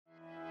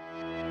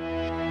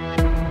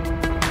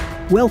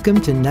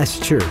Welcome to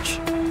Nest Church,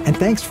 and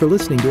thanks for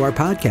listening to our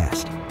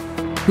podcast.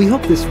 We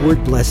hope this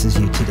word blesses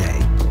you today.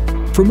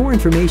 For more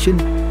information,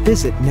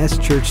 visit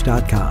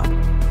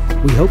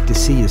nestchurch.com. We hope to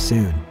see you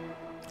soon.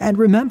 And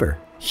remember,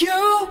 you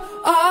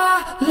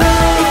are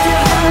loved. If your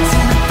heart's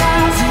in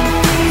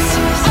 1,000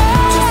 pieces,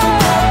 just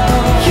know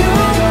you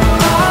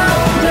are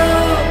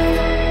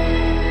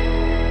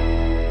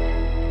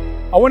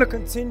loved. I want to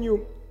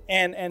continue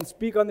and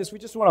speak on this. We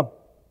just want to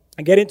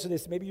get into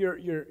this. Maybe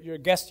you're a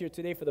guest here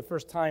today for the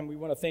first time. We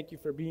want to thank you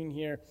for being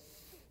here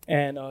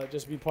and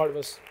just be part of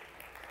us.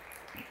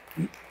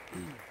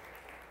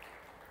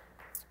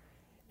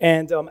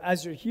 And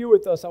as you're here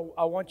with us,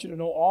 I want you to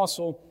know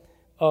also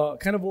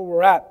kind of where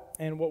we're at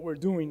and what we're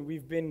doing.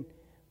 We've been,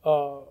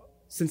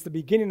 since the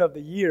beginning of the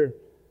year,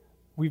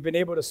 we've been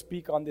able to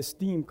speak on this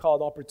theme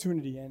called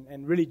opportunity.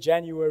 And really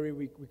January,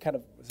 we kind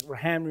of were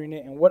hammering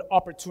it and what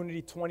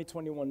opportunity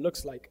 2021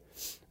 looks like.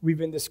 We've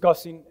been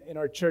discussing in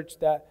our church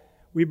that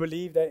we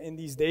believe that in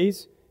these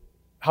days,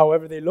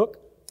 however they look,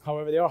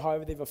 however they are,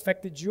 however they've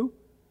affected you,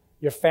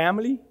 your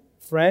family,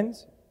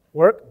 friends,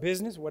 work,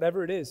 business,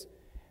 whatever it is,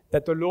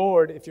 that the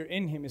Lord, if you're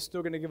in Him, is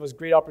still going to give us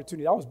great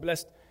opportunity. I was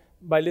blessed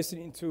by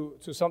listening to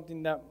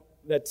something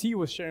that T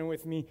was sharing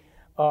with me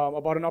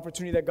about an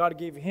opportunity that God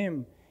gave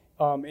him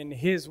in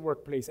his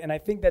workplace. And I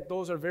think that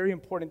those are very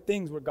important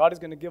things where God is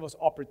going to give us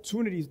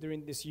opportunities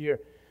during this year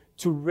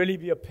to really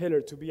be a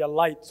pillar, to be a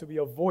light, to be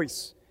a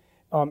voice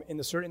in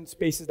the certain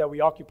spaces that we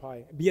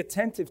occupy. Be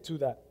attentive to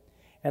that.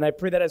 And I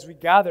pray that as we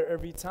gather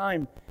every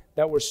time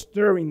that we're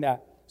stirring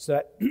that, so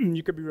that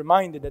you could be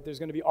reminded that there's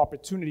going to be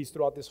opportunities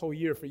throughout this whole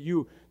year for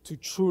you to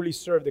truly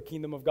serve the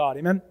kingdom of God.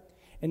 Amen?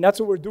 And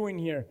that's what we're doing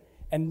here.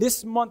 And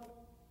this month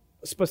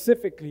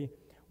specifically,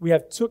 we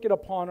have took it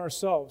upon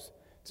ourselves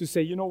to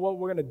say, you know what,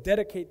 we're going to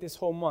dedicate this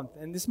whole month.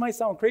 And this might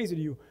sound crazy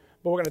to you,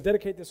 but we're going to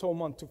dedicate this whole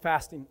month to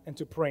fasting and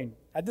to praying.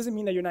 That doesn't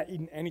mean that you're not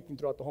eating anything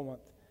throughout the whole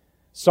month.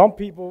 Some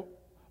people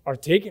are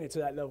taking it to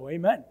that level.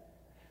 Amen.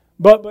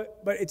 But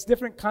it's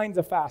different kinds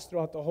of fast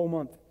throughout the whole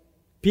month.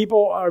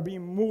 People are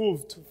being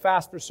moved to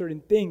fast for certain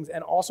things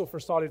and also for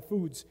solid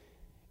foods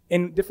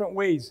in different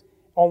ways.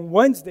 On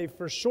Wednesday,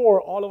 for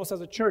sure, all of us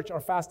as a church are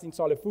fasting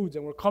solid foods,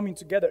 and we're coming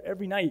together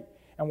every night,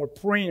 and we're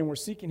praying, and we're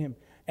seeking Him.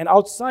 And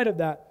outside of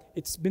that,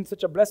 it's been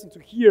such a blessing to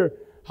hear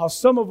how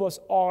some of us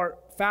are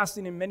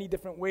fasting in many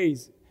different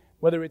ways,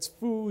 whether it's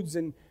foods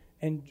and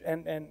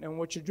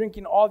what you're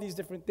drinking, all these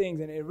different things.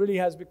 And it really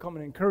has become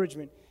an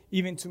encouragement,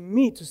 even to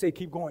me, to say,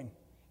 keep going,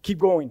 keep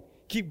going,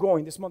 keep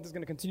going. This month is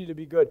going to continue to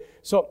be good.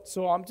 So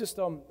I'm just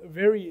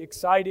very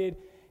excited.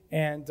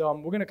 And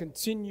we're going to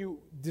continue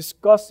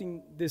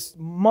discussing this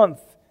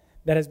month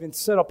that has been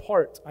set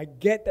apart. I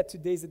get that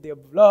today's the day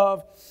of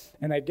love,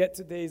 and I get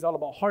today's all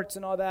about hearts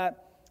and all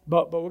that,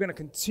 but we're going to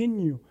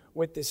continue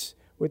with this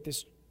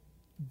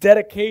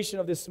dedication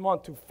of this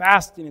month to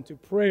fasting and to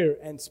prayer,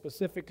 and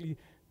specifically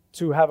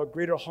to have a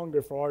greater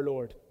hunger for our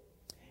Lord.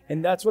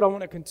 And that's what I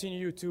want to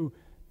continue to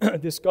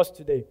discuss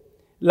today.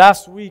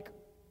 Last week,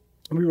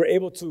 we were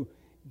able to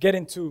get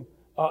into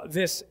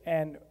this,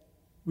 and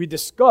we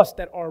discussed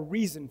that our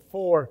reason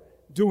for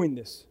doing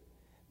this,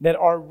 that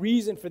our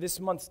reason for this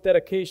month's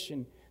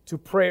dedication to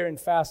prayer and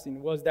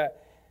fasting was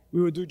that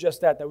we would do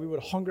just that we would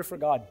hunger for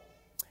God.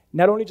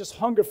 Not only just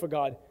hunger for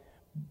God,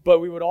 but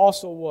we would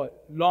also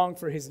what? Long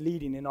for His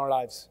leading in our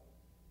lives.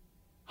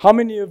 How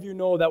many of you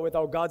know that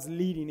without God's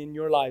leading in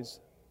your lives,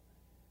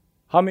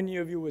 how many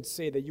of you would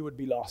say that you would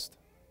be lost?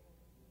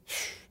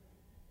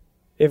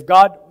 If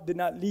God did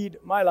not lead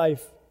my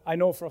life, I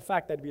know for a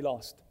fact I'd be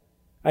lost.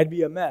 I'd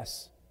be a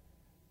mess.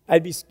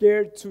 I'd be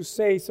scared to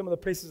say some of the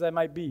places I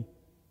might be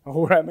or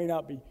where I may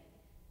not be.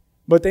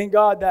 But thank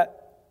God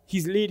that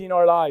He's leading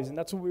our lives, and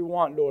that's what we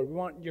want, Lord. We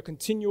want your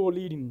continual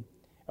leading,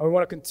 and we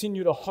want to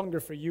continue to hunger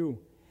for you.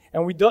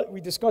 And we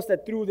discussed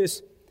that through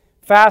this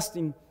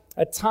fasting.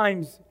 At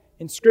times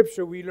in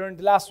Scripture, we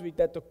learned last week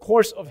that the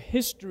course of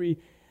history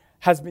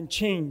has been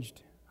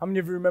changed. How many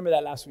of you remember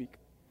that last week?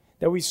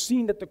 That we've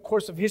seen that the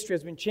course of history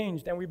has been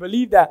changed, and we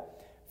believe that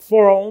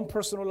for our own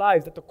personal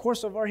lives, that the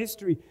course of our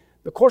history,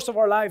 the course of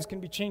our lives can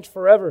be changed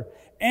forever,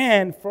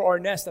 and for our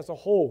nest as a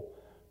whole,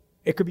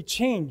 it could be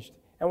changed.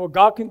 And what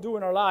God can do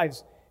in our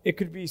lives, it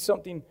could be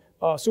something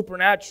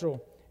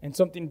supernatural and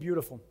something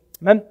beautiful.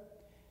 Amen?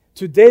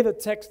 Today, the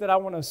text that I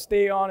want to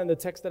stay on and the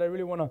text that I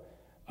really want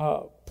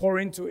to pour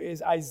into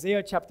is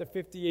Isaiah chapter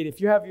 58.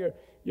 If you have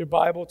your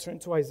Bible, turn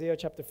to Isaiah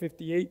chapter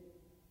 58.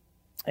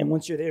 And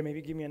once you're there,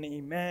 maybe give me an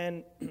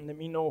amen. Let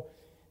me know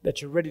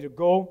that you're ready to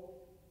go.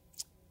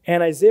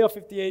 And Isaiah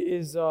 58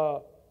 is, it's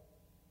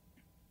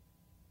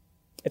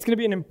going to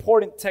be an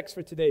important text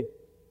for today.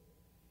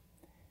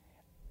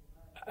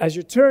 As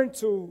you turn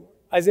to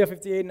Isaiah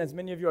 58, and as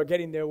many of you are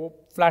getting there, we'll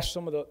flash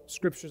some of the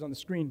scriptures on the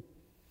screen.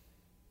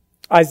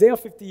 Isaiah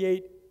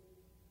 58,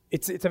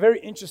 it's a very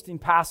interesting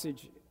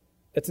passage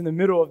that's in the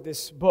middle of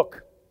this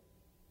book.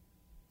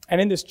 And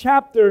in this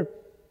chapter,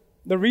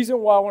 the reason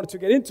why I wanted to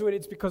get into it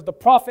is because the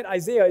prophet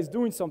Isaiah is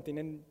doing something.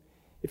 And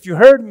if you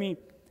heard me,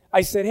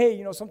 I said,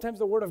 hey, sometimes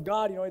the word of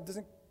God,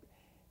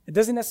 It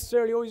doesn't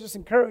necessarily always just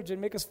encourage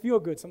and make us feel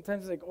good.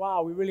 Sometimes it's like,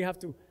 wow, we really have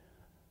to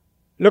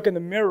look in the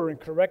mirror and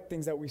correct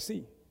things that we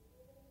see.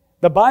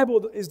 The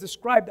Bible is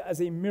described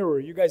as a mirror.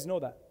 You guys know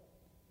that.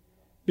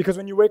 Because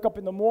when you wake up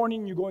in the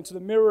morning, you go into the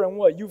mirror and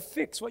what? You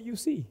fix what you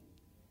see.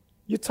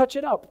 You touch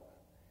it up.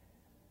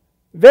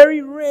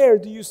 Very rare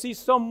do you see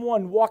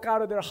someone walk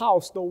out of their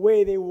house the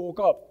way they woke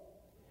up.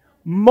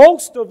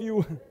 Most of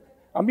you,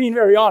 I'm being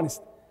very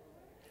honest,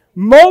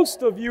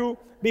 most of you,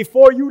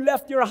 before you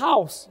left your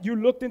house, you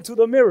looked into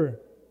the mirror.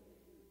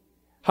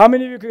 How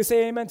many of you could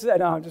say amen to that?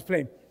 No, I'm just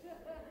playing.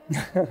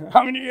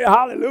 How many of you,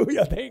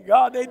 hallelujah, thank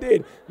God they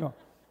did. No.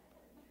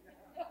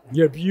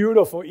 You're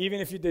beautiful,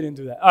 even if you didn't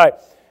do that. All right.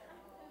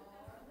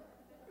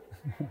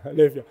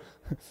 Olivia.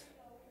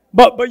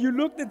 But you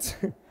looked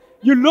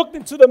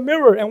into the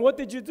mirror, and what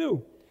did you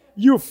do?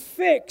 You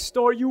fixed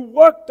or you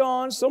worked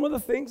on some of the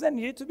things that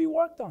needed to be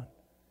worked on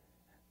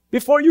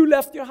before you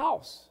left your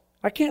house.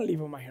 I can't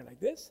leave with my hair like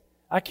this.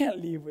 I can't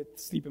leave with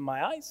sleep in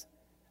my eyes.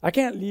 I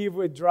can't leave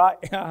with dry.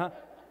 I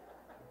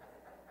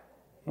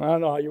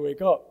don't know how you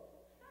wake up.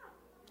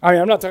 I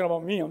mean, I'm not talking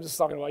about me. I'm just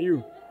talking about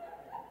you.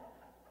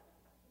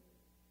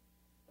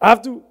 I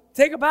have to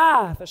take a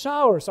bath, a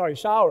shower. Sorry,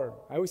 shower.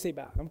 I always say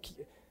bath.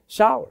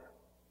 Shower.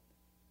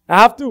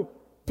 I have to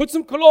put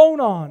some cologne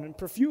on and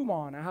perfume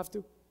on. I have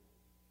to.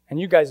 And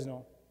you guys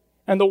know.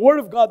 And the Word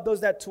of God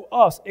does that to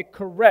us. It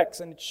corrects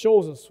and it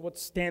shows us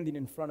what's standing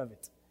in front of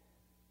it.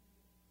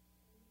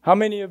 How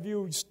many of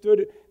you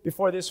stood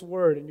before this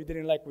Word and you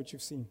didn't like what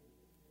you've seen?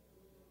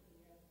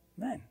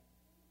 Man,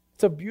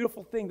 it's a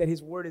beautiful thing that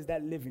His Word is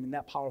that living and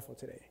that powerful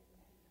today.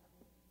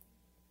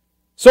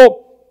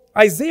 So,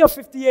 Isaiah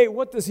 58,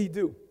 what does he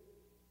do?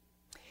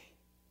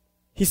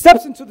 He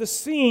steps into the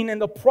scene,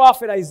 and the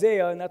prophet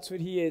Isaiah, and that's what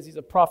he is, he's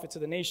a prophet to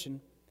the nation.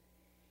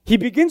 He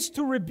begins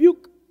to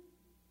rebuke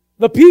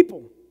the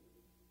people.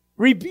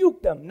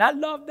 Rebuke them, not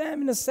love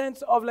them in the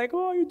sense of like,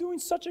 oh, you're doing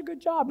such a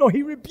good job. No,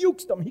 he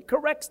rebukes them. He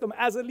corrects them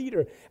as a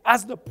leader,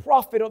 as the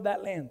prophet of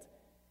that land.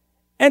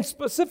 And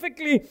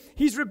specifically,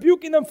 he's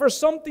rebuking them for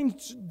something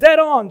dead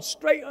on,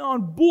 straight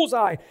on,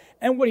 bullseye.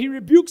 And what he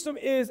rebukes them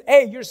is,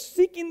 hey, you're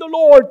seeking the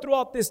Lord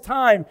throughout this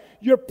time.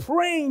 You're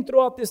praying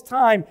throughout this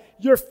time.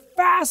 You're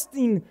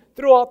fasting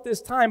throughout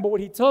this time. But what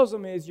he tells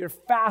them is, you're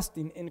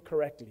fasting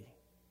incorrectly.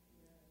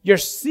 You're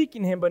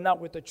seeking Him, but not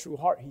with a true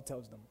heart, he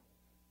tells them.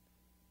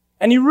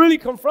 And he really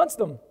confronts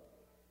them.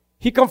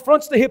 He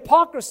confronts the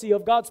hypocrisy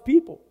of God's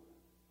people.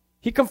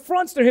 He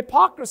confronts their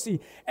hypocrisy.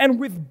 And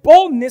with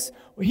boldness,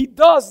 what he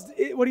does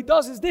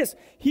is this.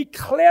 He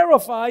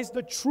clarifies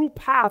the true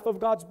path of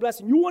God's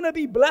blessing. You want to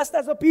be blessed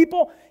as a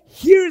people?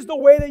 Here's the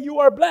way that you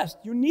are blessed.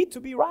 You need to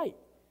be right.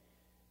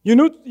 You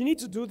need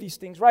to do these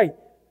things right.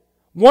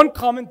 One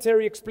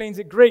commentary explains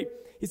it great.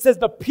 It says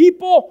the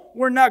people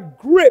were not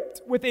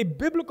gripped with a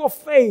biblical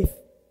faith.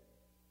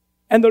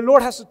 And the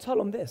Lord has to tell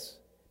them this.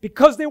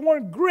 Because they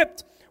weren't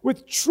gripped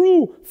with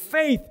true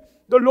faith,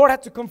 the Lord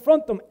had to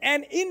confront them.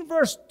 And in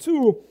verse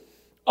 2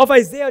 of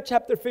Isaiah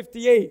chapter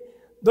 58,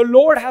 the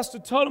Lord has to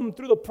tell them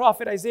through the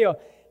prophet Isaiah,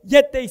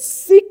 yet they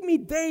seek me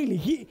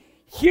daily.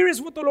 Here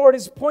is what the Lord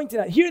is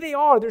pointing at. Here they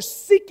are. They're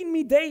seeking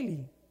me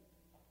daily.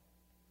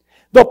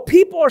 The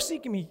people are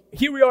seeking me.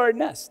 Here we are at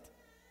Nest.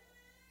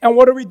 And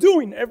what are we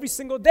doing? Every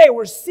single day,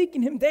 we're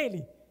seeking Him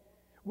daily.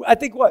 I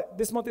think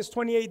this month is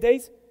 28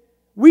 days.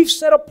 We've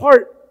set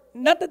apart.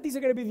 Not that these are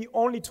going to be the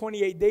only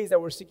 28 days that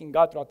we're seeking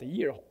God throughout the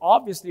year.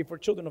 Obviously, if we're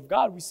children of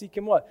God, we seek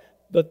Him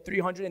the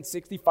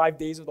 365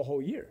 days of the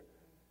whole year.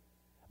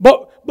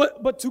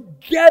 But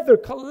together,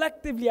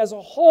 collectively, as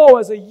a whole,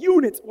 as a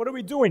unit, what are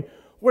we doing?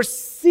 We're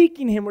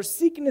seeking Him. We're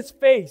seeking His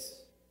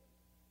face.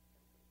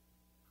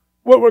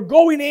 We're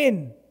going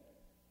in.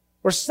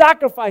 We're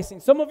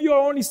sacrificing. Some of you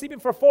are only sleeping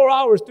for 4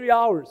 hours, 3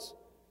 hours.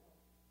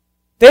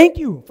 Thank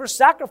you for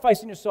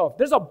sacrificing yourself.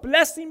 There's a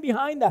blessing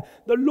behind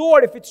that. The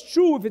Lord, if it's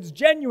true, if it's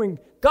genuine,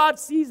 God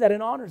sees that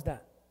and honors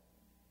that.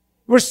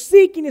 We're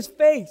seeking His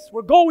face.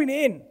 We're going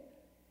in.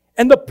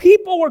 And the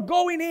people were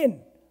going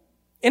in.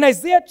 In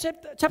Isaiah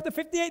chapter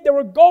 58, they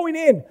were going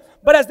in.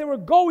 But as they were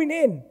going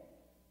in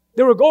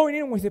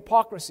with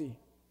hypocrisy.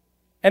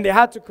 And they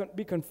had to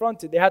be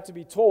confronted. They had to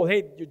be told,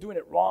 hey, you're doing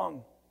it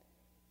wrong.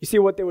 You see,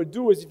 what they would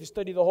do is, if you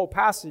study the whole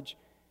passage,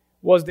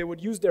 was they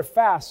would use their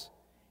fast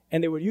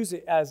and they would use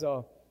it as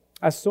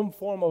some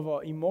form of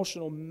an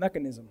emotional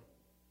mechanism.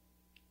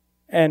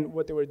 And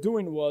what they were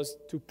doing was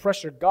to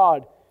pressure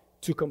God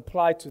to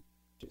comply to the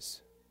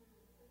wishes.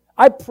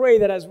 I pray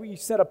that as we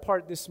set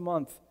apart this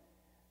month,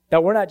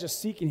 that we're not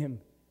just seeking Him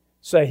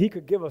so that He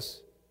could give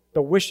us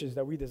the wishes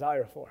that we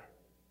desire for.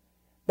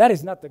 That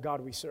is not the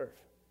God we serve.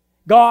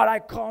 God, I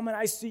come and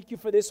I seek You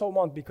for this whole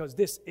month because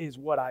this is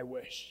what I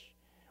wish.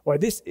 Or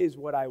this is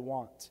what I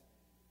want.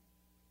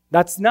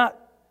 That's not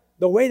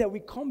the way that we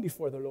come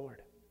before the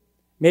Lord.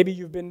 Maybe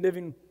you've been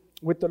living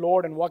with the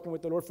Lord and walking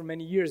with the Lord for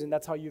many years, and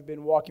that's how you've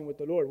been walking with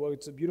the Lord. Well,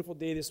 it's a beautiful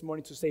day this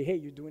morning to say, hey,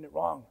 you're doing it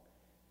wrong.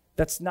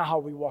 That's not how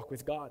we walk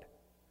with God.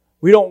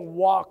 We don't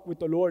walk with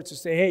the Lord to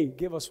say, hey,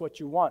 give us what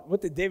you want.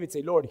 What did David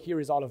say? Lord, here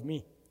is all of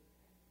me.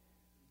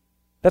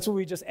 That's what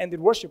we just ended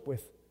worship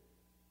with.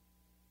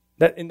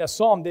 That in the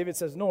psalm, David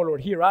says, no,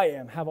 Lord, here I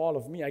am. Have all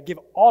of me. I give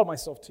all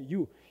myself to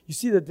you. You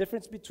see the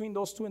difference between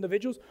those two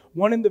individuals?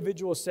 One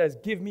individual says,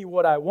 give me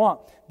what I want.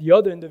 The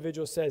other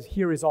individual says,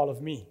 here is all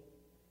of me.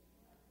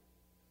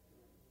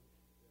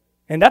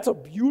 And that's a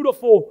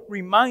beautiful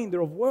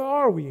reminder of where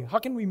are we? How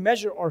can we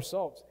measure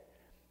ourselves?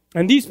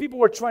 And these people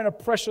were trying to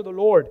pressure the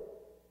Lord.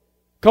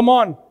 Come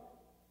on,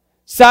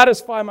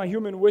 satisfy my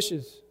human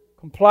wishes.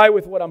 Comply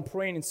with what I'm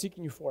praying and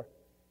seeking you for.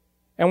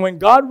 And when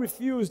God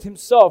refused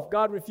himself,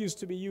 God refused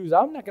to be used.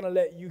 I'm not going to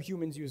let you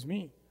humans use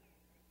me.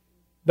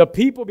 The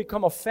people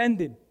become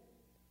offended.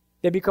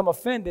 They become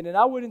offended. And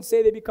I wouldn't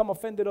say they become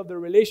offended of their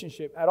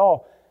relationship at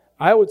all.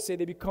 I would say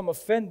they become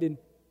offended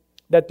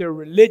that their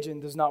religion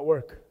does not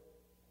work.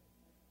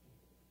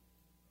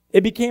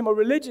 It became a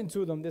religion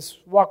to them, this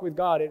walk with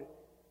God.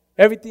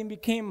 Everything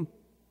became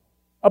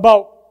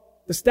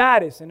about the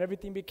status, and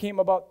everything became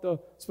about the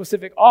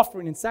specific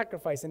offering and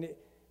sacrifice. And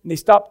they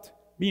stopped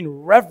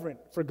being reverent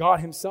for God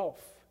himself.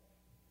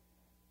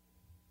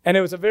 And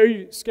it was a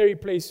very scary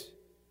place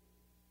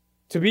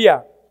to be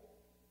at.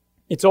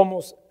 It's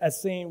almost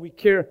as saying we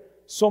care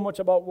so much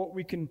about what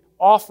we can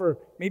offer,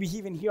 maybe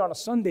even here on a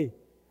Sunday,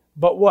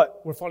 but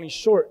what? We're falling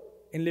short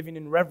in living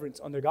in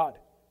reverence under God.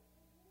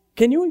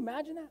 Can you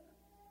imagine that?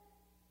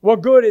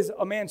 What good is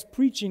a man's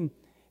preaching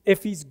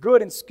if he's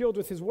good and skilled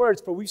with his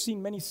words? For we've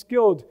seen many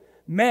skilled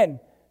men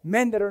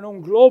that are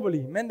known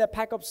globally, men that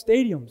pack up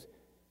stadiums.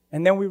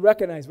 And then we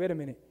recognize, wait a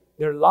minute,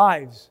 their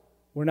lives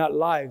were not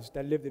lives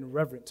that lived in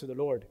reverence to the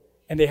Lord.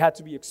 And they had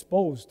to be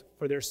exposed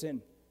for their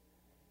sin.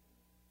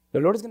 The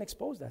Lord is going to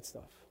expose that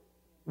stuff.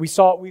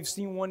 We've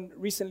seen one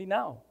recently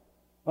now.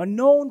 A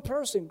known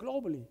person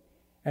globally.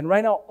 And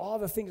right now, all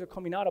the things are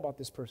coming out about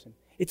this person.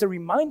 It's a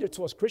reminder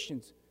to us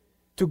Christians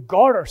to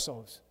guard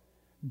ourselves,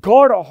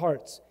 guard our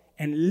hearts,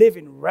 and live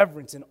in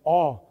reverence and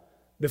awe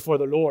before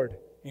the Lord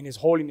in his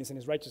holiness and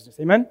his righteousness.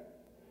 Amen?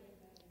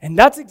 And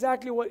that's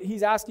exactly what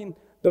he's asking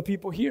the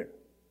people here.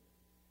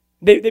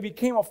 They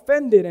became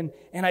offended,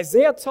 and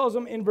Isaiah tells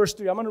them in verse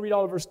 3, I'm going to read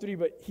all of verse 3,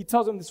 but he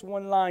tells them this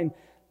one line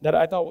that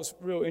I thought was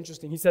real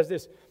interesting. He says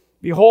this,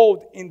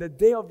 behold, in the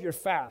day of your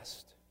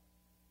fast,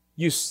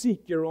 you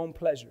seek your own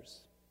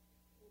pleasures.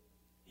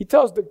 He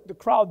tells the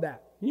crowd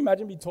that. Can you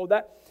imagine being told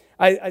that?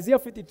 Isaiah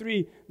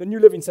 53, the New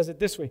Living says it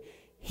this way.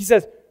 He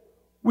says,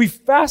 we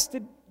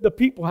fasted, the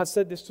people have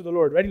said this to the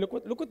Lord. Ready? Look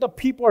what the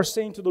people are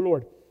saying to the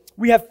Lord.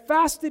 We have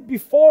fasted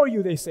before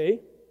you, they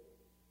say.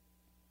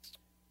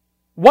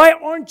 Why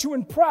aren't you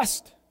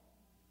impressed?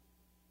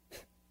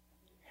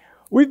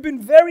 We've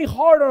been very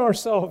hard on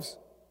ourselves,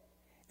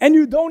 and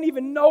you don't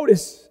even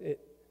notice it.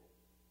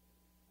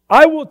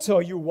 I will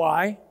tell you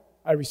why,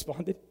 I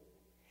responded.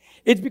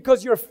 It's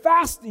because you're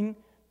fasting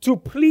to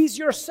please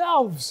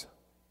yourselves.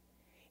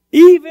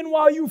 Even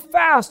while you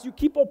fast, you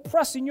keep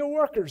oppressing your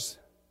workers.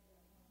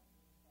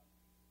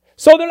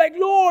 So they're like,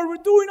 Lord,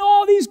 we're doing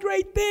all these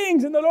great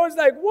things. And the Lord's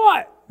like,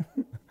 what?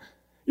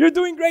 You're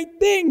doing great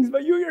things,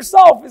 but you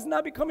yourself is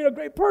not becoming a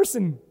great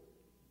person.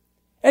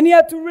 And he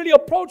had to really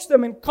approach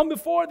them and come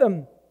before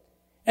them.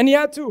 And he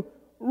had to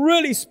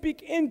really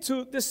speak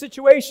into this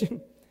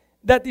situation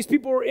that these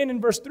people were in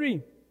verse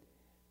 3.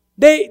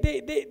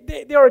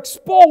 They are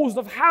exposed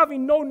of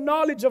having no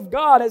knowledge of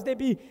God as they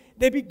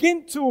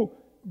begin to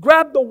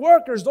grab the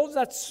workers, those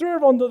that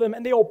serve under them,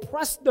 and they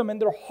oppress them,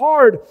 and they're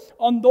hard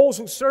on those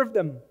who serve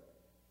them.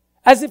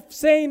 As if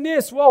saying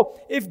this, well,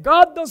 if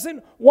God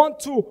doesn't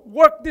want to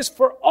work this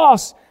for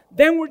us,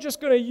 then we're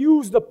just going to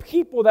use the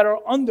people that are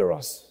under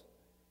us.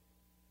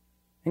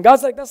 And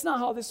God's like, that's not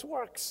how this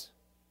works.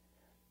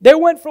 They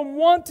went from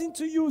wanting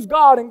to use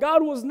God, and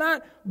God was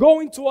not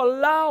going to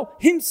allow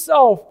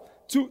himself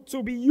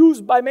to be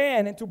used by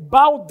man and to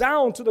bow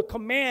down to the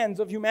commands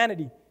of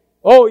humanity.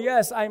 Oh,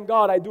 yes, I am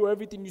God. I do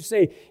everything you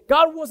say.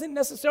 God wasn't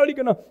necessarily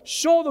going to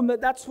show them that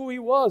that's who he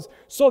was.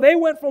 So they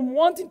went from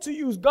wanting to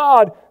use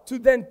God to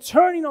then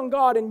turning on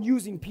God and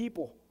using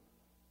people.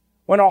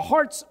 When our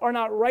hearts are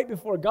not right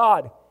before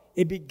God,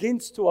 it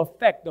begins to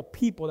affect the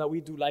people that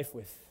we do life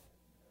with.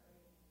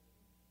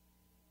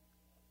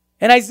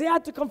 And Isaiah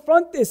had to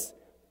confront this.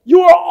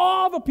 You are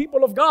all the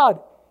people of God,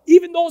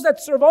 even those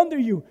that serve under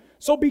you.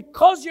 So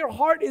because your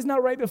heart is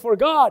not right before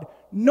God,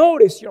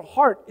 notice your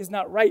heart is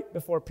not right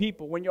before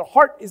people. When your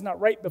heart is not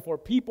right before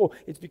people,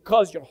 it's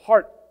because your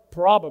heart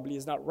probably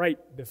is not right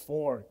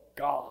before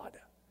God.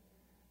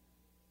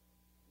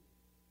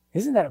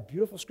 Isn't that a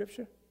beautiful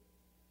scripture?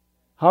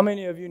 How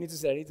many of you need to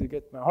say, I need to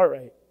get my heart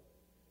right?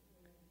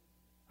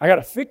 I got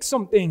to fix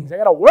some things. I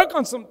got to work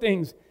on some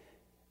things.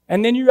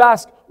 And then you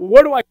ask, well,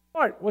 where do I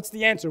start? What's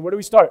the answer? Where do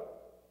we start?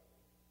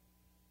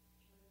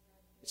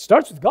 It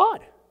starts with God.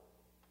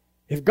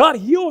 If God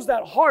heals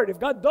that heart, if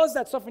God does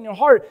that stuff in your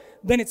heart,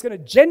 then it's going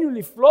to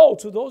genuinely flow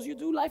to those you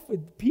do life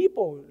with,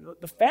 people,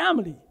 the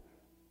family.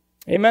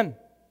 Amen.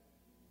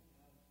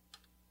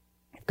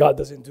 If God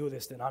doesn't do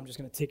this, then I'm just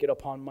going to take it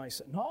upon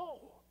myself.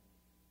 No.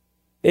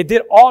 They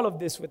did all of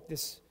this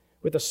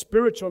with a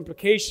spiritual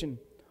implication,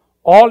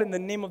 all in the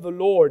name of the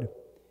Lord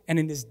and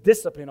in this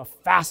discipline of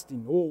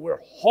fasting. Oh, we're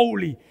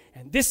holy,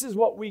 and this is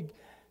what we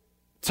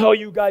tell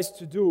you guys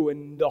to do,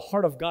 and the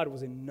heart of God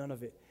was in none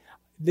of it.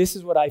 This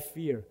is what I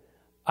fear.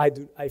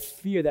 I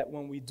fear that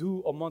when we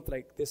do a month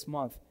like this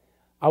month,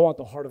 I want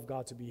the heart of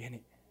God to be in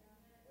it.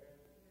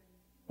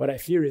 What I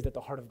fear is that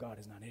the heart of God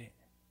is not in it.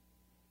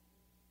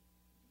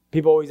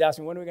 People always ask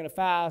me, when are we going to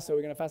fast? Are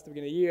we going to fast at the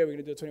beginning of the year? Are we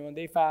going to do a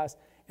 21-day fast?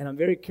 And I'm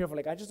very careful.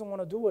 Like, I just don't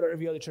want to do what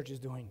every other church is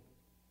doing.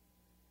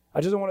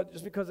 I just don't want to,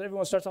 just because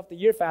everyone starts off the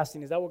year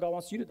fasting, is that what God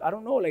wants you to do? I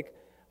don't know. Like,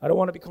 I don't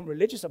want to become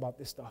religious about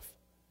this stuff.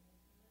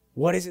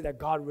 What is it that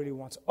God really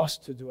wants us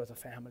to do as a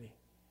family?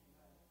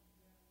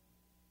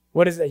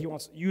 What is it that he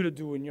wants you to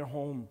do in your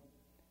home?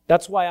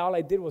 That's why all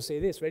I did was say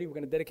this. Ready? We're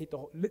going to dedicate the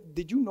whole.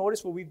 Did you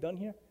notice what we've done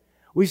here?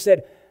 We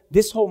said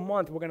this whole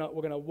month we're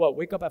gonna what?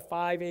 Wake up at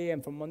 5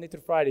 a.m. from Monday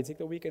through Friday. Take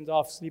the weekends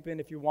off. Sleep in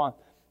if you want.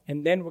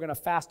 And then we're going to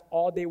fast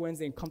all day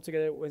Wednesday and come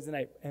together Wednesday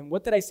night. And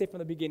what did I say from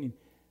the beginning?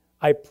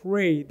 I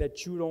pray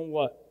that you don't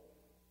what?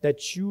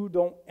 That you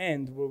don't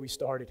end where we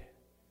started.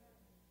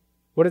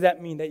 What does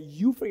that mean? That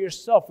you for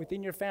yourself,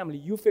 within your family,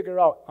 you figure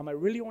out, am I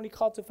really only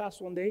called to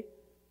fast one day?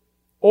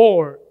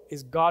 Or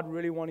is God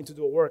really wanting to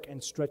do a work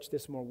and stretch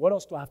this more? What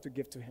else do I have to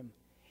give to him?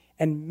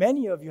 And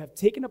many of you have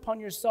taken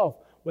upon yourself,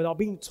 without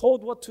being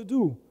told what to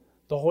do,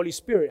 the Holy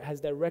Spirit has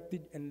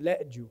directed and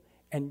led you.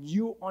 And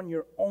you on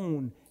your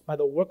own, by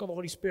the work of the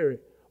Holy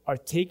Spirit, are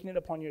taking it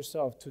upon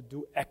yourself to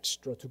do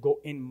extra, to go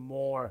in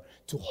more,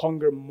 to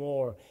hunger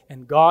more.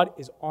 And God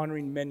is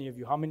honoring many of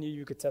you. How many of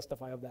you could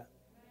testify of that?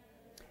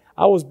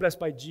 I was blessed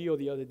by Gio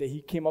the other day.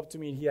 He came up to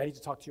me and I need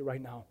to talk to you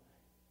right now.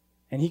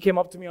 And he came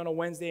up to me on a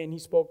Wednesday and he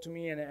spoke to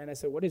me and I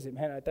said, what is it,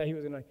 man? I thought he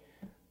was going to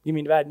give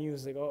me bad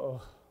news. Like,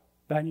 oh,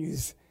 bad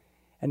news.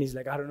 And he's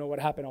like, I don't know what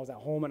happened. I was at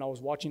home and I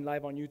was watching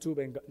live on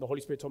YouTube and the Holy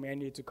Spirit told me I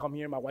needed to come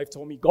here. My wife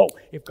told me, go.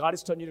 If God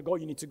is telling you to go,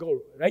 you need to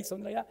go, right?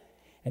 Something like that.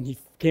 And he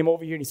came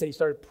over here and he said he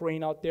started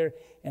praying out there.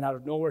 And out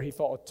of nowhere, he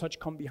felt a touch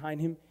come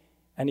behind him.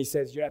 And he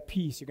says, you're at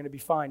peace. You're going to be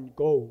fine.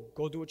 Go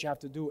do what you have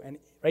to do. And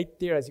right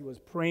there, as he was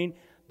praying,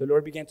 the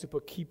Lord began to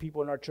put key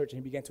people in our church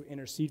and he began to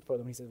intercede for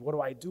them. He said, what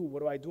do I do? What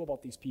do I do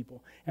about these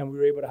people? And we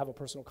were able to have a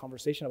personal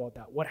conversation about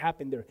that. What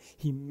happened there?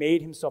 He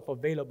made himself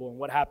available. And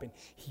what happened?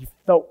 He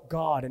felt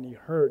God and he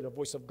heard the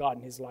voice of God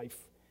in his life.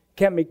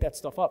 Can't make that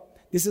stuff up.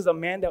 This is a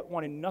man that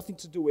wanted nothing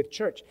to do with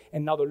church.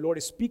 And now the Lord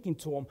is speaking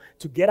to him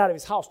to get out of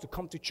his house, to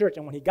come to church.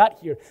 And when he got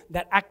here,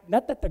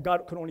 not that the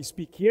God could only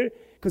speak here,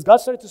 because God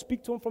started to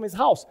speak to him from his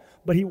house.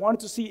 But he wanted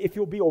to see if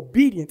he'll be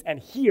obedient. And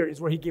here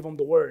is where he gave him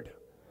the word.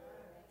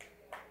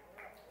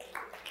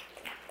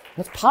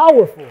 That's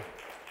powerful.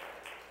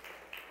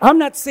 I'm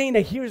not saying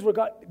that here's where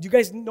God, do you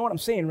guys know what I'm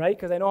saying, right?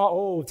 Because I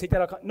know, take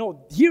that out.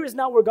 No, here is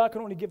not where God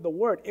can only give the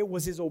word. It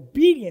was his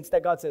obedience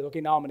that God says, okay,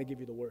 now I'm going to give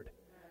you the word.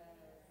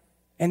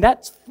 And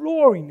that's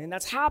flooring, and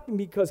that's happening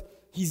because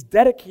he's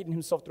dedicating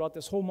himself throughout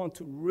this whole month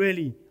to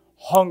really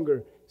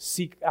hunger,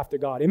 seek after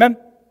God. Amen?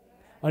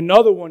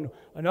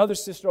 Another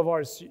sister of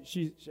ours,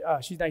 she's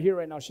not here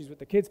right now. She's with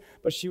the kids.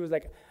 But she was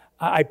like,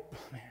 I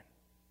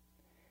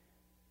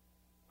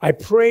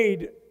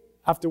prayed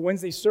after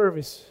Wednesday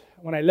service,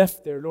 when I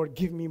left there, Lord,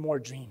 give me more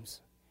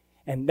dreams.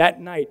 And that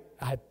night,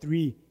 I had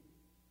 3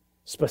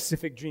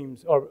 specific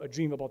dreams, or a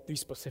dream about 3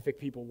 specific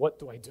people. What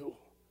do I do?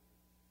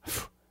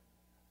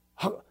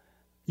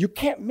 You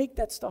can't make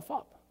that stuff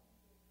up.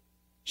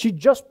 She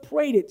just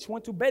prayed it. She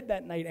went to bed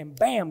that night, and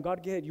bam,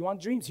 God gave it. You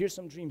want dreams? Here's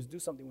some dreams. Do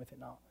something with it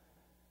now.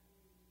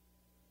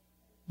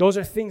 Those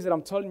are things that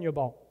I'm telling you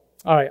about.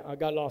 All right, I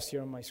got lost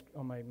here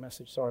on my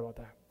message. Sorry about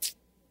that.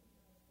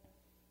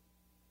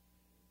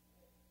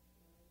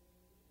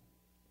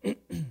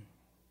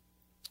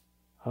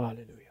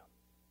 Hallelujah.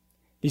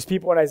 These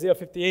people in Isaiah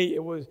 58,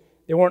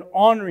 they weren't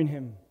honoring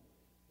him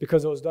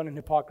because it was done in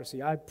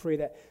hypocrisy. I pray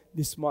that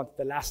this month,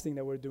 the last thing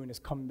that we're doing is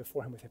coming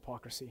before him with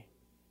hypocrisy.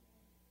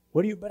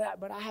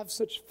 But I have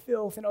such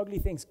filth and ugly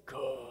things.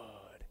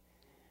 Good.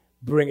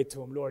 Bring it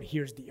to him, Lord.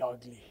 Here's the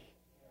ugly.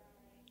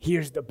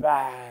 Here's the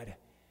bad.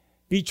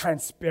 Be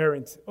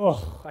transparent.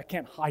 Oh, I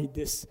can't hide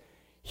this.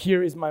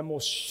 Here is my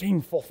most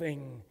shameful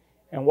thing.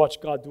 And watch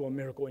God do a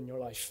miracle in your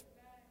life.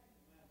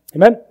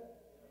 Amen?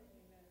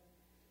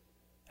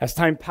 As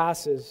time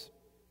passes,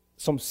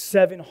 some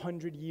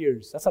 700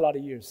 years, that's a lot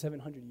of years,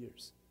 700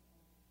 years.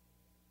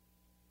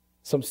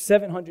 Some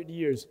 700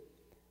 years,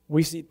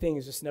 we see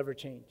things just never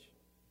change.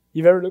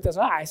 You've ever looked at,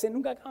 ese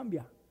nunca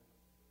cambia.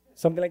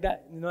 Something like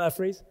that. You know that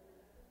phrase?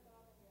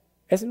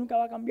 Ese nunca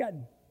va a cambiar.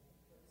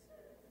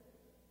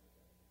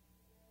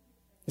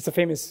 It's a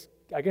famous,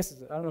 I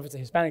don't know if it's a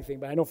Hispanic thing,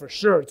 but I know for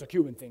sure it's a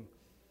Cuban thing.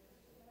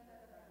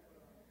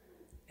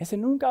 Ese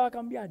nunca va a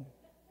cambiar.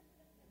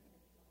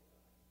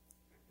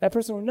 That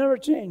person will never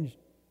change.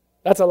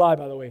 That's a lie,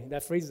 by the way.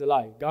 That phrase is a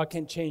lie. God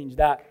can change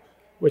that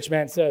which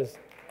man says.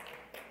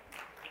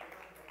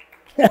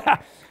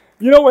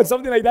 You know when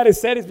something like that is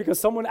said, it's because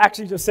someone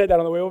actually just said that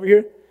on the way over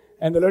here,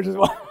 and the Lord just,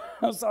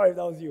 I'm sorry if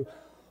that was you.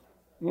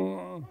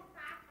 All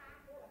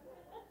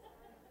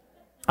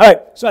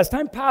right, so as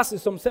time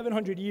passes, some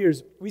 700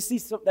 years, we see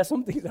that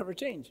some things never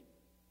change.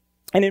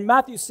 And in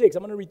Matthew 6,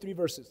 I'm going to read 3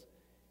 verses.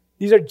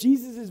 These are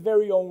Jesus'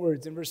 very own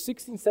words in verse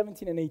 16,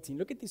 17, and 18.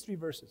 Look at these 3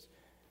 verses.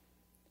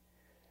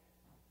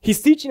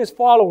 He's teaching his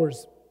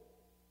followers.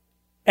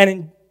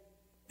 And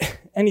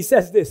he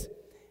says this,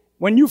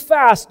 when you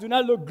fast, do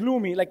not look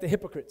gloomy like the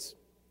hypocrites.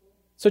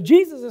 So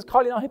Jesus is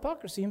calling out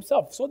hypocrisy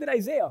himself. So did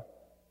Isaiah.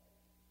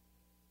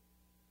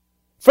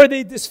 For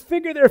they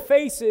disfigure their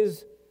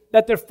faces,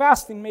 that their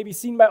fasting may be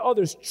seen by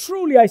others.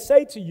 Truly I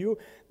say to you,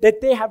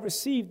 that they have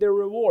received their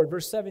reward.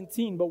 Verse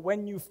 17, but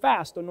when you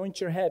fast,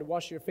 anoint your head,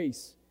 wash your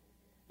face,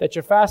 that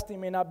your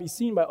fasting may not be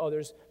seen by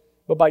others,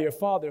 but by your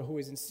Father who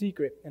is in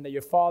secret, and that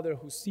your Father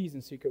who sees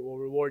in secret will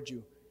reward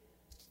you.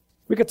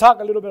 We could talk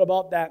a little bit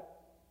about that.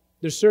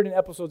 There's certain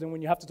episodes in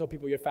when you have to tell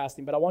people you're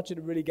fasting, but I want you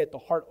to really get the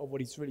heart of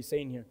what he's really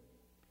saying here.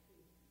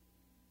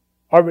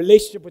 Our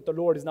relationship with the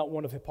Lord is not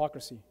one of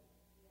hypocrisy.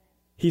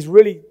 He's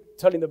really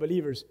telling the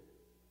believers,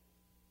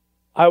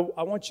 I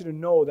want you to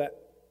know that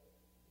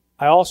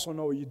I also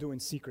know what you do in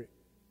secret.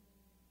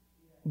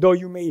 Though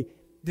you may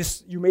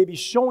be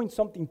showing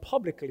something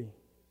publicly,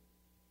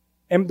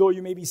 and though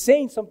you may be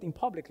saying something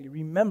publicly,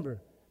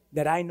 remember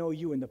that I know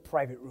you in the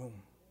private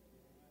room.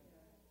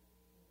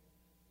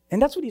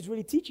 And that's what he's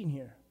really teaching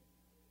here.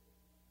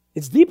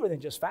 It's deeper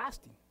than just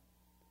fasting.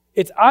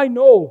 It's I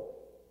know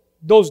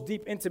those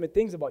deep, intimate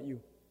things about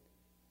you.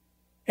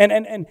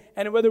 And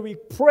whether we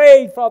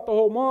pray throughout the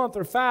whole month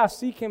or fast,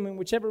 seek him in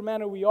whichever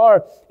manner we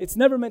are, it's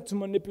never meant to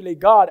manipulate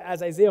God,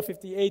 as Isaiah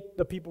 58,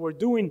 the people were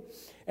doing,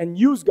 and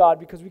use God,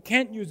 because we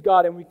can't use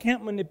God and we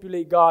can't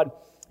manipulate God.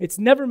 It's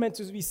never meant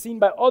to be seen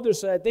by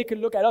others so that they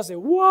can look at us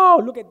and say, whoa,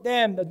 look at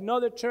them,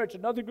 another church,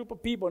 another group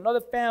of people,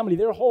 another family,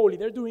 they're holy,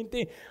 they're doing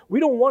things. We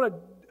don't want to.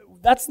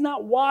 That's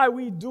not why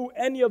we do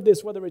any of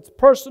this, whether it's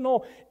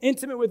personal,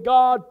 intimate with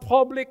God,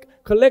 public,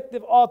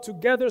 collective, all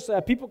together, so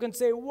that people can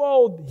say,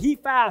 whoa, he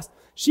fasts,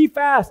 she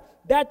fasts,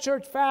 that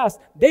church fasts.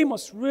 They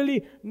must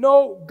really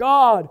know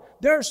God.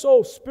 They're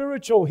so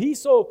spiritual.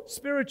 He's so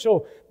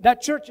spiritual.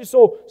 That church is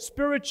so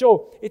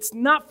spiritual. It's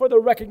not for the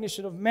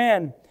recognition of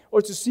man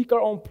or to seek our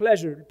own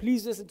pleasure.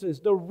 Please listen to this.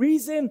 The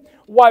reason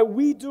why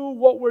we do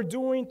what we're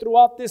doing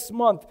throughout this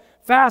month,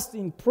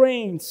 fasting,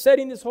 praying,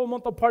 setting this whole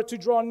month apart to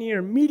draw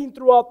near, meeting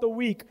throughout the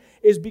week,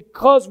 is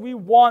because we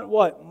want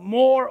what?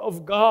 More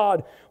of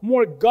God.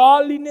 More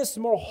godliness,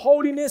 more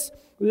holiness,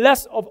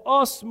 less of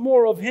us,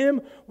 more of him.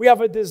 We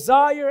have a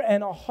desire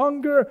and a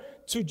hunger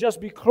to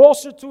just be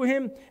closer to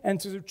him and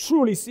to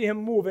truly see him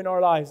move in our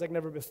lives like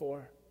never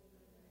before.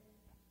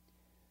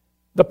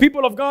 The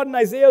people of God in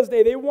Isaiah's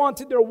day, they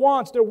wanted their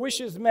wants, their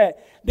wishes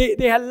met. They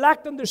had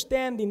lacked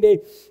understanding.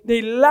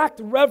 They lacked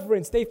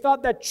reverence. They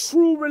thought that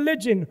true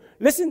religion,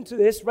 listen to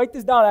this, write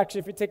this down actually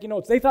if you're taking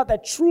notes. They thought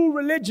that true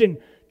religion,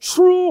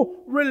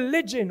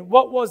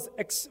 what was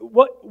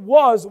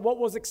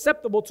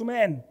acceptable to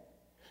man.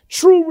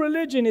 True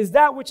religion is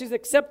that which is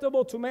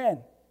acceptable to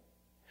man.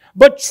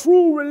 But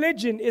true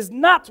religion is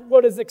not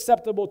what is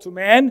acceptable to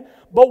man,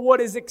 but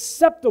what is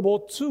acceptable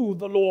to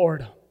the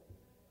Lord.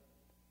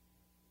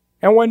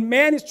 And when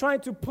man is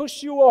trying to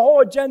push you a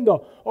whole agenda,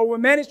 or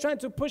when man is trying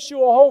to push you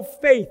a whole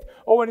faith,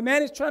 or when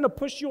man is trying to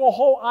push you a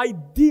whole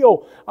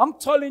ideal, I'm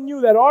telling you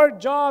that our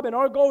job and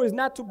our goal is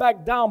not to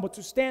back down, but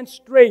to stand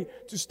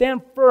straight, to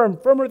stand firm,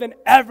 firmer than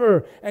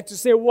ever, and to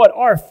say what?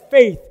 Our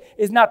faith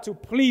is not to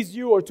please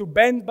you or to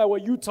bend by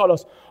what you tell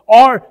us.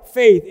 Our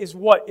faith is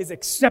what is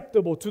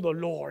acceptable to the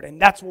Lord,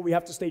 and that's what we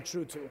have to stay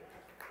true to.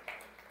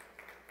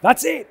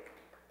 That's it.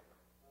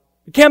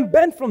 We can't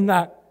bend from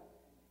that.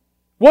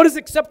 What is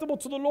acceptable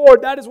to the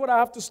Lord, that is what I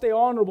have to stay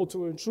honorable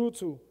to and true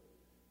to.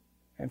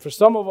 And for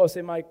some of us,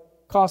 it might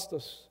cost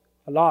us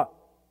a lot.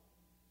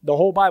 The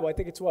whole Bible, I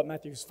think it's what,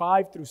 Matthew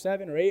 5 through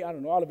 7 or 8, I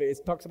don't know, all of it.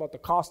 It talks about the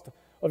cost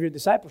of your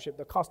discipleship,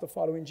 the cost of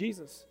following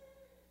Jesus.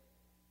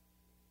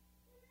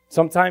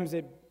 Sometimes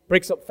it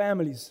breaks up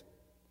families.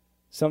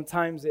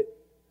 Sometimes it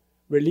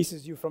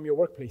releases you from your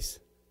workplace.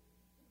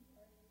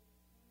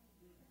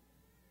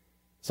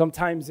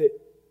 Sometimes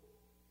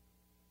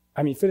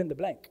fill in the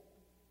blank.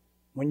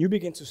 When you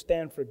begin to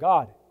stand for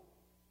God,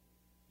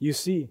 you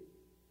see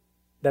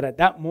that at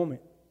that moment,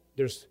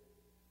 there's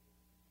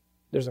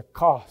a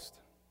cost.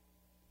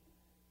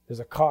 There's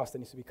a cost that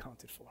needs to be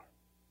counted for.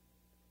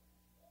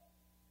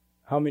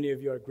 How many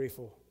of you are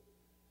grateful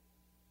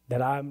that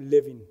I'm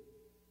living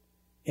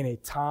in a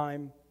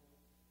time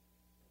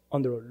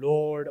under a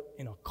Lord,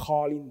 in a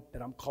calling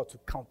that I'm called to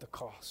count the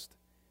cost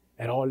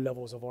at all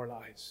levels of our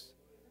lives?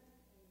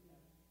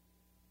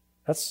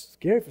 That's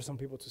scary for some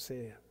people to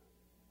say that.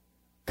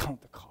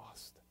 Count the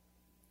cost,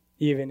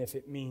 even if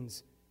it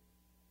means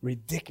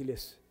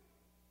ridiculous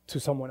to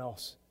someone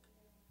else,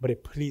 but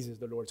it pleases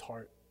the Lord's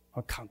heart.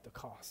 I'll count the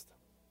cost.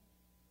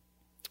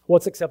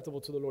 What's acceptable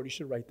to the Lord? You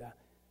should write that.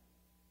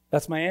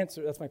 That's my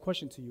answer. That's my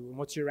question to you. And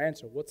what's your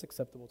answer? What's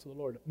acceptable to the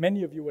Lord?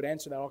 Many of you would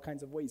answer that all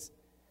kinds of ways.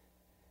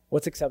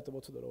 What's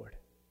acceptable to the Lord?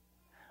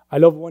 I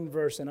love one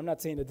verse, and I'm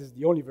not saying that this is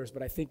the only verse,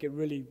 but I think it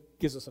really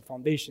gives us a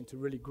foundation to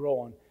really grow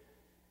on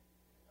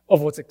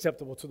of what's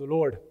acceptable to the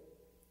Lord.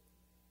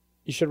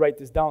 You should write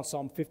this down,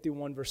 Psalm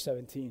 51, verse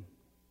 17.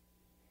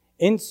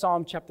 In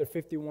Psalm chapter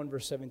 51,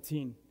 verse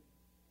 17,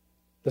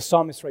 the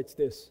psalmist writes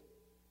this: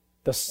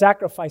 the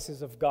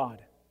sacrifices of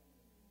God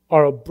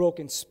are a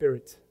broken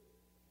spirit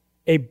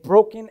A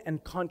broken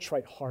and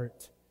contrite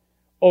heart,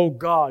 O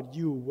God,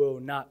 you will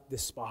not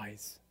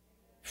despise.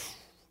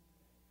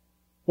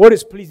 What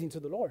is pleasing to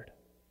the Lord?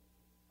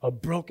 A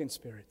broken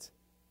spirit.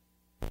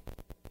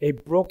 A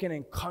broken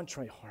and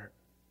contrite heart.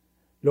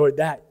 Lord,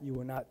 that you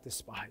will not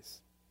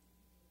despise.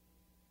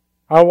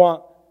 I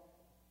want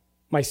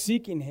my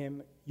seeking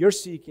Him, your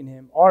seeking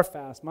Him, our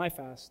fast, my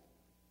fast.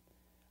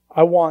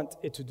 I want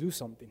it to do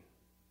something.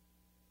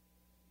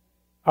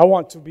 I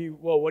want to be,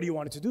 well, what do you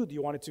want it to do? Do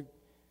you want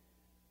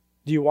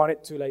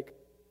it to like,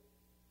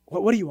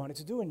 what do you want it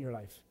to do in your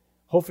life?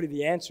 Hopefully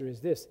the answer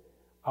is this.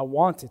 I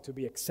want it to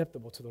be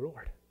acceptable to the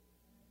Lord.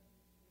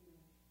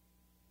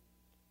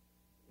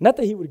 Not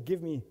that He would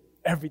give me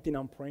everything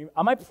I'm praying.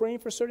 Am I praying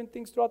for certain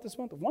things throughout this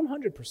month?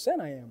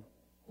 100% I am.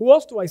 Who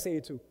else do I say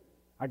it to?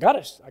 I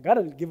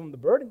gotta give Him the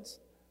burdens.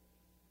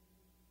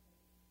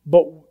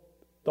 But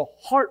the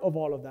heart of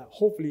all of that,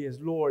 hopefully, is,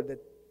 Lord,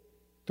 that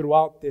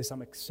throughout this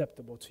I'm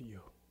acceptable to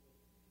you.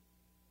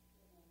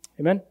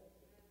 Amen?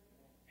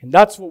 And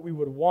that's what we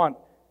would want,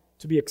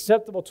 to be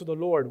acceptable to the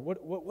Lord.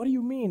 What do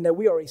you mean that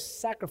we are a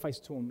sacrifice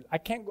to Him?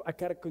 I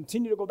gotta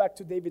continue to go back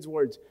to David's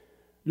words.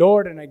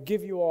 Lord, and I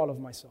give you all of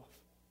myself.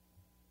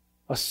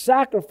 A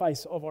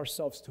sacrifice of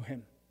ourselves to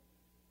Him.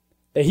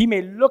 That He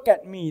may look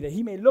at me, that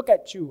He may look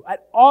at you,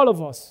 at all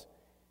of us,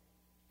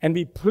 and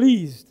be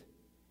pleased,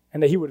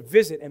 and that He would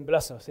visit and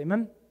bless us.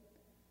 Amen?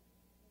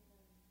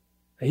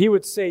 That He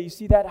would say, you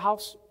see that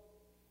house?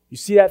 You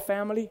see that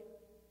family?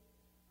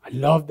 I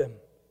love them.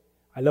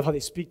 I love how they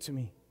speak to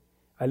me.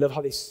 I love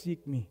how they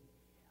seek me.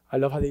 I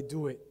love how they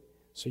do it.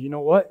 So you know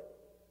what?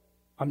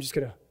 I'm just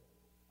gonna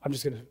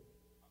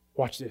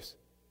watch this.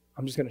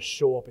 I'm just gonna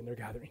show up in their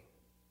gathering.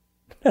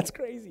 That's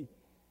crazy.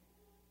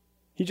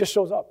 He just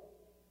shows up.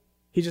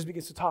 He just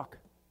begins to talk.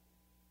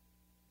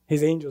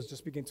 His angels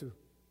just begin to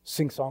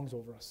sing songs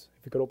over us.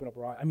 If we could open up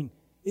our eyes. I mean,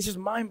 it's just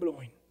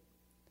mind-blowing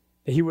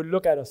that He would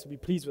look at us and be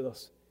pleased with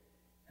us,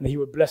 and that He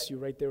would bless you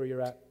right there where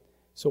you're at.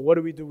 So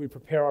what do? We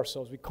prepare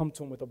ourselves. We come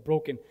to Him with a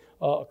broken,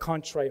 a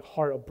contrite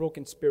heart, a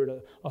broken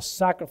spirit, a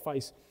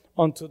sacrifice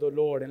unto the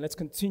Lord. And let's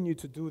continue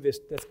to do this.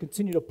 Let's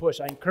continue to push.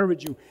 I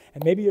encourage you.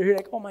 And maybe you're here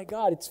like, oh my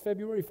God, it's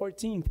February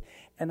 14th,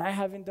 and I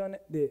haven't done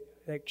it.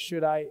 Like,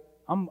 should I?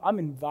 I'm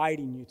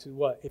inviting you to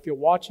what? If you're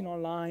watching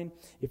online,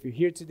 if you're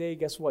here today,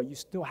 guess what? You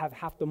still have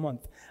half the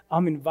month.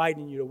 I'm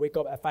inviting you to wake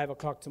up at 5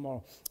 o'clock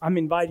tomorrow. I'm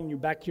inviting you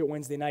back here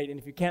Wednesday night. And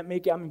if you can't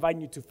make it, I'm inviting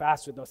you to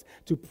fast with us,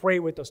 to pray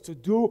with us, to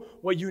do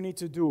what you need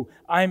to do.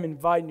 I'm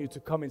inviting you to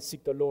come and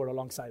seek the Lord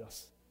alongside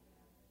us.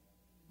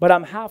 But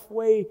I'm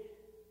halfway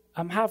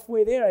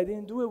there. I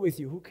didn't do it with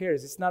you. Who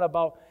cares? It's not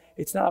about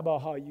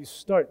how you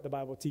start, the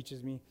Bible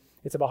teaches me.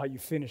 It's about how you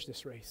finish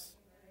this race.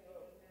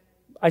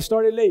 I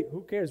started late.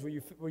 Who cares?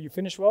 Will you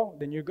finish well?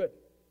 Then you're good.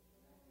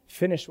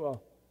 Finish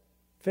well.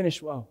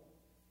 Finish well.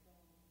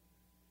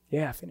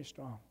 Yeah, finish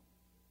strong.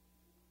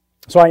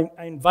 So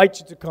I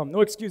invite you to come.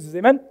 No excuses.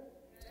 Amen?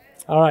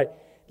 All right.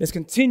 Let's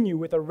continue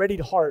with a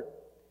readied heart.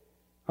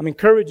 I'm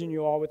encouraging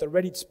you all with a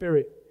readied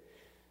spirit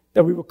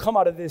that we will come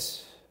out of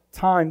this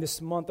time,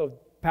 this month of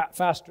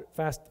fasting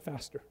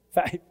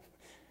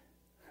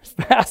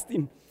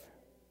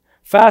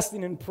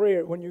and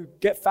prayer. When you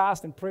get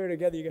fast and prayer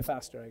together, you get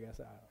faster, I guess.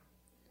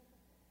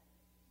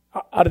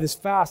 Out of this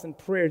fast and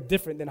prayer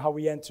different than how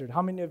we entered.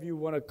 How many of you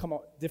want to come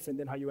out different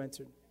than how you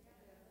entered?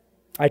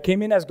 I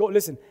came in as gold.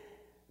 Listen,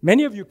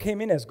 many of you came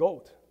in as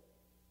gold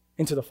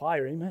into the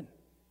fire. Amen.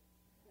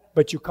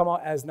 But you come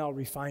out as now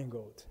refined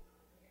gold.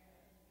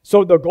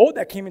 So the gold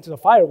that came into the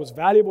fire was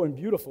valuable and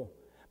beautiful,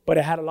 but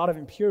it had a lot of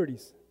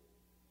impurities.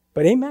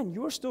 But amen,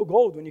 you were still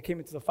gold when you came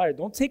into the fire.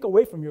 Don't take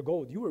away from your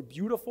gold. You were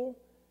beautiful.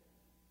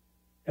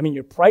 I mean,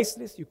 you're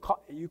priceless. You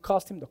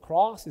cost Him the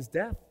cross, His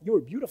death. You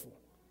were beautiful.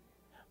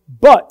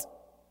 But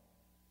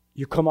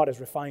you come out as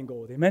refined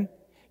gold. Amen?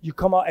 You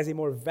come out as a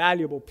more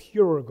valuable,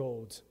 purer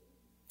gold.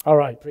 All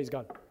right, praise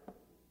God.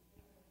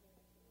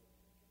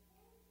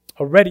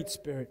 A readied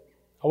spirit.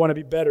 I want to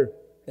be better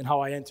than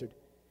how I entered.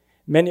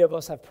 Many of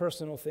us have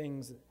personal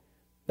things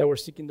that we're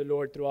seeking the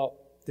Lord throughout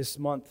this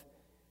month.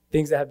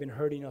 Things that have been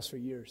hurting us for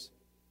years.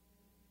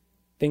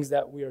 Things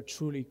that we are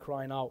truly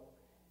crying out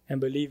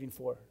and believing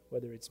for.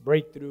 Whether it's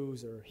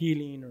breakthroughs or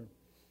healing, or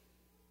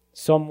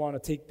some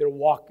want to take their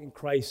walk in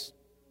Christ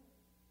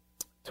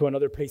to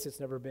another place it's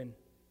never been.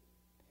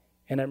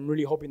 And I'm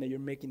really hoping that you're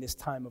making this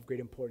time of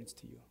great importance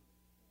to you.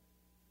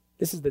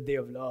 This is the day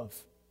of love.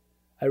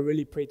 I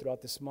really pray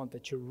throughout this month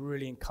that you're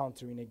really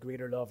encountering a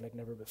greater love like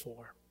never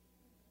before.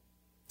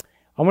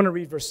 I want to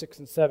read verse 6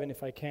 and 7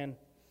 if I can.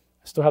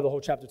 I still have the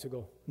whole chapter to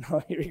go. No,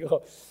 here we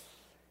go.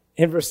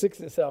 In verse 6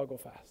 and 7, I'll go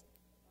fast.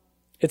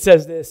 It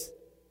says this.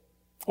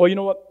 Oh, you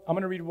know what? I'm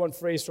going to read one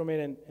phrase from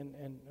it,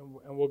 and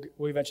we'll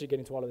eventually get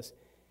into all of this.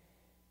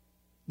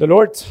 The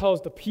Lord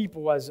tells the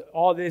people, as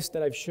all this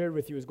that I've shared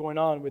with you is going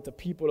on with the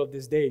people of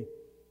this day,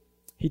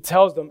 He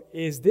tells them,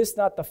 is this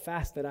not the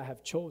fast that I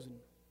have chosen?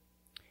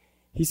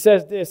 He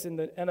says this in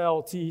the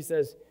NLT. He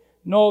says,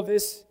 no,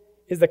 this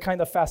is the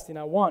kind of fasting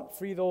I want.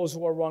 Free those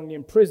who are wrongly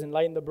imprisoned.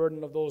 Lighten the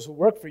burden of those who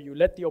work for you.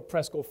 Let the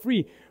oppressed go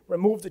free.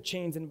 Remove the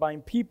chains and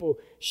bind people.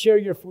 Share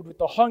your food with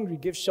the hungry.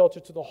 Give shelter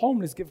to the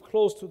homeless. Give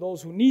clothes to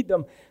those who need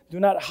them. Do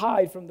not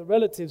hide from the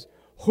relatives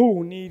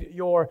who need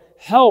your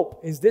help.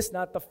 Is this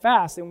not the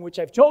fast in which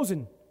I've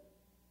chosen?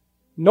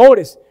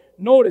 Notice,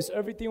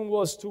 everything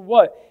was to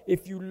what?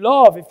 If you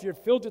love, if you're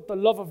filled with the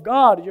love of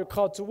God, you're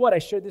called to what? I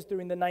shared this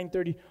during the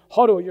 9:30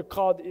 huddle. You're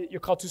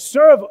called to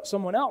serve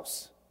someone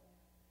else.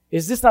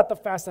 Is this not the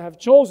fast I have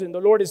chosen?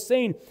 The Lord is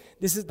saying,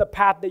 this is the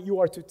path that you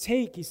are to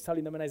take. He's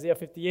telling them in Isaiah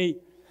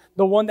 58.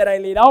 The one that I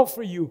laid out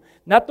for you,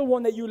 not the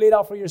one that you laid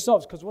out for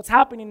yourselves. Because what's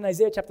happening in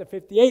Isaiah chapter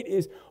 58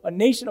 is a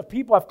nation of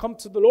people have come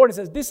to the Lord and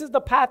says, this is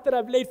the path that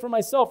I've laid for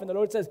myself. And the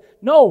Lord says,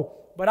 no,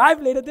 but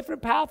I've laid a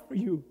different path for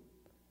you.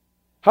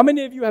 How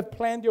many of you have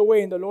planned your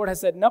way and the Lord has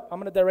said, nope,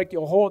 I'm going to direct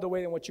you a whole other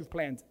way than what you've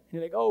planned? And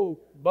you're like, oh,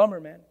 bummer,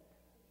 man.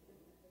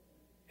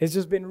 It's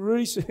just been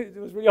it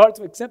was really hard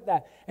to accept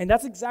that. And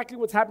that's exactly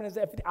what's happening.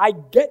 I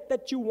get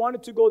that you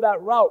wanted to go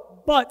that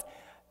route, but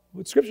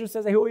what Scripture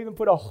says that He'll even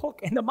put a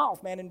hook in the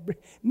mouth, man.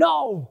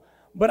 No,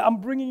 but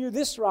I'm bringing you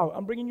this route.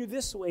 I'm bringing you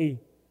this way.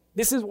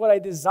 This is what I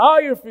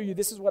desire for you.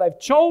 This is what I've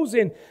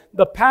chosen.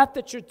 The path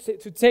that you're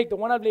to take, the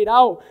one I've laid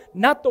out,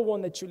 not the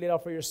one that you laid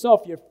out for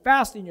yourself. You're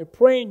fasting, you're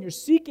praying, you're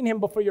seeking Him,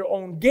 but for your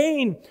own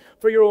gain,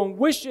 for your own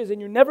wishes,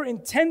 and you never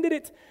intended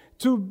it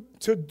to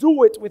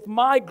do it with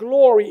my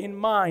glory in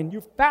mind.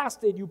 You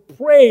fasted, you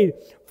prayed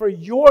for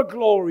your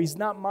glories,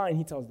 not mine,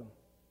 He tells them.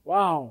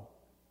 Wow.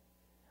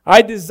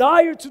 I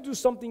desire to do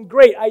something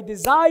great. I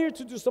desire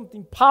to do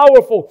something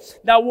powerful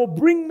that will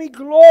bring me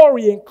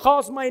glory and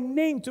cause my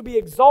name to be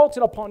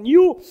exalted upon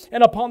you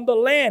and upon the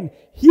land.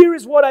 Here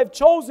is what I've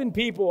chosen,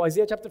 people.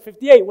 Isaiah chapter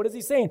 58. What is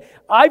he saying?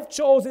 I've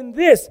chosen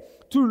this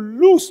to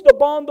loose the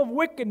bond of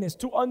wickedness,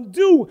 to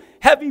undo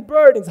heavy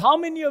burdens. How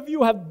many of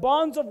you have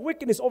bonds of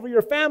wickedness over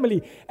your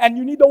family and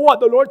you need the what?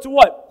 The Lord to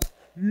what?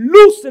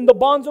 Loosen the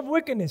bonds of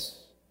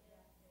wickedness.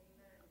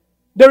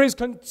 There is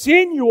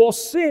continual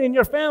sin in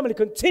your family,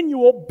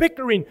 continual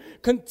bickering,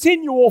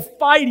 continual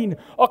fighting,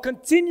 a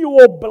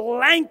continual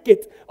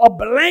blanket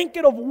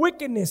of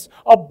wickedness,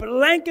 a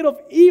blanket of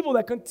evil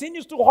that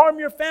continues to harm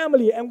your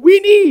family. And we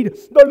need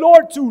the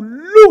Lord to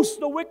loose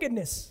the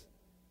wickedness,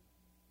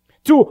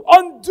 to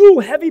undo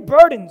heavy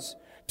burdens,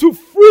 to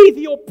free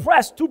the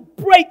oppressed, to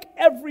break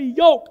every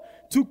yoke,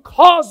 to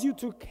cause you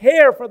to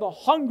care for the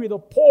hungry, the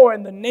poor,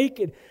 and the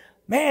naked.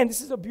 Man,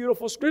 this is a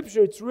beautiful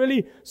scripture. It's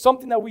really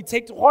something that we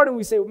take to heart and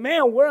we say,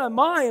 man, where am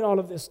I in all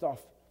of this stuff?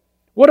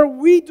 What are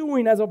we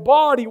doing as a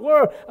body?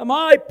 Where am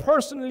I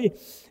personally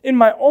in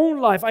my own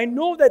life? I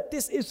know that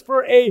this is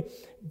for a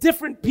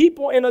different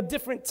people in a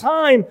different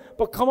time,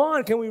 but come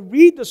on, can we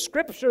read the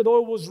scripture,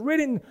 though it was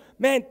written,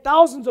 man,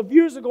 thousands of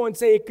years ago, and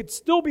say it could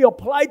still be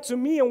applied to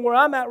me and where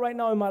I'm at right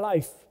now in my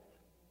life?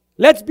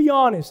 Let's be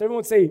honest.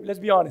 Everyone say, let's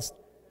be honest.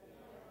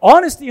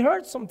 Honesty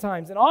hurts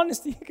sometimes, and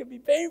honesty can be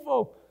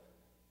painful.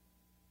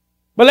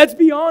 But let's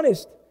be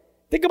honest.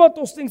 Think about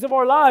those things of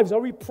our lives. Are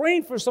we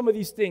praying for some of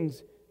these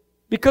things?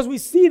 Because we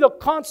see the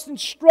constant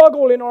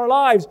struggle in our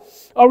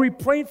lives. Are we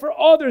praying for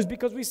others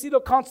because we see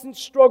the constant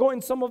struggle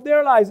in some of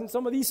their lives and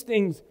some of these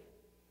things?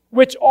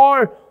 Which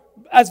are,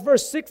 as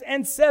verse 6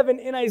 and 7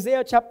 in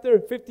Isaiah chapter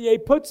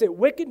 58 puts it,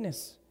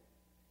 wickedness.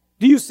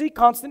 Do you see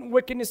constant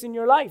wickedness in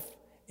your life?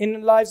 In the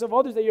lives of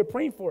others that you're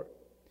praying for?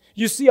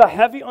 You see a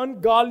heavy,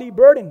 ungodly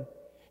burden.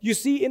 You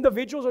see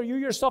individuals or you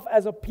yourself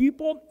as a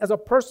people, as a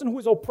person who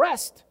is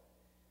oppressed.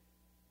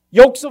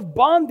 Yokes of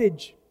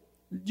bondage.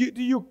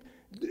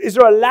 Is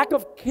there a lack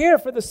of care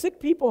for the sick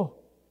people?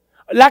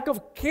 A lack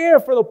of care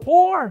for the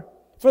poor,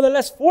 for the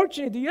less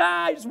fortunate?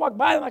 I just walk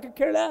by them, I could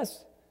care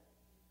less.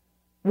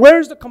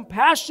 Where's the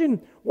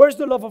compassion? Where's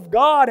the love of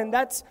God? And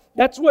that's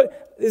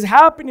what is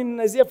happening in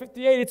Isaiah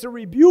 58. It's a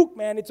rebuke,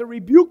 man. It's a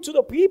rebuke to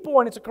the people,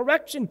 and it's a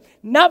correction,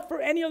 not for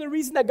any other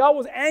reason that God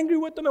was angry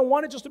with them and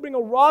wanted just to bring a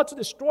rod to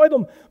destroy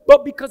them,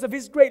 but because of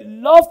His great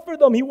love for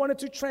them. He wanted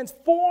to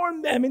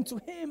transform them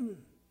into Him.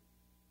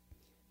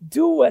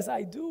 Do as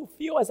I do,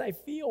 feel as I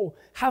feel,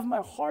 have my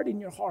heart in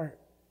your heart.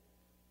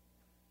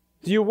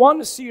 Do you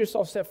want to see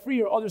yourself set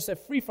free or others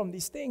set free from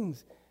these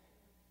things?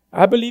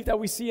 I believe that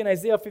we see in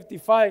Isaiah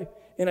 55,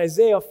 in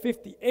Isaiah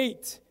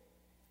 58,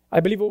 I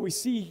believe what we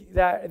see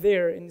that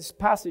there in this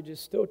passage is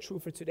still true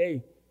for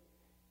today.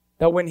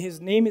 That when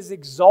His name is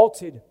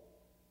exalted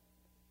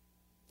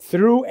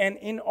through and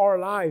in our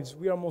lives,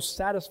 we are most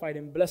satisfied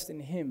and blessed in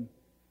Him.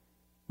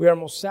 We are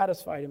most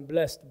satisfied and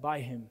blessed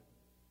by Him.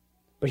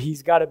 But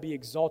He's got to be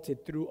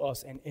exalted through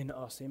us and in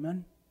us.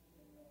 Amen?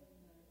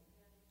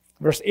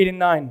 Verse 8 and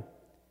 9.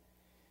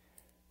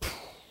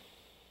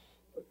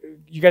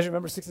 You guys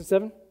remember 6 and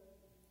 7?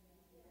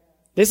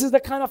 This is the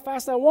kind of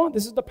fast I want.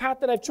 This is the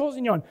path that I've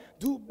chosen you on.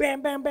 Do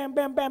bam, bam, bam,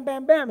 bam, bam,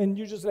 bam, bam. And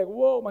you're just like,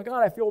 whoa, my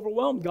God, I feel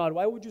overwhelmed, God.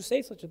 Why would you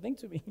say such a thing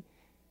to me?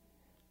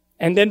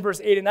 And then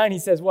verse 8 and 9, He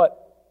says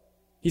what?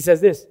 He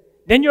says this.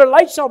 Then your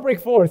light shall break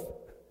forth.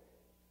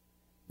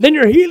 Then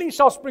your healing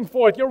shall spring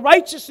forth. Your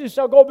righteousness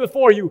shall go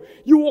before you.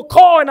 You will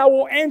call and I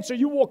will answer.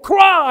 You will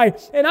cry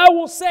and I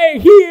will say,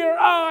 here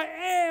I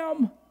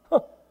am.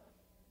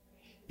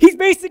 He's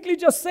basically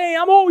just saying,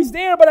 I'm always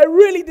there, but I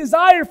really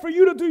desire for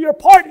you to do your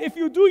part. If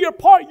you do your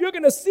part, you're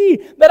going to see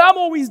that I'm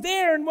always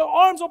there and with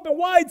arms open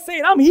wide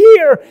saying, I'm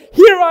here.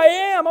 Here I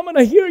am. I'm going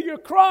to hear your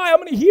cry. I'm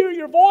going to hear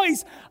your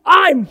voice.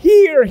 I'm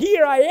here.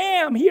 Here I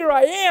am. Here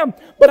I am.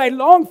 But I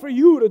long for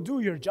you to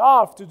do your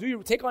job,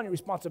 take on your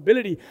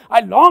responsibility. I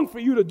long for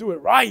you to do it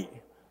right,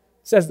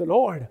 says the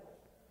Lord.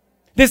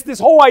 This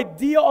whole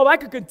idea of I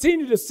could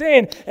continue to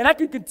sin and I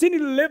could continue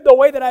to live the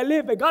way that I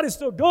live, but God is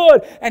still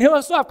good and He'll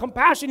still have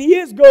compassion. He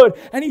is good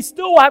and He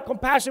still will have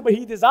compassion, but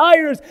He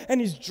desires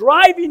and He's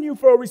driving you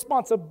for a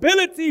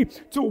responsibility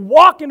to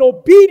walk in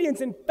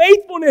obedience and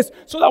faithfulness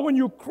so that when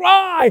you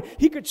cry,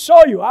 He could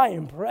show you, I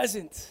am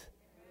present.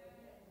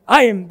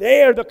 I am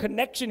there. The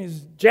connection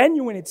is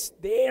genuine. It's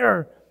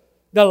there.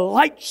 The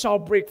light shall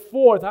break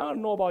forth. I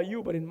don't know about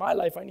you, but in my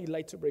life, I need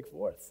light to break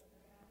forth.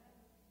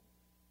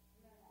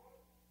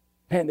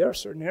 Man, there are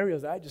certain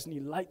areas that I just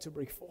need light to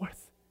break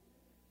forth.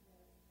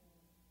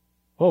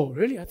 Oh,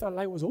 really? I thought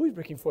light was always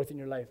breaking forth in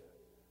your life.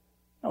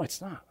 No,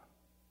 it's not.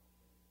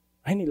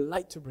 I need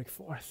light to break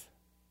forth.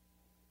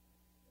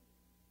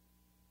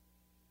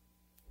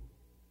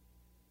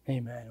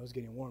 Amen. It was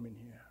getting warm in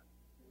here.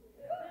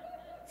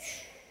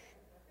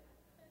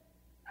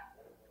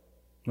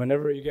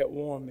 Whenever you get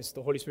warm, it's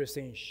the Holy Spirit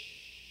saying,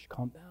 shh,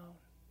 calm down.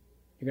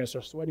 You're going to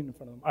start sweating in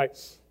front of them. All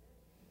right.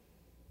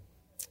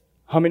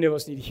 How many of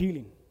us need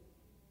healing?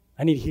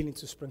 I need healing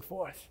to spring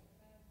forth.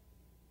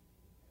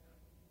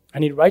 I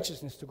need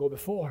righteousness to go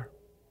before.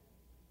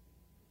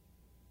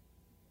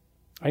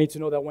 I need to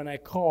know that when I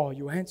call,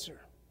 you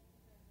answer.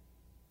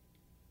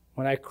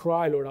 When I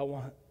cry, Lord, I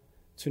want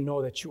to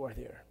know that you are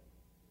there.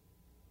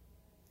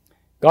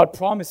 God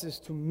promises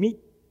to meet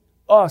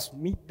us,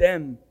 meet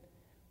them,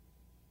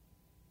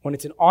 when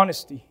it's in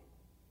honesty,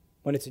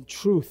 when it's in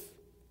truth,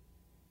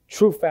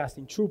 true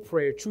fasting, true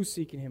prayer, true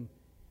seeking Him.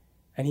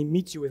 And He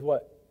meets you with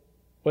what?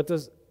 What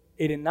does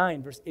 8 and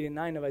 9, verse 8 and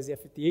 9 of Isaiah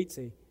 58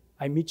 say?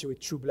 I meet you with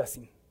true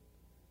blessing.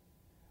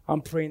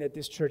 I'm praying that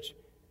this church,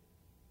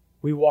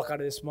 we walk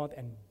out of this month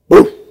and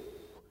boom,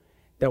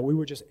 that we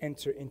would just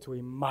enter into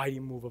a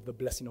mighty move of the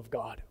blessing of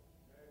God.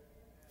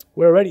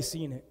 We're already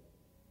seeing it.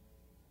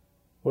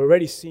 We're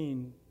already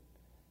seeing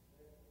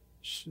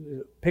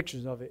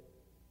pictures of it,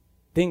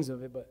 things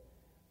of it,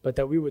 but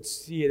that we would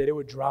see it, that it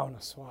would drown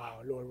us. Wow,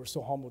 Lord, we're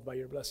so humbled by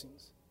your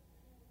blessings.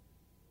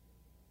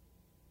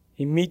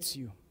 He meets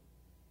you.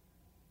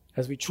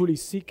 As we truly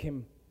seek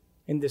Him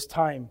in this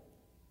time,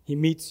 He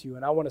meets you.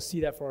 And I want to see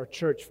that for our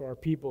church, for our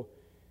people,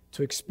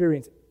 to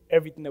experience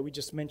everything that we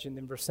just mentioned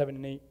in verse 7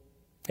 and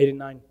 8 and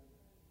 9.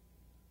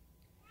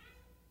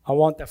 I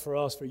want that for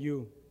us, for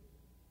you.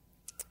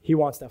 He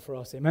wants that for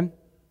us. Amen?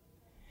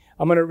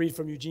 I'm going to read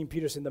from Eugene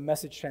Peterson, the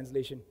Message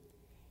translation.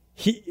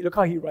 Look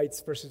how he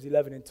writes verses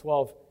 11 and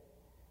 12.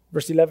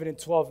 Verse 11 and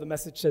 12, the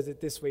Message says it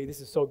this way.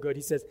 This is so good.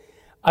 He says,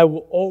 I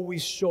will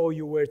always show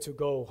you where to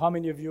go. How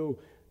many of you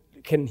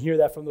can hear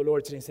that from the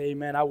Lord today and say,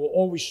 amen? I will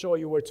always show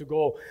you where to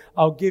go.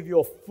 I'll give you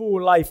a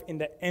full life in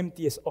the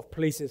emptiest of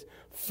places,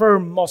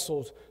 firm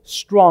muscles,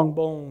 strong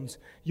bones.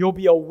 You'll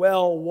be a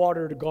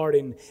well-watered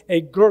garden,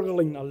 a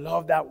gurgling, I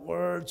love that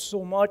word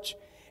so much,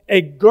 a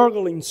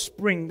gurgling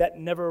spring that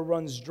never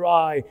runs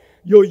dry.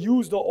 You'll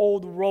use the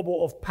old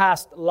rubble of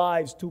past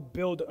lives to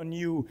build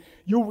anew.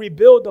 You'll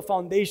rebuild the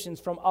foundations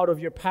from out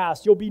of your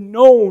past. You'll be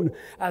known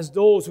as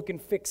those who can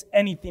fix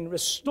anything,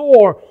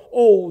 restore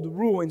old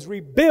ruins,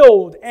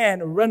 rebuild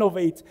and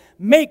renovate,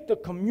 make the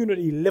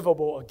community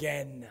livable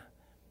again.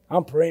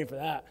 I'm praying for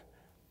that.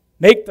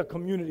 Make the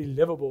community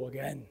livable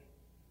again.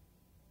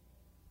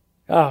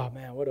 Ah,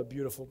 man, what a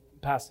beautiful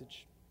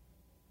passage.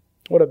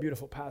 What a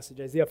beautiful passage.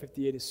 Isaiah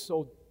 58 is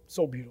so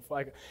beautiful.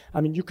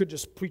 I mean, you could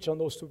just preach on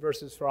those two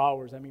verses for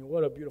hours. I mean,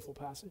 what a beautiful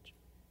passage.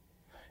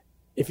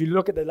 If you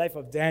look at the life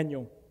of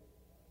Daniel,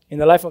 in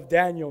the life of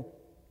Daniel,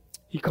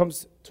 he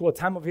comes to a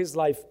time of his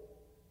life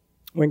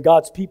when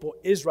God's people,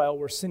 Israel,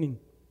 were sinning.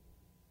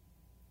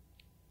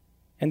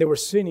 And they were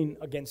sinning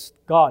against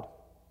God.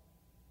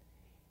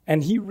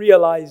 And he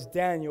realized,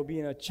 Daniel,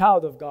 being a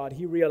child of God,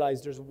 he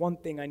realized there's one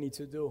thing I need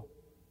to do.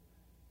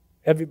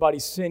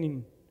 Everybody's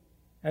sinning,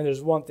 and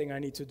there's one thing I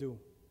need to do.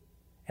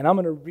 And I'm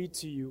going to read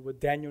to you what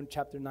Daniel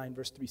chapter 9,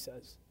 verse 3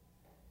 says.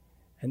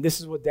 And this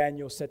is what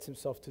Daniel sets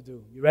himself to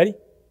do. You ready?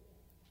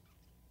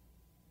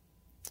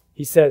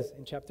 He says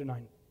in chapter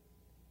 9,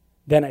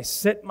 Then I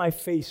set my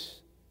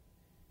face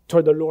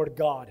toward the Lord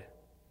God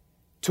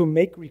to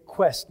make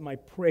request my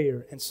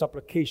prayer and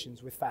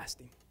supplications with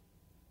fasting.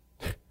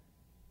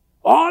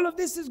 All of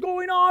this is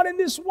going on in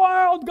this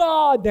world,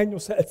 God, Daniel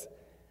says.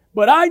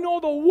 But I know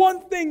the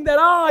one thing that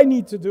I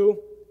need to do.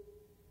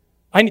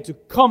 I need to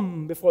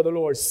come before the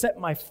Lord, set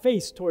my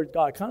face toward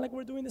God, kind of like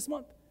we're doing this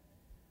month.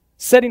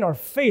 Setting our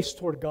face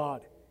toward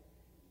God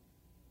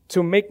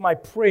to make my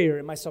prayer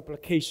and my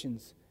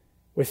supplications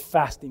with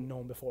fasting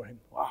known before Him.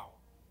 Wow.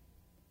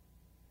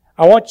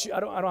 I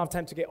don't have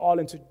time to get all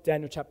into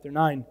Daniel chapter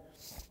 9,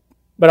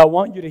 But I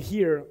want you to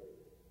hear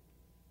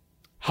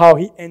how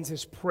he ends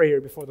his prayer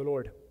before the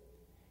Lord.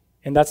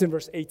 And that's in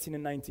verse 18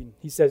 and 19.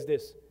 He says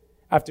this.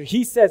 After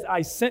he says,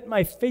 I set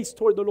my face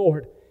toward the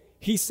Lord,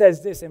 he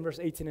says this in verse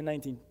 18 and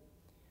 19.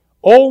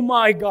 Oh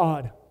my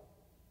God,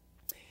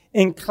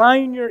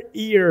 incline your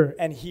ear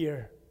and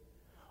hear.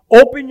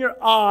 Open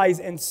your eyes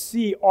and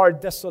see our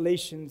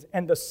desolations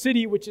and the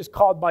city which is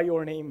called by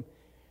your name.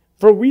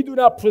 For we do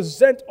not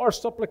present our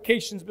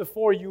supplications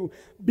before you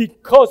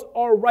because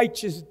our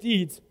righteous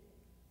deeds.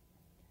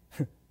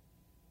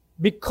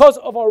 Because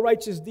of our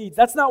righteous deeds.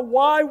 That's not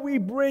why we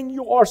bring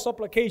you our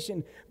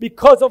supplication.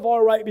 Because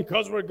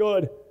we're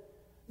good.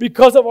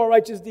 Because of our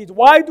righteous deeds.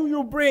 Why do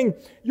you bring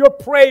your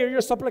prayer,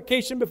 your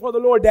supplication before the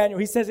Lord, Daniel?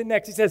 He says it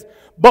next. He says,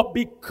 but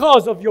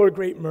because of your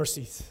great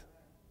mercies.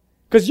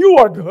 Because you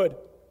are good.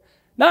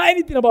 Not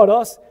anything about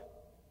us.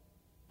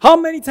 How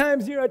many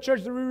times here at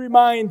church do we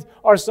remind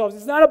ourselves,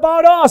 it's not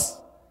about us.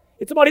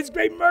 It's about his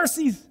great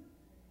mercies.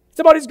 It's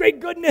about his great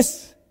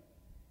goodness.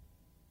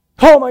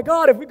 Oh my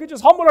God, if we could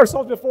just humble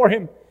ourselves before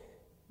him.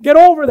 Get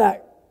over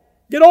that.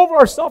 Get over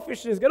our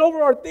selfishness. Get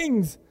over our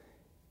things.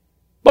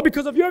 But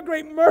because of your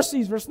great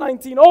mercies, verse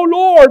 19, oh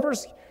Lord,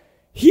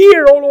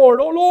 hear, oh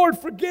Lord,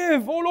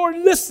 forgive, oh Lord,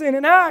 listen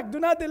and act. Do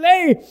not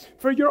delay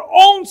for your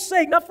own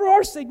sake, not for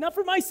our sake, not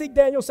for my sake,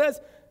 Daniel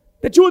says,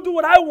 that you will do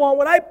what I want,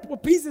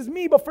 what pleases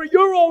me, but for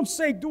your own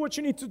sake, do what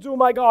you need to do,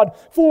 my God.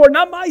 For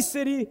not my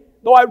city,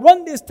 though I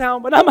run this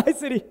town, but not my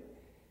city.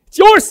 It's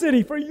your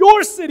city, for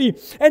your city,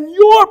 and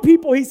your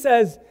people, he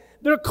says,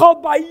 they're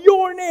called by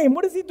your name.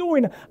 What is he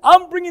doing?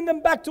 I'm bringing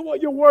them back to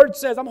what your word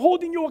says. I'm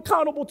holding you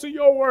accountable to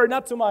your word,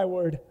 not to my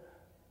word.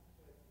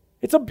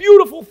 It's a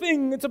beautiful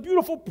thing. It's a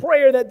beautiful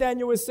prayer that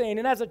Daniel is saying.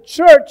 And as a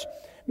church,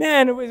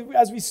 man,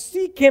 as we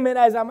seek him, and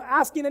as I'm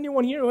asking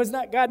anyone here who has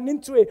not gotten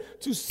into it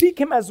to seek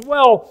him as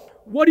well,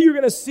 what are you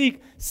going to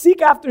seek?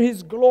 Seek after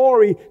his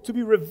glory to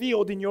be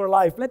revealed in your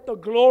life. Let the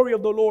glory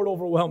of the Lord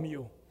overwhelm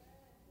you.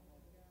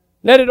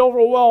 Let it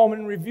overwhelm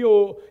and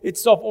reveal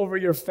itself over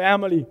your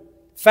family.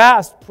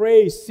 Fast,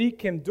 pray,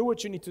 seek him, do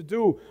what you need to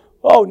do.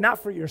 Oh,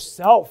 not for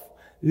yourself.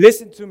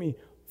 Listen to me.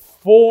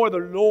 For the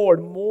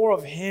Lord, more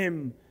of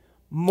him,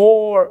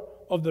 more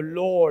of the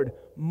Lord,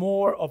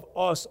 more of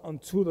us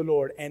unto the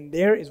Lord. And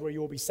there is where you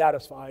will be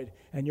satisfied.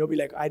 And you'll be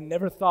like, I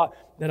never thought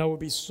that I would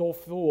be so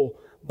full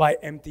by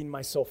emptying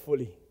myself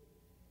fully.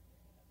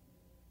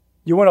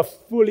 You want to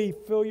fully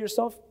fill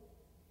yourself?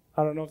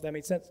 I don't know if that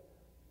makes sense.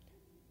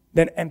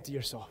 Then empty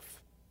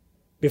yourself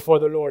before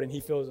the Lord and he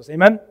fills us.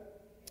 Amen? I'm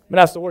going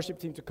to ask the worship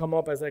team to come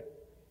up as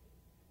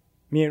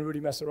me and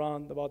Rudy mess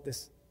around about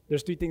this.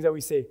 There's 3 things that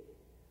we say.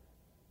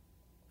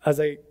 As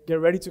I get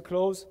ready to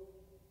close,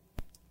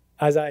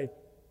 as I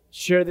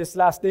share this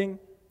last thing,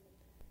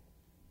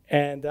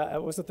 and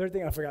what's the third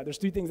thing? I forgot. There's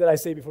 3 things that I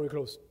say before we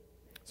close.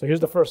 So here's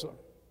the first one.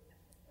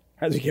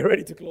 As we get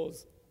ready to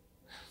close.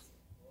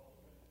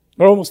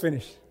 We're almost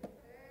finished.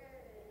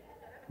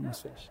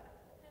 Almost finished.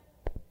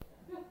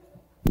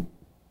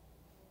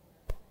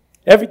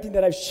 Everything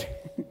that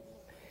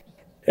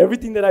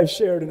I've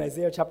shared in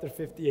Isaiah chapter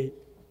 58,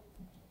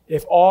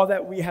 if all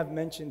that we have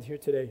mentioned here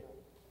today,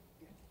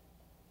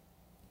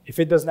 if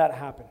it does not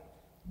happen,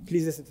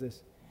 please listen to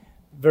this.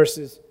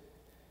 Verses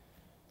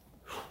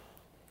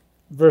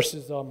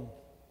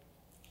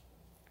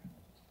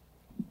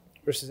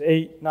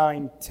 8,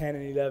 9, 10,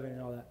 and 11,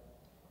 and all that.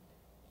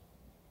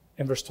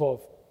 And verse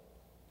 12.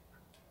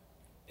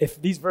 If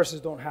these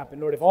verses don't happen,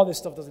 Lord, if all this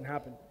stuff doesn't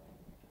happen,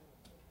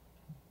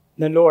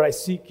 then, Lord, I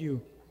seek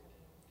you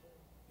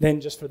then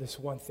just for this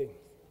one thing.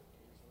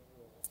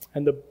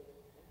 And the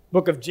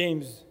book of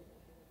James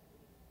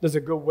does a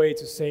good way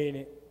to saying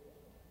it.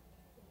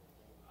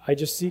 I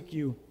just seek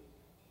you.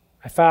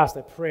 I fast,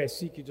 I pray, I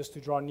seek you just to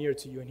draw near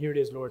to you. And here it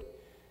is, Lord.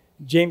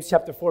 James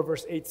chapter 4,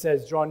 verse 8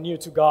 says, draw near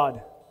to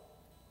God,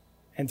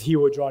 and he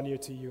will draw near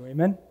to you.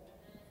 Amen?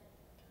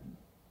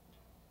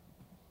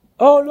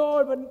 Oh,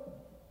 Lord,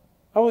 but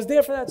I was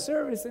there for that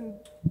service, and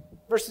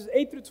verses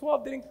 8 through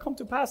 12 didn't come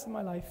to pass in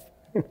my life.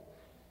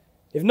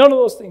 If none of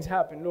those things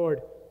happen,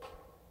 Lord,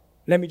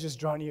 let me just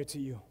draw near to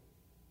you.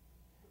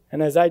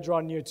 And as I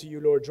draw near to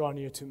you, Lord, draw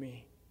near to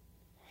me.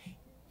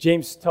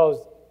 James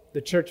tells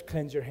the church,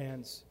 cleanse your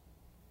hands.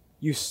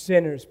 You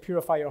sinners,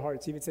 purify your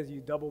hearts. He even says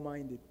you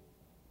double-minded.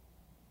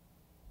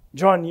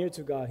 Draw near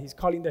to God. He's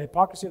calling the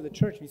hypocrisy of the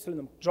church. He's telling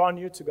them, draw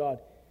near to God.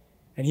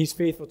 And he's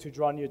faithful to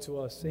draw near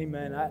to us.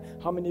 Amen.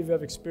 How many of you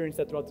have experienced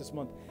that throughout this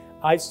month?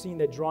 I've seen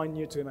that drawing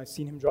near to him. I've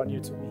seen him draw near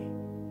to me.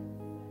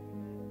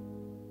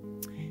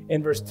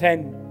 In verse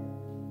 10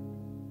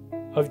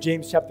 of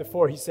James chapter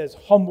 4, he says,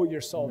 humble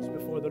yourselves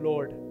before the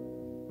Lord,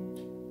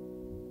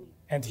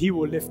 and he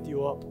will lift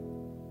you up.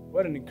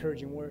 What an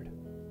encouraging word.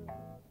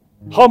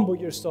 Humble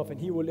yourself, and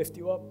he will lift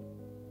you up.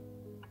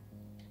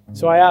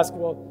 So I ask,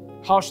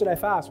 well, how should I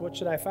fast? What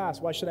should I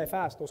fast? Why should I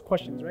fast? Those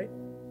questions, right?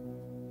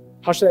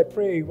 How should I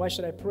pray? Why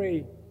should I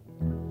pray?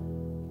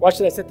 Why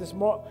should I set this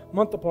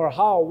month apart?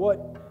 How?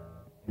 What?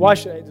 Why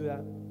should I do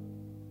that?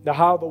 The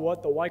how, the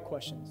what, the why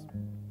questions.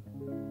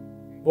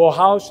 Well,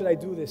 how should I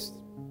do this?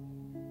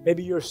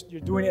 Maybe you're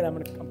doing it.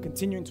 I'm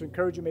continuing to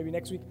encourage you. Maybe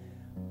next week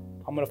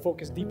I'm going to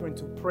focus deeper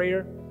into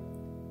prayer.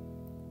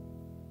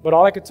 But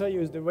all I can tell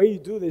you is the way you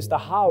do this, the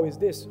how is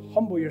this.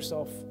 Humble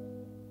yourself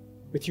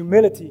with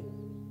humility,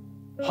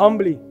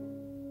 humbly.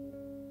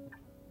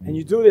 And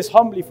you do this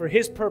humbly for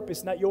His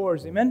purpose, not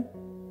yours. Amen?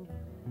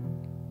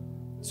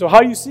 So how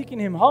are you seeking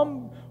Him?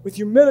 With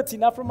humility,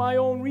 not for my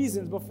own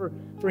reasons, but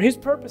for His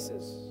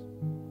purposes.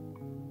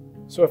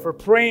 So if we're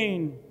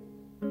praying,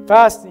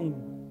 fasting,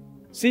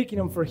 seeking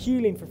Him for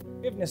healing, for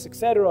forgiveness,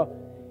 etc.,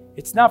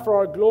 it's not for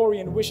our glory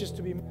and wishes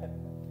to be met,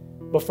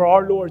 but for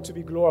our Lord to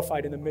be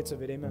glorified in the midst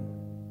of it. Amen.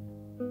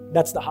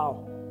 That's the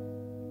how.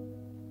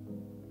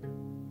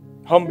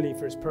 Humbly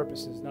for His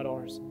purposes, not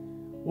ours.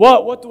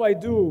 What do I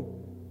do?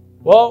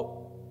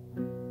 Well,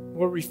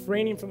 we're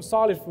refraining from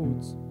solid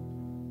foods.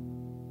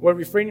 We're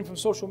refraining from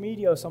social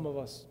media, some of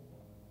us.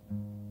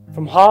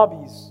 From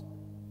hobbies,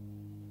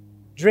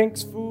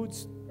 drinks,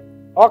 foods,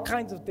 all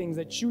kinds of things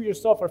that you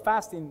yourself are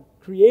fasting.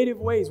 Creative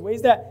ways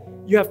that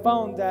you have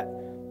found that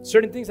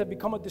certain things have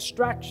become a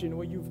distraction,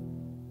 where you've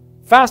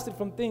fasted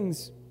from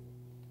things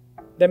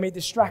that may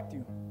distract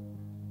you.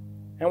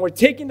 And we're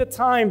taking the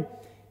time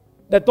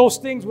that those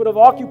things would have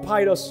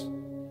occupied us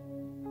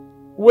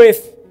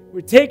with.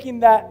 We're taking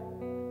that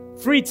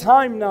free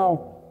time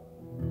now.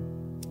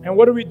 And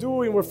what are we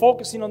doing? We're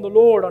focusing on the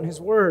Lord, on His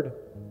Word,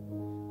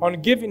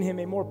 on giving Him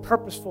a more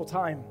purposeful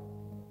time.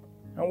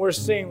 And we're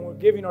saying we're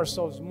giving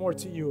ourselves more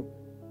to You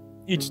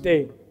each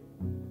day.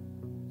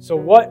 So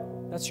what?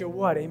 That's your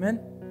what,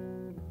 amen?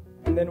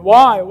 And then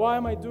why? Why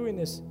am I doing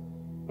this?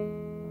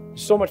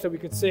 There's so much that we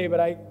could say, but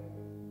I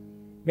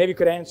maybe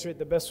could answer it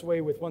the best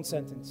way with one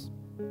sentence.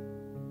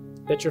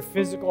 That your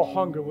physical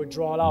hunger would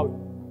draw out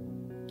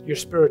your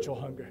spiritual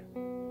hunger.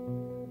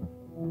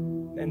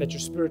 And that your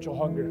spiritual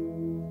hunger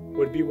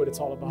would be what it's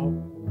all about.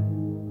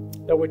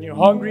 That when you're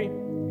hungry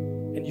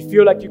and you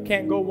feel like you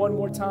can't go one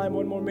more time,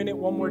 one more minute,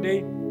 one more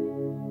day,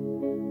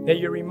 that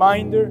your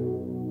reminder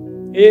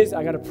is,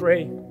 I got to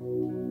pray.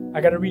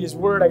 I got to read His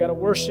Word. I got to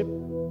worship.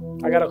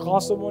 I got to call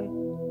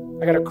someone.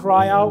 I got to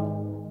cry out.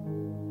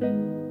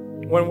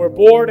 When we're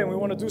bored and we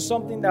want to do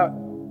something that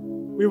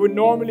we would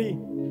normally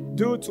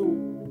do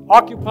to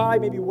occupy,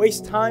 maybe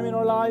waste time in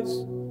our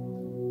lives,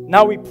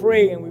 now we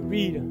pray and we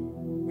read.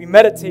 We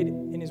meditate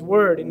in His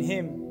Word, in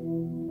Him.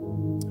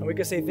 And we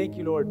can say, thank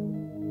You, Lord,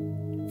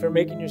 for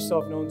making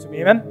Yourself known to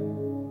me. Amen?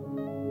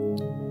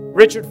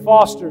 Richard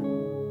Foster,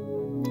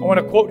 I want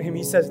to quote him.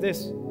 He says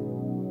this.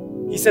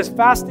 He says,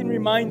 fasting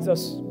reminds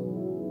us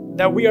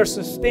that we are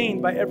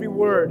sustained by every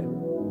word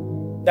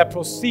that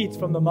proceeds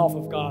from the mouth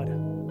of God.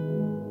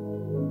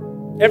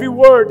 Every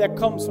word that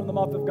comes from the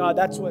mouth of God,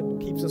 that's what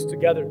keeps us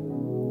together.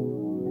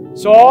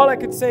 So all I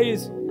could say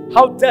is,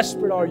 how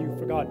desperate are you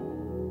for God?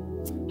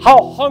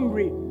 How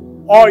hungry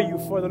are you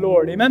for the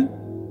Lord? Amen?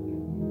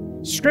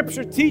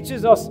 Scripture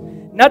teaches us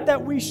not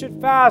that we should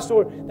fast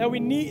or that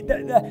we need,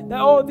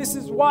 this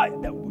is why,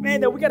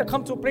 that we got to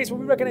come to a place where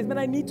we recognize, man,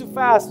 I need to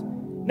fast.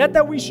 Not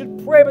that we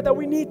should pray, but that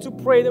we need to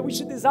pray, that we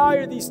should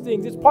desire these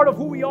things. It's part of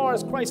who we are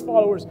as Christ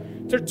followers.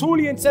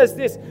 Tertullian says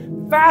this,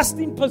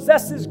 fasting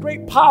possesses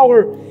great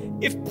power.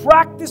 If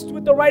practiced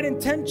with the right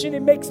intention,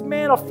 it makes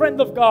man a friend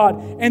of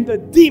God, and the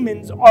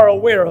demons are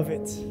aware of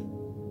it.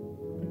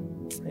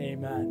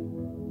 Amen.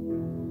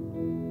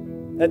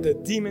 Let the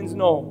demons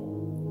know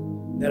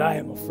that I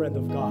am a friend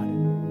of God.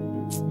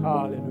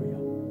 Hallelujah.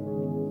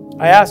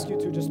 I ask you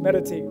to just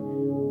meditate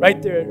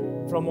right there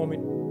for a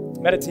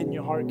moment. Meditate in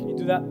your heart. Can you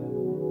do that?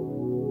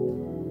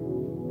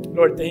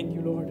 Lord, thank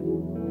You, Lord.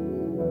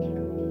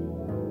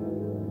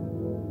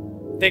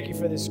 Thank You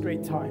for this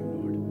great time,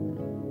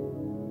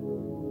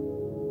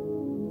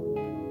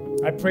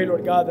 Lord. I pray,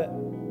 Lord God, that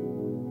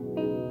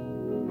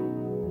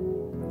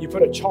You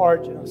put a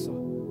charge in us,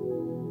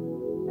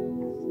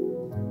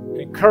 an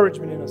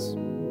encouragement in us.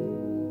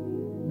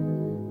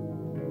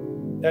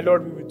 That,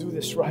 Lord, we would do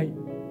this right.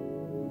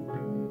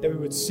 That we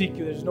would seek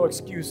You. There's no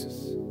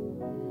excuses.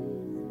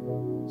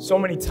 So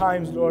many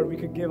times, Lord, we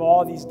could give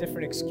all these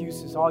different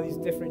excuses, all these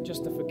different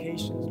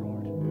justifications,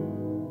 Lord.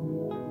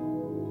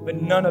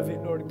 But none of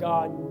it, Lord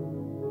God,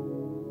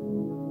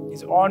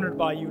 is honored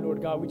by You,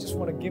 Lord God. We just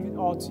want to give it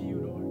all to You,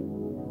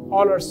 Lord.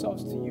 All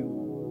ourselves to You.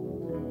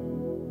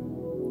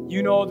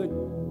 You know the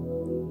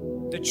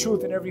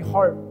truth in every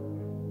heart,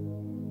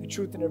 the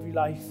truth in every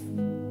life.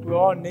 We're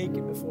all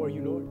naked before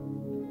You, Lord.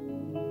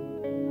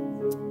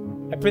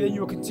 I pray that You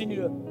will continue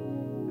to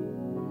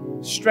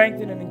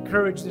strengthen and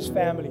encourage this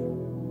family.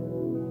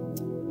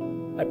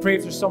 I pray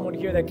if there's someone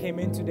here that came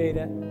in today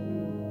that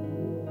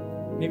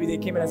maybe they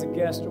came in as a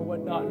guest or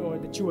whatnot,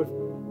 Lord, that You would,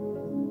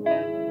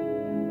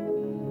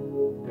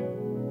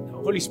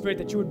 Holy Spirit,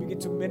 that You would begin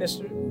to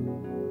minister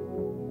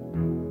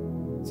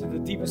to the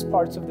deepest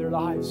parts of their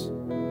lives.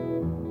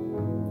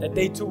 That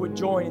they too would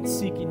join in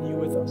seeking You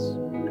with us.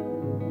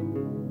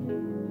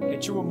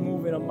 That You will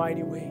move in a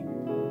mighty way.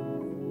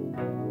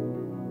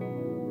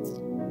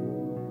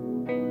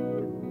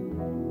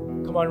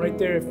 Come on, right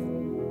there,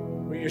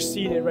 where you're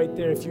seated, right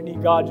there, if you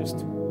need God,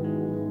 just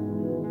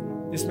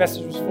this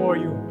message was for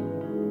you.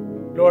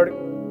 Lord,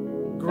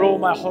 Grow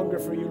my hunger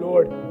for you,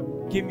 Lord.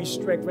 Give me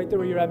strength. Right there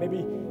where you're at, maybe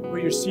where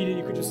you're seated,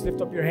 you could just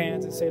lift up your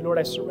hands and say, Lord,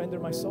 I surrender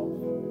myself.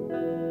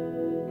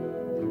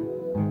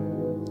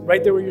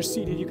 Right there where you're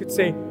seated, you could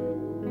say,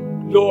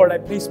 Lord, I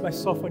place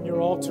myself on your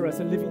altar as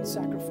a living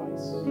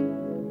sacrifice.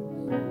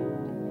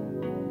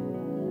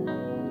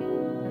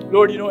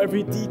 Lord, you know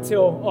every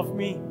detail of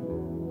me.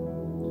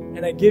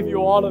 And I give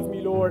you all of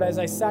me, Lord, as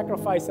I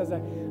sacrifice, as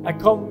I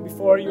come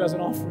before you as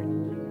an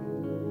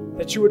offering.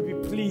 That you would be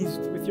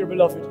pleased with your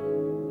beloved.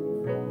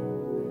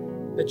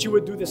 That you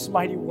would do this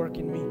mighty work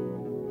in me.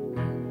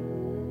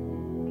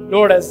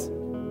 Lord, as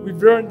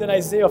we've learned in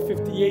Isaiah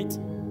 58,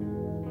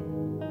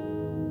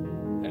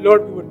 that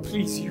Lord, we would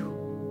please you.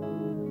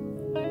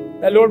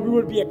 That Lord, we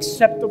would be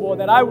acceptable,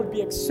 that I would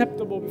be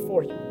acceptable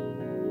before you.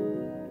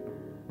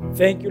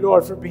 Thank you,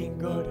 Lord, for being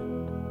good.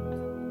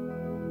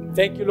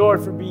 Thank you,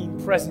 Lord, for being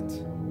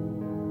present.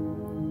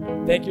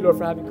 Thank you, Lord,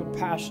 for having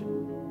compassion.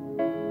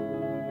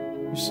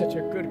 You're such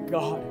a good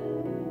God.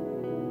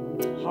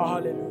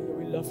 Hallelujah.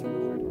 We love you,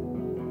 Lord.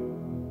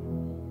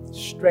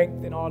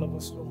 Strengthen all of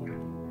us, Lord.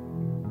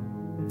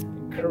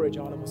 Encourage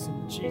all of us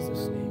in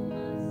Jesus' name.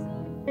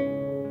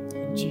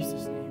 In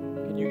Jesus'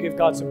 name. Can you give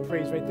God some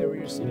praise right there where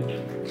you're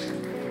seated?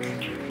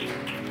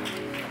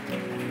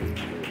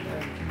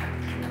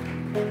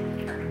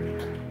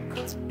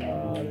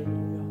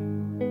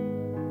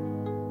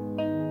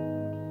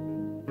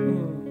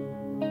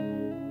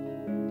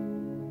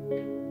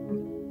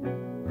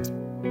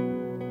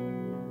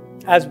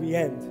 As we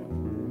end,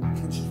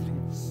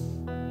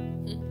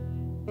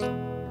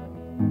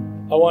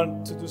 I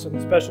want to do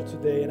something special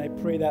today, and I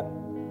pray that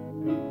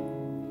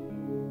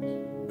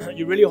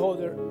you really hold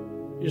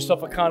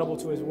yourself accountable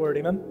to His Word,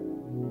 amen?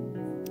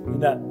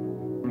 And that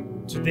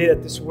today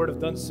that this Word have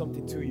done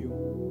something to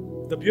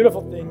you. The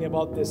beautiful thing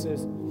about this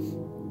is,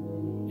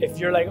 if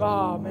you're like,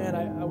 oh man,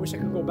 I wish I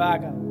could go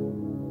back. I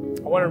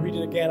want to read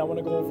it again. I want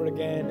to go over it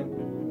again.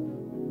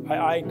 And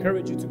I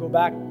encourage you to go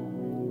back.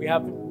 We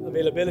have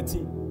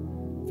availability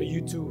for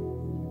you to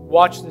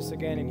watch this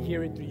again and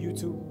hear it through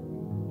YouTube.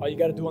 All you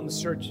got to do on the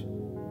search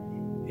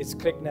is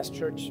click Nest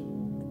Church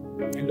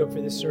and look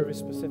for this service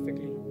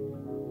specifically.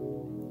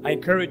 I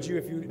encourage you,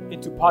 if you're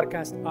into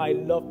podcasts, I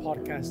love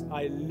podcasts.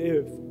 I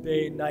live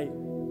day and night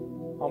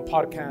on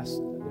podcasts.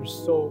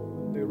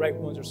 The right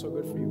ones are so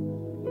good for you.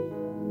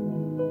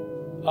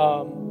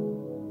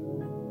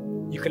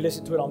 You can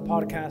listen to it on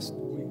podcast.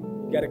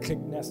 You got to click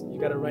Nest. You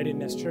got to write in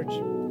Nest Church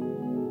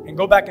and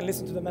go back and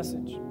listen to the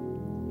message.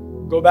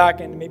 Go back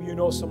and maybe you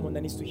know someone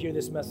that needs to hear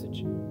this message.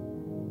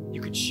 You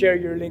could share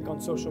your link on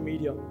social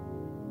media.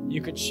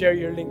 You could share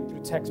your link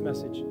through text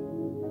message.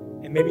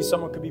 And maybe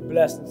someone could be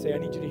blessed and say, I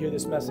need you to hear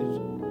this message.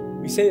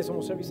 We say this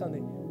almost every Sunday.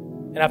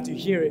 And after you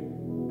hear it,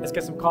 let's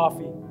get some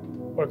coffee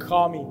or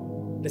call me.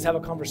 Let's have a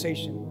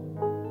conversation.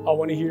 I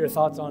want to hear your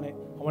thoughts on it.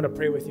 I want to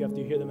pray with you after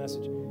you hear the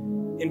message.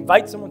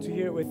 Invite someone to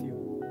hear it with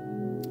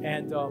you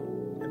and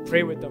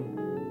pray with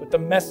them. But the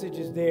message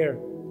is there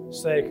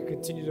so that it can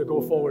continue to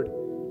go forward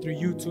through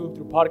YouTube,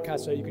 through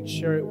podcasts, so you can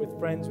share it with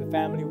friends, with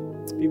family,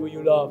 people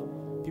you love,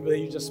 people that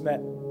you just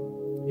met.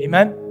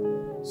 Amen?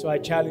 So I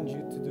challenge you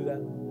to do that.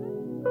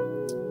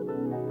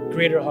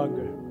 Greater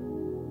hunger.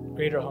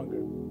 Greater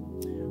hunger.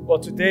 Well,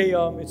 today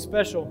it's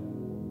special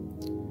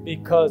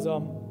because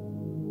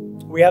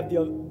we have the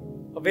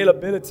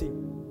availability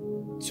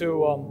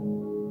to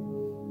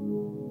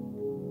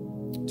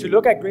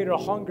look at greater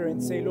hunger and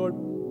say, Lord,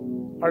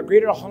 our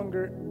greater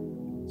hunger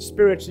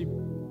spiritually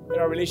in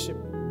our relationship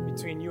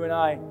between you and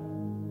I,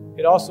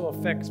 it also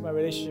affects my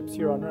relationships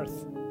here on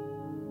earth.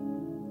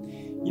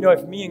 You know,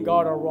 if me and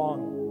God are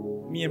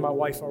wrong, me and my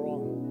wife are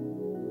wrong.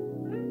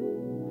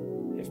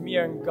 If me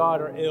and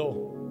God are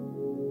ill,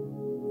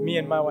 me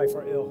and my wife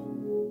are ill.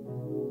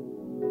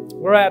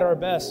 We're at our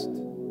best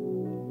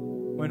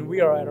when we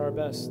are at our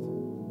best,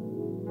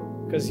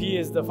 because He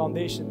is the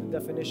foundation, the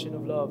definition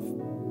of love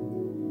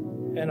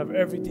and of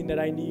everything that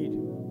I need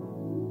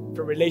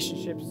for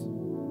relationships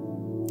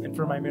and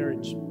for my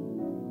marriage.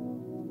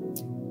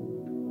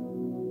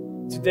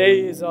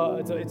 Today is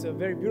it's a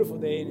very beautiful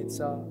day, and it's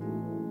a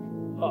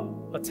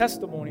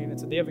testimony, and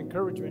it's a day of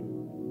encouragement,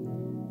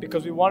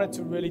 because we wanted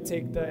to really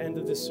take the end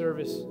of this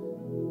service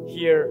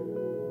here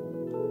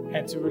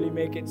and to really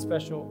make it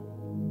special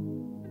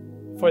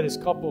for this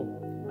couple,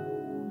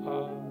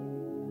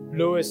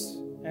 Louis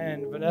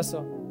and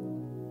Vanessa.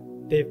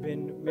 They've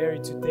been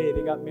married today.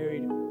 They got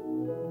married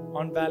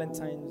on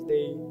Valentine's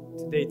Day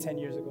today 10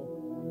 years ago.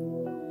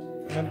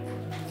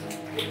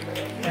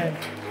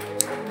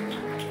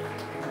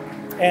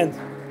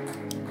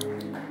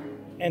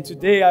 And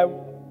today I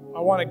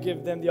want to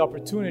give them the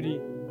opportunity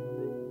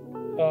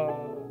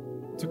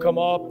to come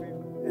up,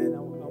 and I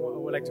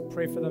would like to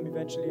pray for them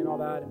eventually and all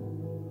that.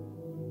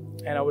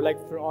 And I would like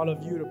for all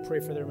of you to pray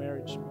for their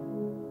marriage.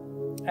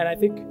 And I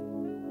think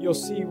you'll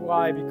see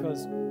why,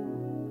 because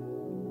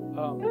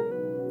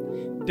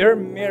their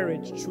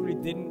marriage truly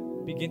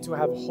didn't begin to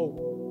have hope.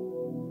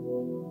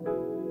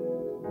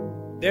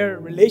 Their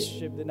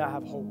relationship did not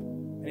have hope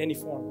in any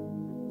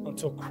form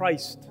until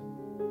Christ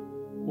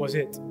was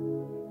it.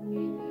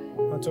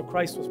 until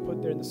Christ was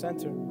put there in the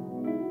center.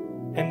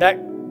 And that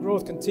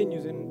growth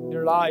continues in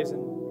their lives,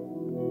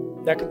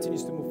 and that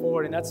continues to move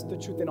forward. And that's the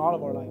truth in all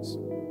of our lives.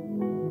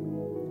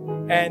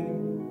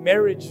 And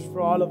marriage for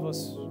all of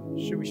us,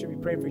 we should be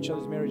praying for each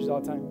other's marriages all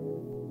the time.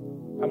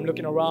 I'm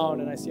looking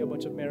around and I see a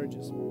bunch of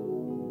marriages.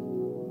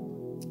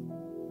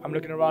 I'm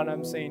looking around and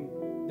I'm saying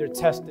they're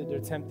tested, they're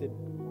tempted.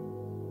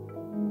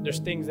 There's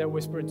things that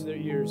whisper into their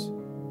ears.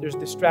 There's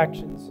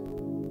distractions.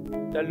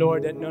 That,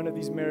 Lord, that none of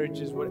these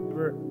marriages would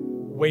ever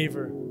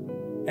waver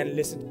and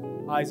listen to the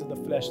lies of the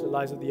flesh, the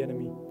lies of the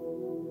enemy,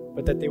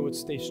 but that they would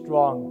stay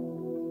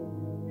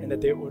strong and that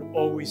they would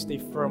always stay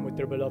firm with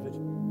their beloved.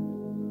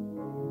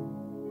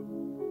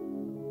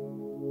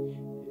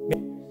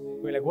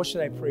 We're like, what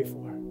should I pray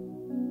for?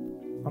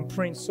 I'm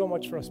praying so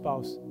much for a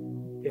spouse.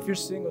 If you're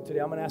single today,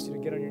 I'm going to ask you to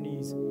get on your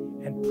knees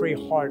and pray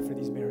hard for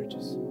these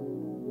marriages.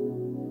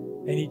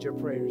 They need your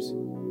prayers.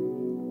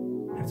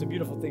 And it's a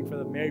beautiful thing for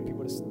the married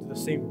people to do the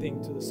same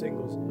thing to the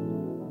singles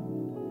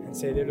and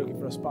say they're looking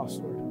for a spouse,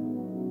 Lord.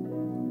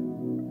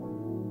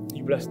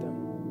 You bless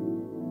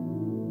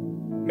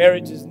them.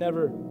 Marriage is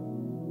never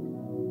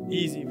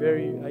easy.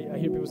 I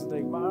hear people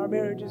say, like, our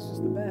marriage is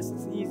just the best.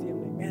 It's easy.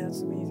 I'm like, man,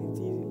 that's amazing.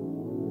 It's easy.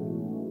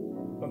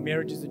 But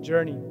marriage is a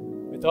journey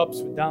with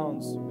ups, with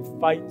downs, with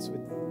fights,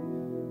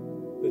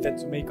 with that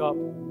to make up.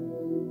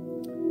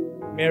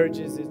 Marriage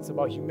it's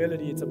about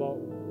humility. It's about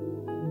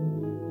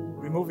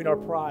removing our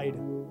pride.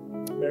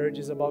 Marriage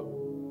is about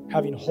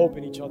having hope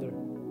in each other.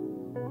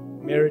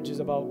 Marriage is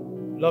about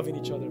loving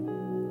each other.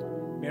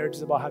 Marriage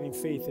is about having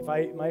faith. If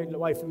my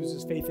wife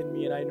loses faith in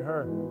me and I in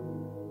her,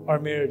 our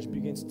marriage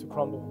begins to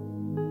crumble.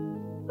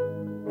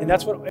 And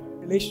that's what every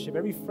relationship,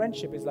 every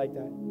friendship is like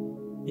that.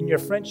 In your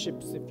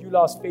friendships, if you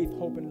lost faith,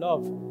 hope, and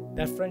love,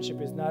 that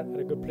friendship is not at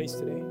a good place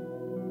today.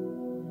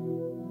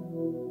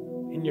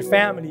 In your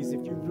families,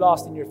 if you've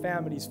lost in your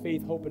families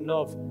faith, hope, and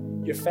love,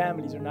 your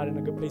families are not in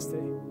a good place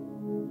today.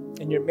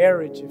 In your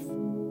marriage, if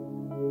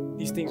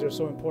these things are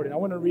so important. I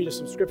want to read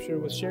some scripture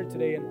that was shared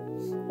today, and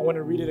I want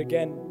to read it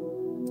again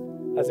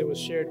as it was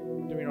shared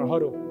during our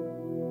huddle.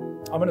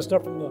 I'm going to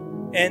start from the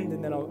end,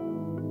 and then I'll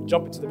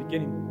jump into the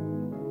beginning.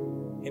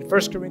 In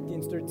 1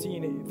 Corinthians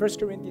 13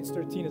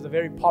 is a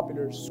very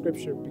popular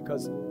scripture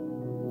because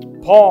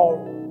Paul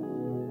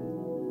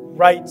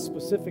writes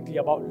specifically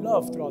about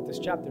love throughout this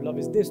chapter. Love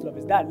is this, love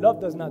is that. Love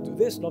does not do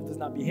this. Love does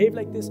not behave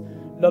like this.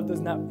 Love is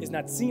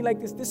not seen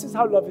like this. This is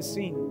how love is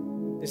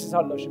seen. This is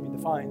how love should be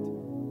defined.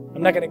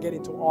 I'm not going to get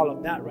into all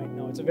of that right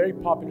now. It's a very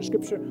popular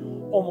scripture.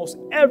 Almost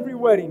every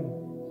wedding,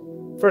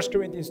 1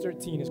 Corinthians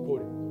 13 is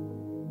quoted.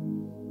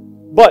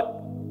 But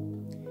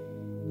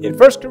in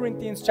 1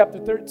 Corinthians chapter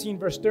 13,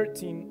 verse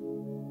 13,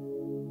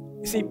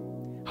 you see,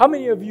 how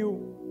many of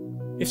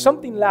you, if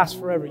something lasts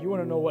forever, you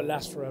want to know what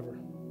lasts forever?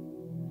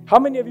 How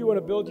many of you want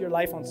to build your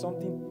life on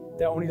something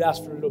that only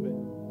lasts for a little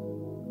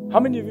bit? How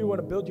many of you want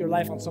to build your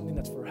life on something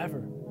that's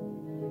forever?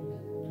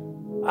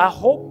 I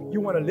hope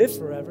you want to live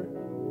forever.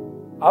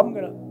 I'm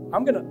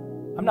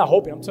not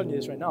hoping, I'm telling you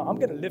this right now. I'm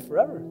going to live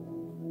forever.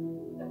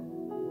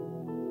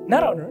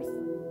 Not on earth,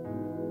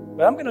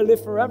 but I'm going to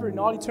live forever in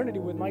all eternity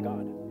with my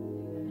God.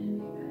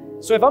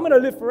 So if I'm going to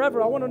live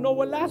forever, I want to know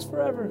what lasts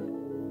forever.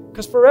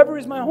 Because forever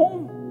is my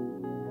home.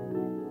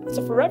 It's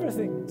a forever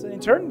thing. It's an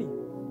eternity.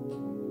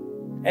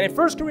 And in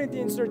 1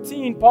 Corinthians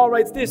 13, Paul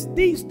writes this: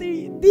 these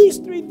three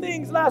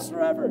things last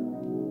forever.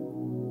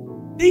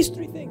 These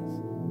three things.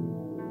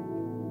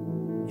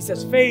 He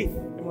says faith.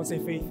 Everyone say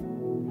faith.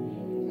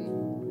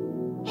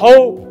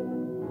 Hope.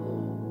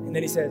 And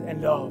then he says,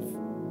 and love.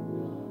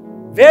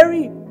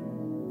 Very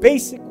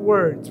basic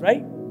words,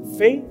 right?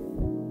 Faith,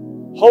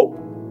 hope,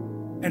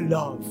 and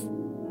love.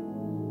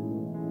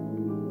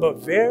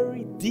 But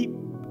very deep,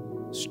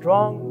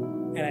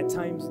 strong, and at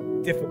times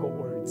difficult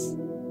words.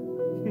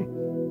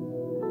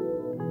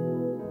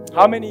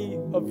 How many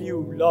of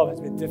you, love has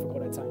been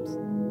difficult at times?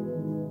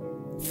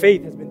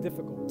 Faith has been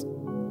difficult.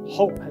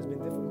 Hope has been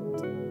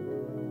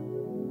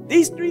difficult.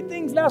 These three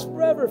things last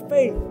forever: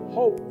 faith,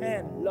 hope,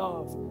 and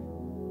love.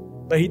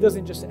 But he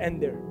doesn't just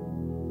end there.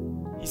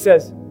 He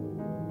says,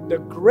 the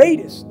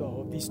greatest,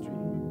 though, of these three,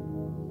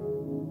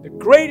 the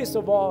greatest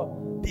of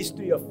all these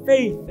three, of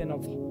faith and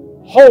of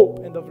hope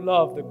and of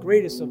love, the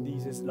greatest of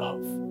these is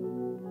love.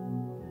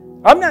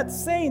 I'm not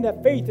saying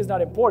that faith is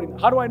not important.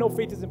 How do I know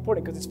faith is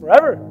important? Because it's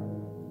forever.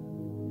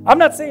 I'm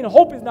not saying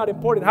hope is not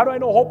important. How do I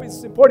know hope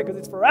is important? Because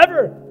it's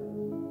forever.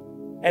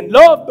 And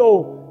love,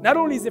 though, not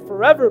only is it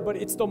forever, but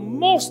it's the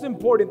most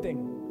important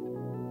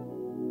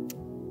thing.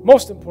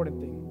 Most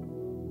important thing.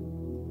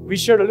 We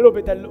shared a little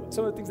bit that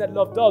some of the things that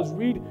love does.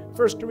 Read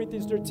 1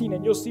 Corinthians 13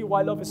 and you'll see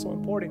why love is so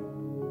important.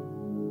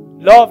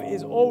 Love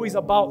is always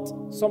about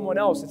someone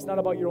else. It's not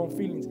about your own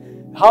feelings.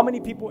 How many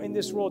people in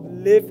this world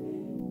live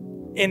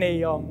in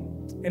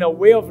a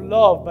way of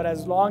love, but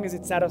as long as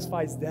it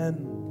satisfies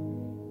them?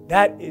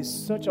 That is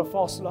such a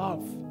false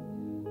love.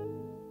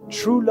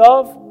 True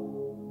love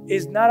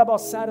is not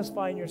about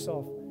satisfying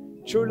yourself.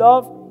 True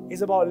love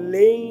is about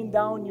laying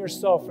down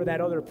yourself for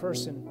that other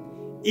person.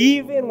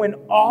 Even when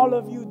all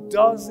of you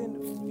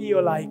doesn't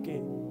feel like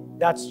it.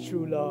 That's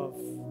true love.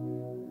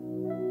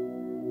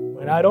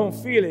 When I don't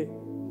feel it,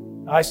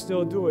 I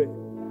still do it.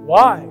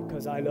 Why?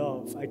 Because I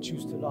love. I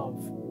choose to love.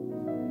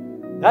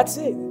 That's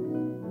it.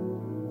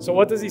 So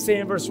what does he say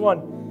in verse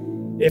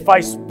 1? If I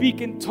speak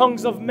in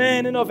tongues of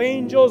men and of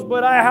angels,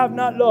 but I have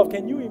not love.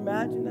 Can you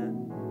imagine that?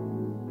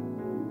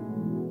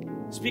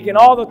 Speaking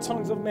all the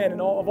tongues of men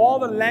and of all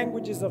the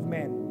languages of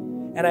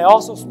men. And I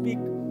also speak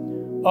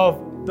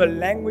of the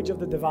language of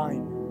the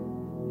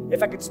divine.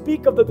 If I could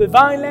speak of the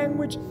divine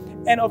language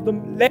and of the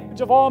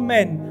language of all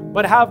men,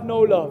 but have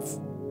no love,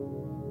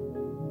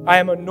 I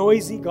am a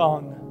noisy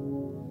gong.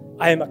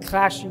 I am a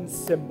clashing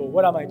cymbal.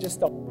 What am I?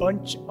 Just a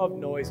bunch of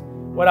noise.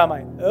 What am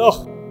I?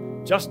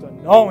 Just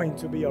annoying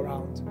to be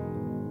around.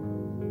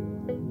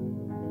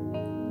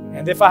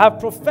 And if I have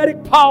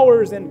prophetic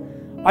powers and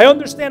I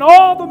understand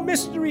all the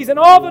mysteries and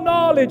all the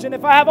knowledge, and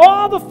if I have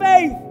all the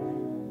faith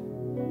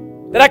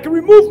that I can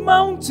remove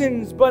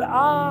mountains, but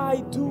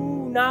I do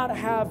not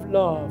have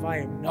love, I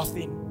am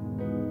nothing.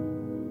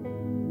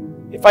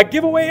 If I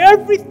give away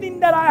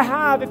everything that I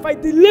have, if I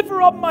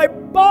deliver up my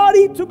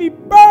body to be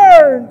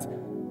burned,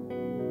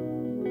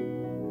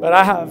 but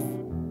I have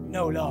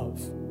no love,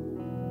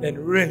 then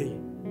really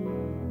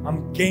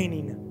I'm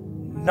gaining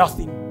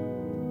nothing.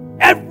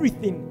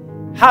 Everything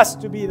has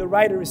to be, the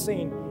writer is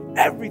saying,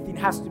 everything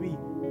has to be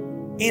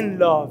in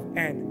love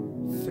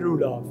and through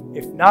love.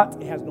 If not,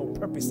 it has no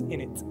purpose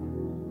in it.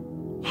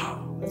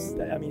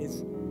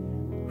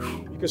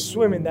 You could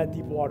swim in that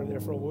deep water there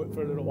for a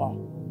little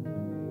while.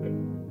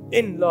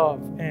 In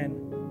love and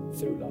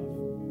through love.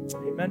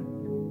 Amen.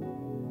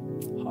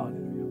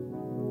 Hallelujah.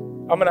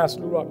 I'm going to ask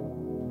Lurak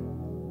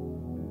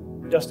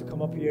just to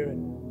come up here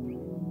and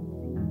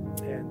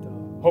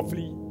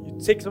hopefully you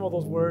take some of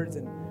those words,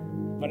 and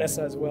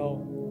Vanessa as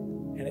well,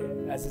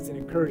 and as it's an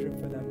encouragement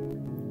for them.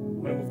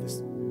 I'm going to move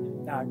this.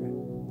 Good.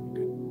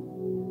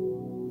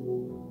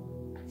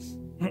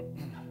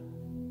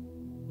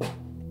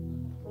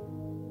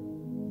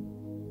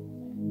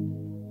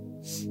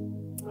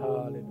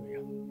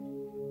 Hallelujah.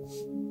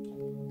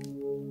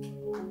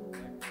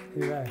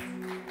 Amen.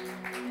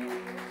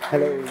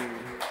 Hello.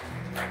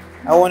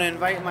 I want to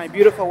invite my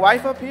beautiful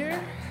wife up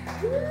here.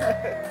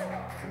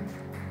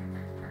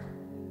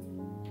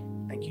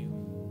 Thank you.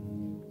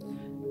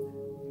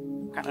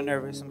 Kind of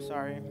nervous, I'm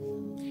sorry.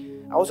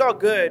 I was all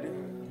good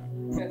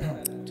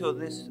till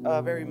this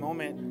very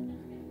moment.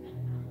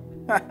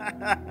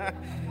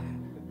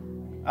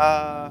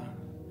 I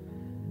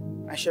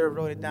should have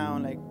wrote it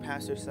down like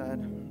Pastor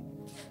said.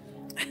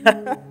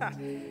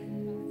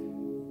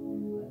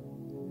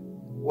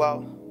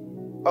 Well,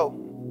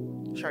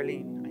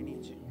 Charlene, I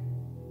need you.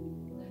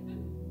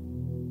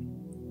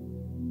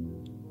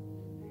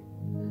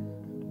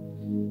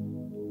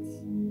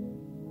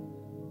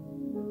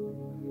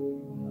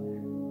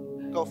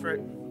 Go for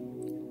it.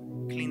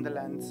 Clean the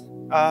lens.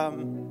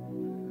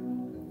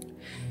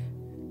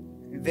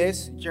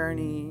 This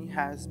journey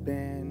has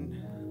been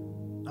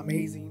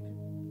amazing.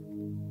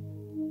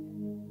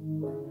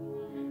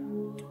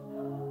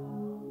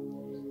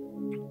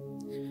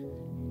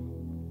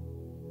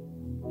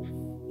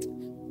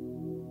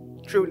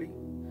 Truly.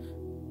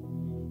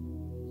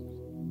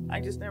 I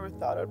just never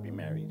thought I'd be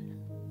married.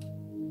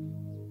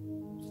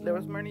 There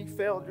was many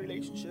failed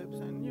relationships,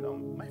 and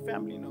my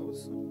family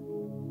knows.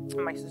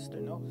 My sister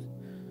knows.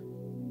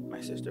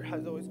 My sister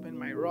has always been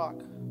my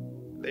rock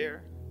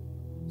there,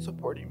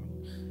 supporting me.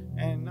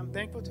 And I'm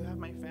thankful to have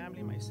my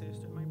family, my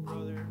sister, my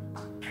brother,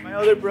 my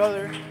other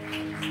brother,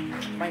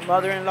 my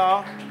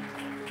mother-in-law,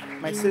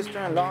 my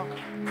sister-in-law.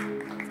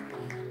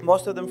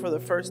 Most of them for the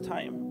first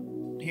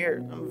time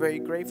here. I'm very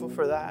grateful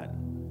for that.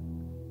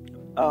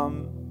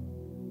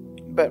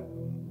 But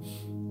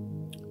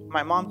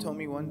my mom told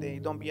me one day,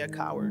 don't be a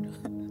coward.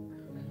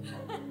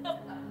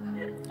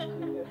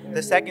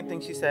 The second thing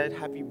she said,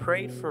 have you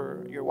prayed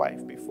for your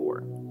wife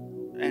before?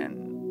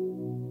 And,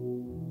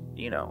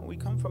 we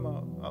come from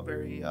a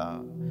very,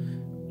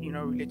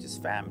 religious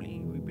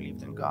family. We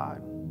believed in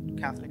God,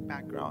 Catholic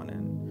background.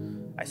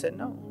 And I said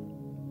no.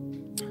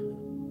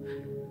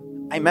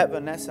 I met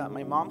Vanessa at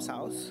my mom's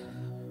house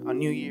on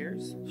New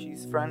Year's.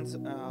 She's friends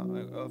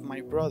of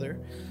my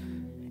brother.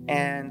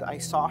 And I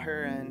saw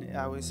her, and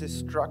I was just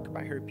struck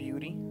by her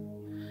beauty.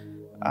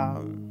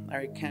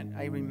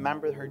 I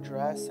remember her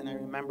dress, and I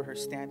remember her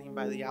standing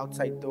by the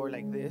outside door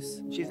like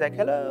this. She's like,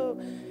 hello.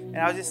 And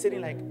I was just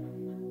sitting like,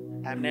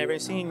 I've never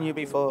seen you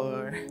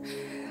before.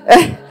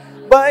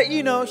 But,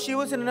 she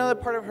was in another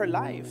part of her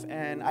life,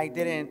 and I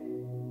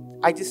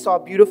just saw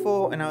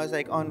beautiful, and I was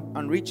like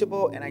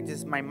unreachable,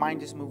 and my mind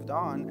just moved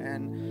on,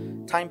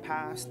 and time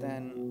passed,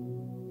 and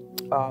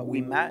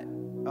we met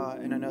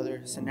in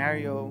another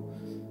scenario,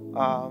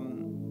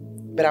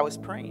 but I was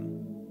praying,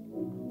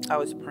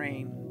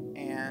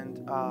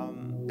 and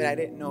but I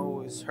didn't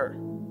know it was her.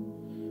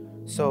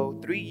 So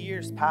 3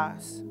 years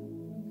passed,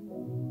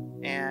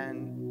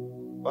 and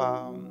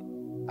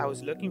I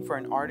was looking for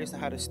an artist that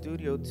had a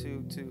studio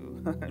to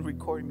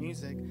record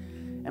music,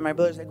 And my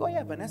brother's like, oh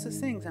yeah, Vanessa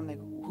sings. I'm like,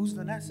 who's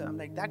Vanessa? I'm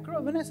like, that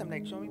girl, Vanessa. I'm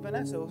like, show me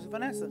Vanessa. Who's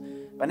Vanessa?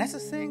 Vanessa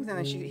sings. And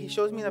then he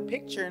shows me the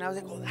picture. And I was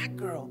like, oh, that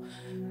girl.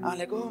 I was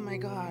like, oh my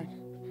God.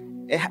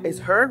 It's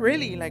her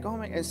really? Like, oh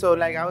my. And so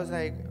like, I was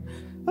like,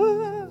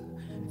 ah.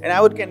 And I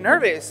would get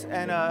nervous.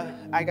 And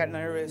I got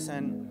nervous.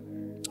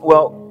 And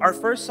well, our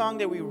first song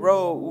that we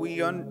wrote,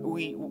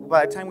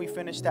 by the time we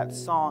finished that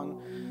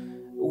song,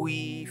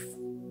 we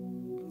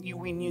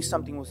knew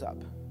something was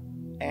up.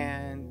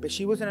 But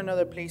she was in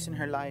another place in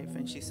her life,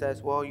 and she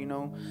says, well, you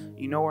know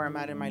where I'm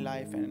at in my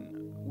life,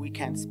 and we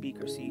can't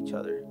speak or see each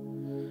other.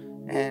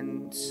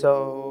 And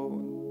so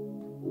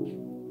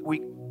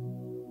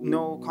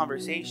no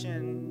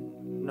conversation,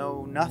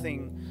 no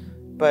nothing.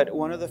 But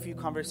one of the few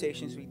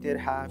conversations we did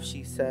have,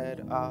 she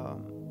said,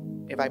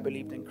 if I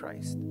believed in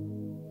Christ.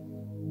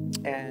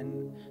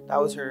 And that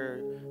was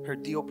her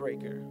deal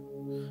breaker.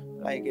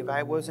 Like, if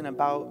I wasn't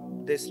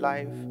about this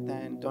life,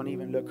 then don't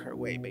even look her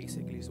way,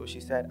 basically, is what she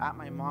said at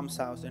my mom's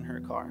house in her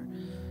car.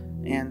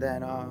 And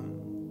then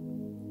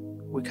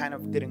we kind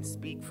of didn't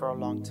speak for a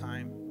long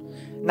time,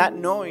 not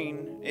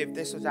knowing if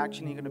this was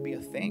actually going to be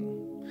a thing.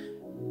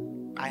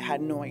 I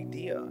had no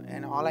idea.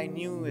 And all I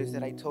knew is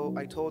that I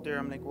told her,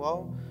 I'm like,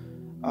 well,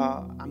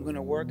 I'm going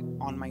to work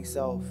on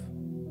myself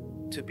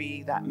to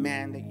be that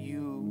man that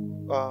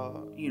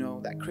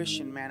that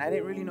Christian man. I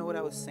didn't really know what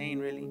I was saying,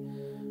 really.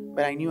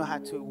 But I knew I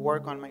had to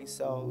work on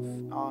myself,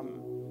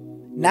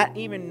 not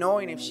even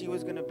knowing if she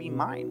was going to be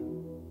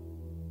mine.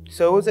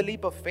 So it was a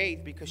leap of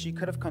faith, because she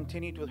could have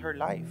continued with her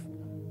life,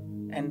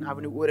 and I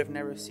would have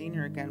never seen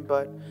her again.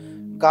 But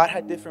God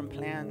had different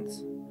plans,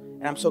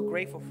 and I'm so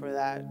grateful for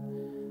that,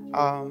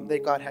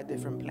 that God had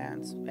different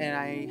plans. And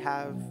I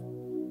have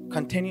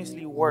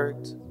continuously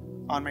worked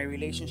on my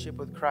relationship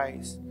with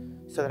Christ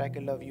so that I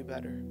could love you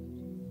better.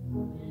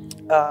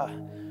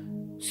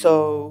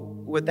 So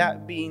with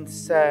that being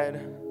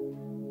said,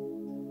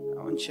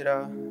 I want you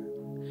to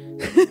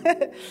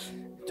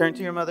turn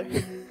to your mother.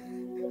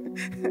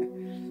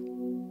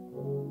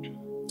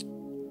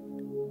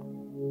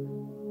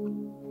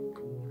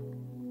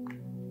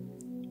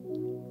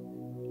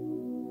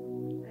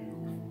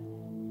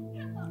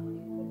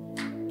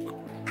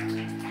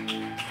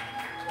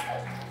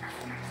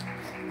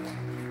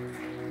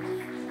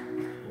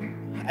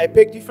 I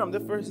picked you from the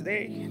first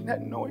day,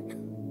 not knowing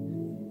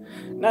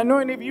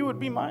if you would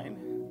be mine.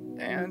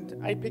 And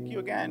I pick you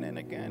again and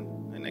again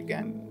and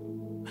again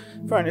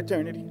for an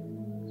eternity.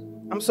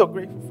 I'm so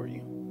grateful for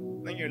you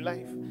and your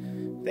life.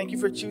 Thank you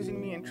for choosing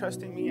me and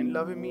trusting me and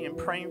loving me and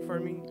praying for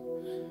me.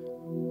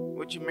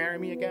 Would you marry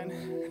me again?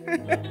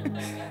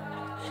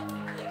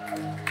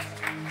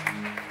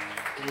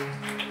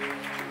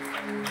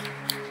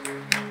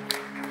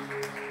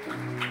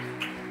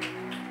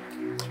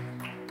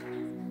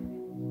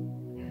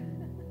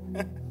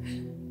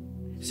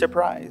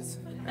 Surprise.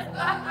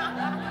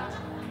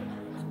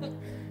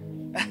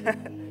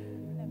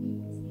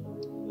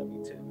 Love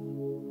you too.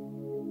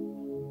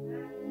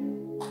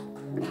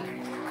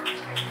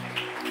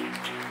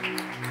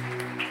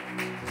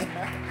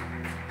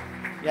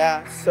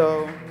 Yeah,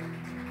 so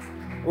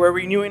we're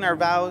renewing our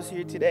vows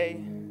here today,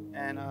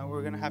 and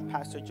we're going to have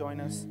Pastor join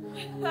us.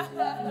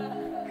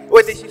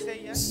 What did she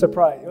say? Yes?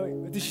 Surprise.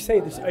 What did she say?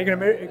 Are you going to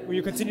marry? Will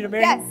you continue to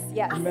marry?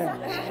 Yes.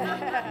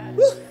 Amen.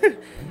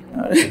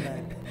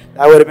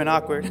 That would have been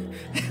awkward.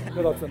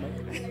 Good luck tonight.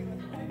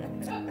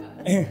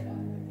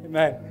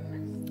 Amen.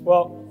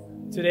 Well,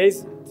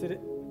 today's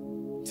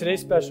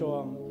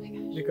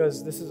special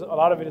because this is a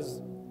lot of it is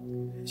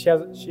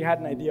she had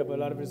an idea, but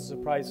a lot of it is a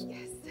surprise.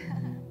 Yes.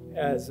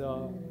 As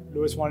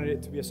Louis wanted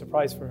it to be a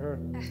surprise for her.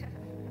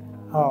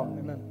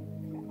 Amen.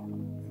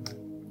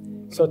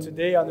 So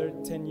today, under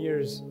 10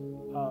 years,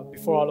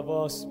 before all of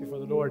us, before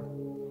the Lord,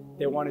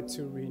 they wanted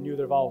to renew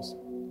their vows.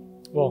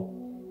 Well,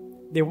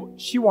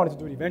 she wanted to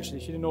do it eventually.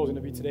 She didn't know it was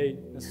going to be today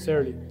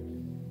necessarily.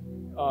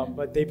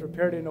 But they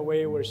prepared it in a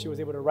way where she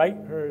was able to write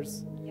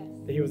hers, Yes.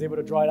 that he was able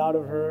to draw it out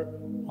of her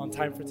on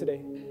time for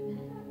today,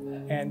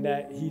 and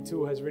that he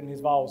too has written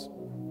his vows.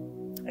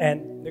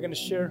 And they're going to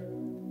share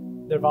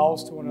their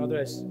vows to one another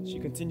as she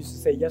continues to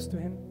say yes to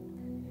him,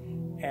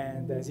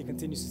 and as he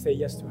continues to say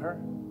yes to her.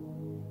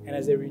 And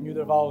as they renew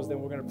their vows, then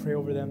we're going to pray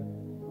over them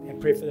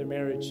and pray for their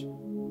marriage,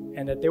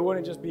 and that they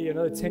wouldn't just be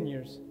another 10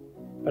 years,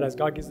 but as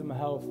God gives them a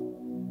health,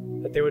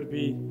 that they would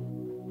be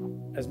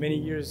as many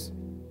years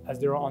as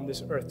they're on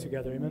this earth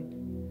together. Amen.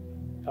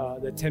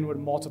 The 10 would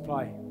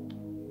multiply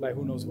by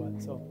who knows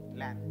what. So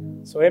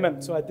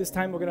amen. So at this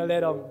time, we're going to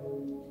let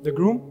the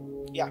groom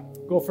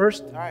go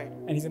first. All right.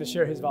 And he's going to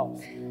share his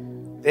vows.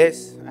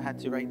 This I had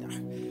to write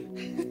down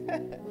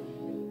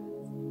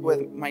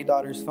with my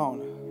daughter's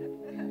phone,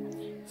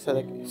 so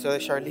that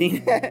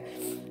Charlene,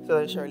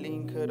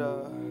 could.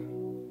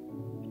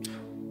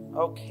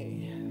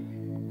 Okay.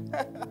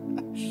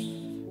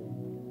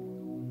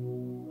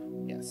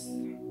 Yes.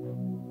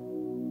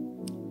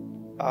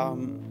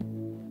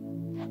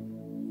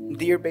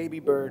 Dear baby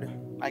bird,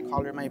 I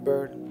call her my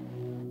bird.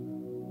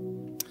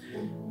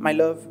 My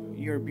love,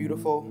 you're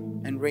beautiful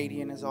and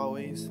radiant as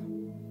always.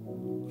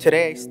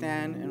 Today I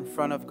stand in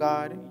front of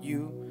God,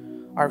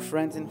 you, our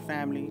friends and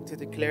family, to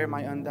declare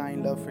my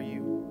undying love for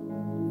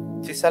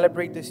you, to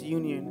celebrate this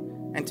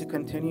union, and to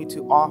continue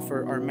to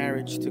offer our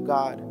marriage to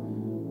God,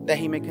 that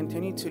He may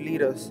continue to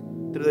lead us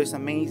through this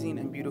amazing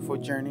and beautiful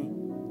journey.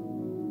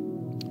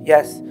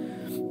 Yes,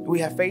 we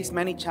have faced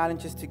many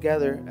challenges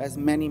together, as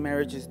many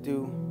marriages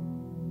do,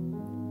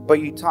 but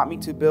you taught me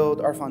to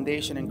build our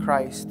foundation in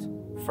Christ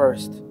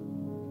first.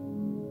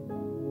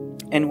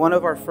 In one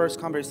of our first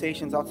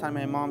conversations outside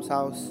my mom's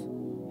house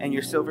and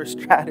your silver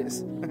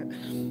Stratus,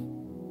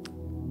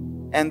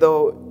 and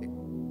though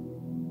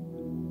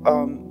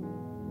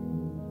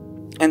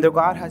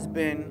God has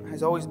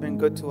always been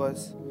good to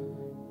us,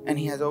 and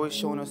He has always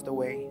shown us the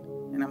way,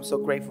 and I'm so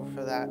grateful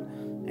for that,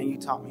 and you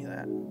taught me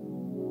that.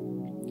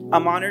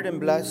 I'm honored and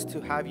blessed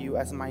to have you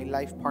as my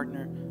life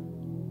partner.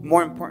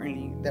 More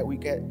importantly, that we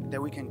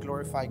can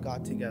glorify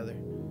God together.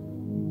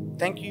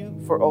 Thank you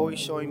for always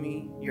showing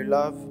me your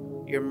love,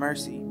 your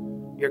mercy,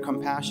 your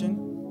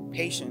compassion,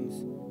 patience,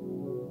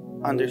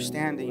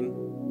 understanding,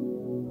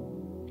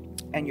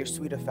 and your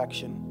sweet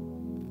affection.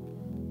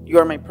 You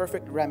are my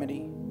perfect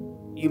remedy.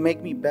 You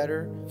make me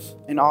better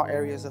in all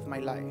areas of my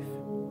life.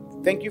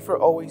 Thank you for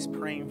always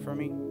praying for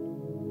me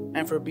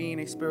and for being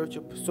a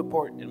spiritual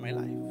support in my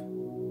life.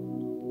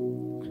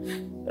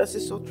 This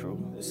is so true.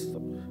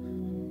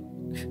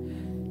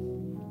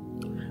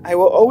 I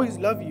will always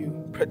love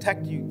you,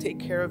 protect you, take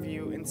care of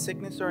you in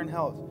sickness or in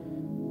health.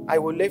 I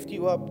will lift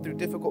you up through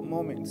difficult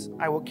moments.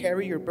 I will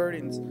carry your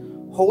burdens,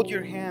 hold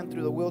your hand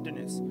through the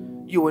wilderness.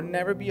 You will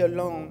never be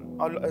alone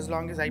as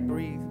long as I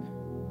breathe.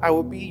 I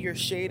will be your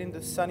shade in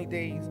the sunny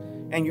days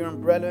and your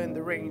umbrella in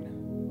the rain.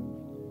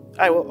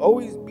 I will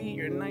always be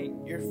your night,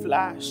 your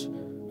flash,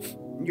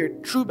 your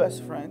true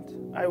best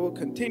friend. I will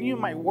continue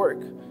my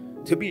work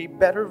to be a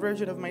better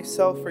version of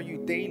myself for you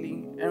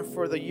daily and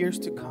for the years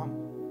to come.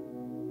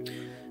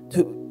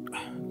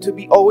 To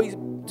be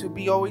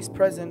always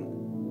present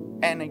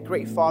and a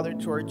great father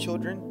to our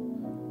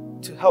children,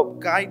 to help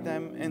guide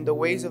them in the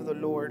ways of the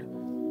Lord,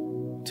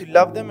 to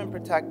love them and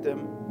protect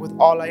them with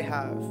all I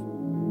have.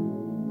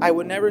 I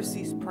will never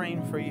cease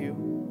praying for you,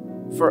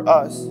 for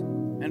us,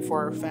 and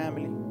for our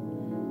family.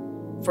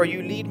 For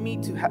you led me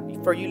to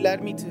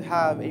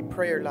have a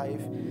prayer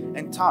life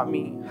and taught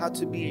me how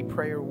to be a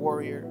prayer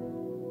warrior.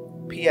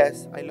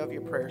 P.S. I love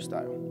your prayer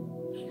style.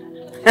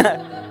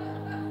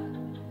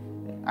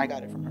 I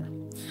got it from her.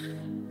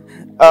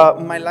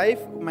 My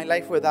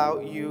life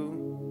without you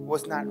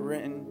was not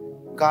written.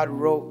 God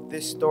wrote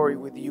this story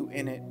with you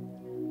in it.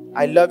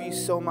 I love you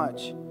so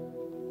much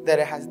that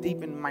it has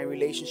deepened my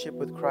relationship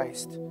with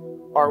Christ.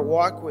 Our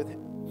walk with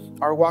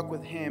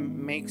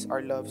Him makes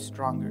our love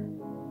stronger.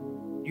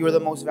 You are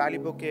the most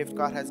valuable gift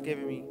God has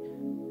given me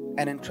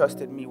and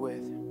entrusted me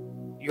with.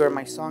 You are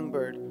my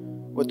songbird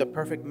with the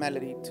perfect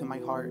melody to my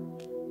heart.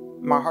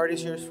 My heart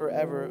is yours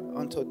forever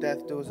until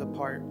death do us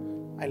apart.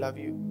 I love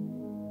you.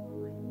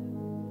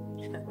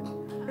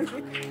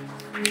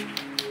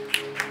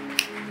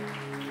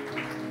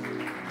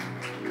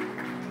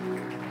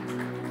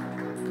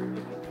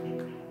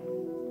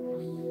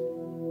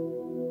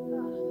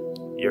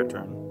 Your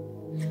turn.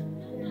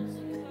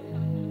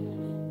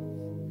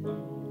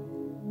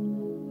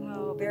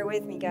 Oh, bear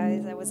with me,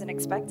 guys. I wasn't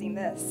expecting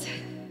this.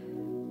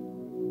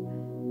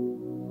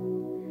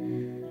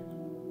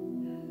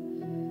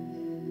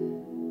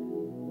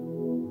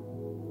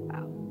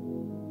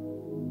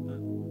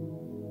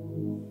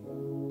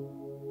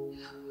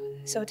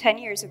 So 10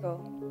 years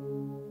ago,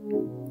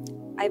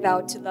 I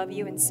vowed to love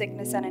you in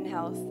sickness and in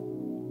health,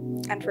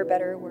 and for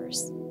better or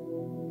worse.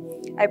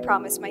 I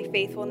promised my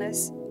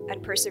faithfulness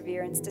and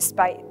perseverance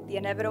despite the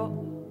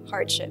inevitable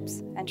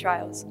hardships and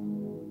trials.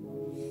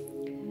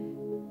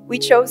 We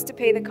chose to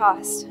pay the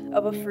cost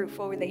of a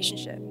fruitful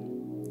relationship.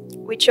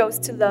 We chose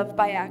to love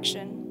by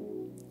action.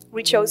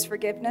 We chose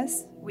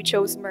forgiveness. We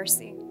chose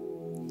mercy.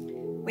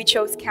 We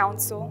chose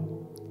counsel,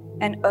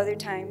 and other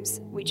times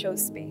we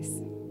chose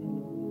space.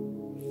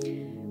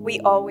 We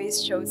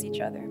always chose each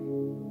other.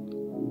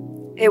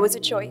 It was a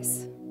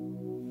choice,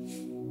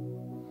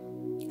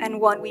 and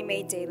one we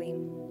made daily.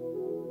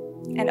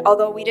 And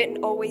although we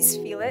didn't always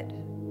feel it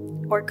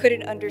or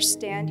couldn't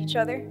understand each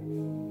other,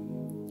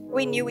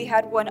 we knew we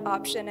had one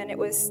option, and it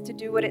was to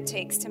do what it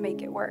takes to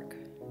make it work.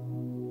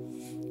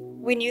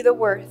 We knew the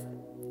worth,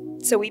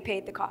 so we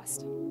paid the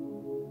cost.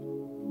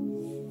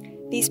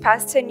 These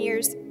past 10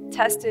 years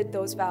tested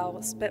those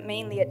vows, but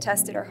mainly it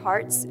tested our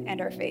hearts and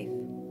our faith.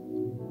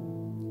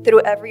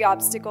 Through every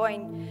obstacle,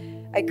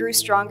 I grew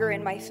stronger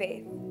in my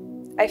faith.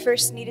 I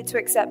first needed to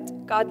accept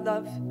God's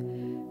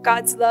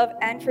love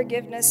and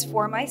forgiveness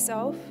for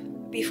myself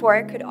before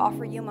I could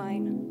offer you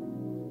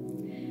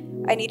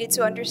mine. I needed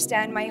to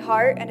understand my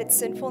heart and its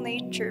sinful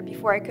nature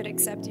before I could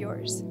accept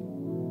yours.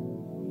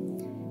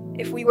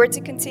 If we were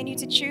to continue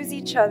to choose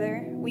each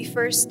other, we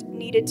first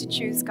needed to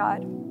choose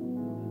God.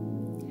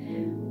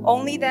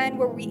 Only then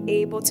were we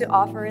able to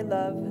offer a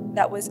love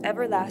that was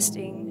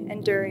everlasting,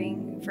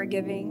 enduring,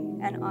 forgiving,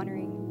 and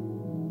honoring.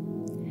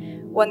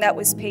 One that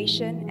was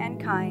patient and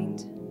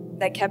kind,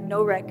 that kept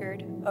no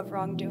record of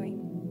wrongdoing.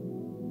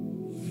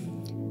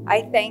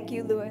 I thank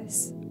you,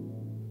 Lewis,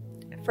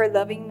 for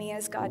loving me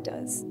as God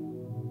does.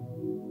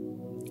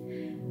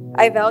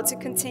 I vow to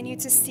continue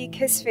to seek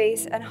his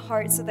face and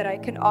heart so that I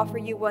can offer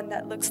you one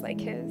that looks like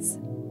his.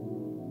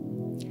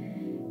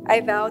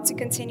 I vow to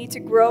continue to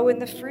grow in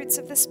the fruits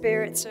of the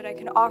Spirit so that I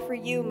can offer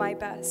you my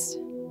best.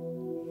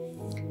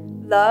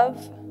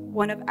 Love,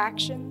 one of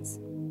actions,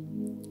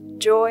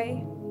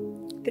 joy,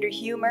 through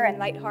humor and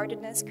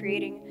lightheartedness,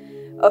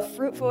 creating a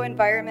fruitful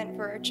environment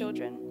for our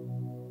children.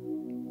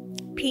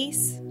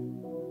 Peace,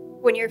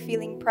 when you're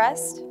feeling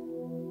pressed.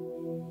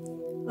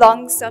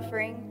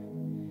 Long-suffering,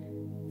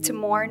 to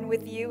mourn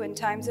with you in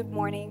times of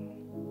mourning,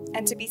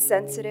 and to be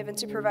sensitive and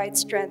to provide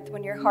strength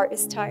when your heart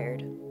is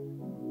tired.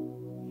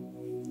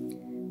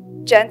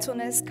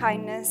 Gentleness,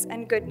 kindness,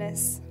 and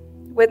goodness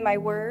with my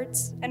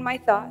words and my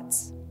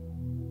thoughts,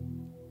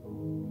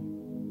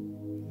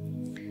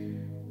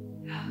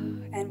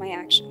 and my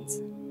actions.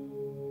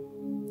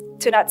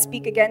 To not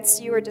speak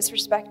against you or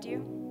disrespect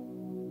you,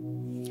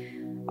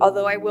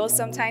 although I will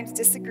sometimes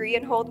disagree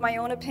and hold my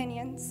own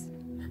opinions.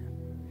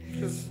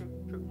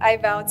 I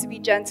vow to be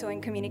gentle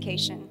in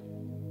communication.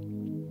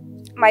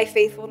 My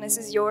faithfulness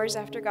is yours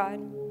after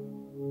God.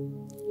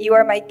 You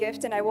are my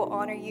gift, and I will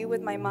honor you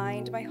with my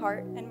mind, my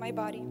heart, and my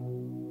body.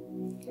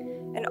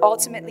 And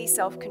ultimately,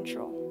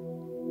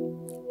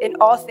 self-control. In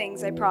all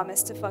things, I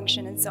promise to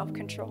function in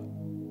self-control.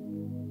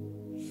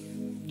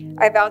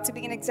 I vow to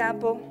be an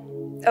example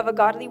of a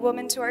godly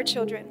woman to our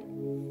children,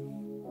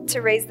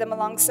 to raise them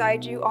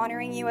alongside you,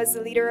 honoring you as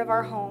the leader of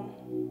our home.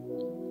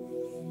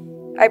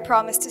 I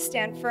promise to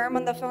stand firm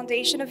on the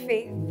foundation of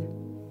faith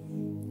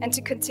and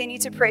to continue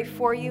to pray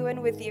for you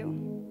and with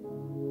you.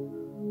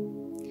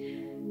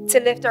 To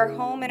lift our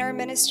home and our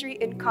ministry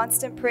in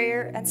constant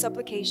prayer and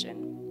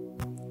supplication.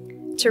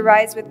 To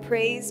rise with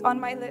praise on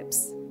my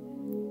lips,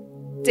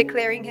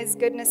 declaring his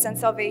goodness and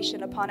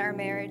salvation upon our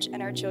marriage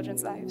and our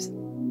children's lives.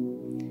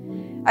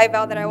 I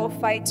vow that I will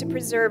fight to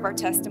preserve our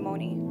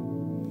testimony.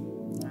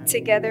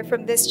 Together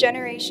from this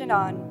generation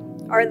on,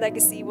 our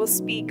legacy will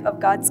speak of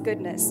God's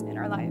goodness in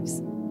our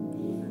lives.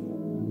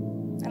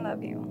 I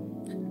love you.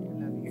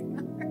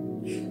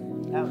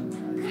 That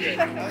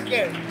was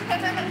good.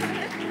 That was good.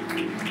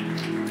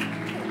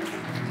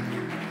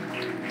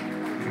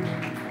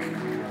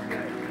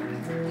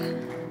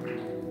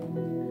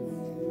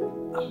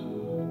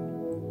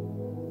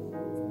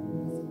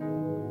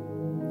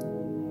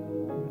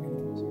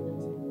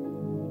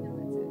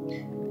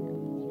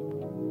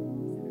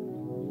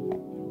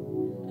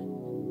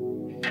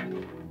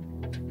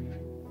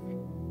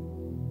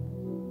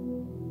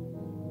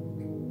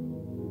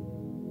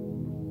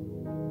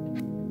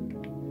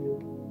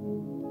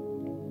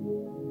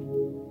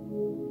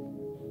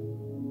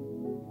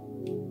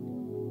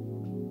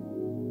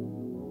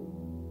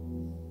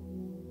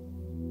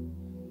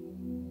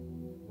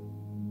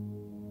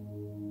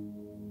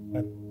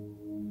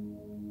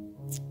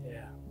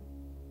 Yeah.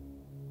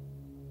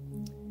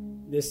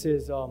 This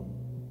is a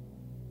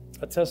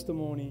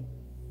testimony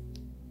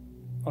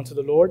unto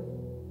the Lord.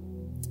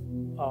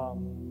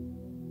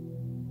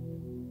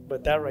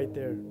 But that right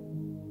there,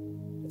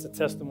 it's a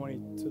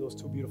testimony to those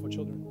two beautiful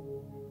children.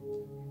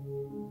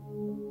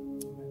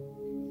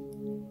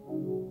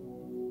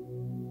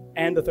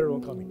 And the third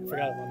one coming. I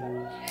forgot about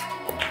that.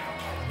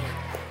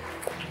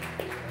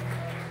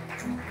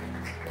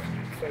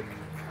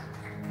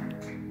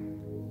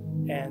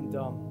 And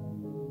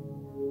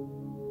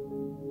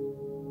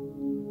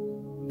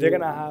they're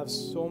going to have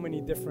so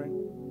many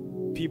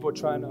different people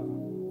trying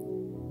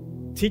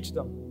to teach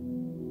them.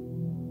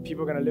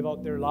 People are going to live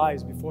out their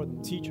lives before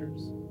them,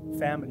 teachers,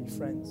 family,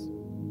 friends.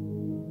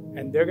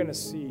 And they're going to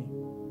see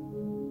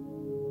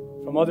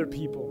from other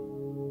people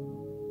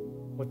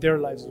what their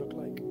lives look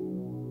like.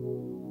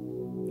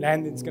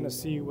 Landon's going to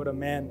see what a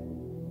man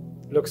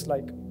looks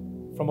like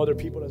from other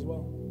people as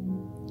well.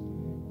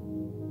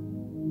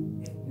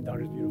 Your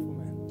daughter's beautiful,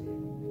 man.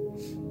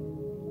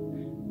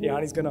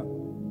 Yanni's going to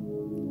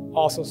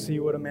also see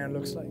what a man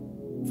looks like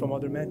from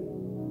other men.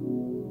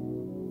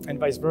 And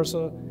vice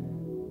versa,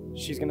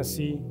 she's going to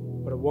see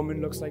what a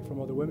woman looks like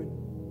from other women.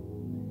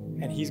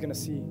 And he's going to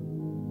see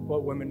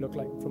what women look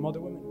like from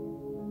other women.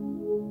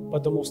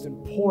 But the most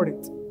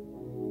important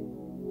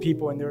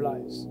people in their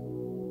lives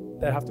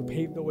that have to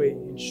pave the way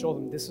and show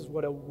them this is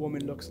what a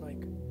woman looks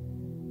like.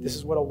 This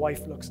is what a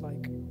wife looks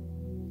like.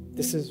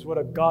 This is what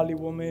a godly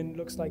woman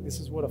looks like.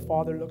 This is what a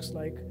father looks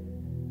like.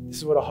 This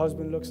is what a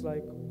husband looks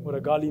like. What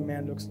a godly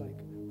man looks like.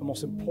 The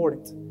most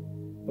important,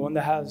 the one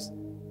that has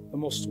the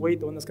most weight,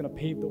 the one that's going to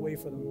pave the way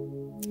for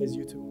them is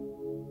you two.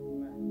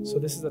 So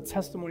this is a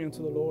testimony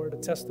unto the Lord, a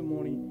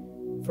testimony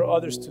for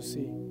others to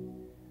see.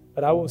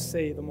 But I will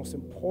say the most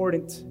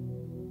important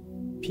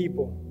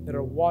people that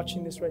are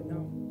watching this right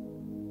now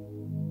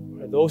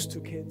are those two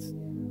kids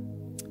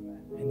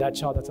and that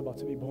child that's about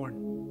to be born.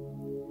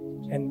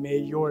 And may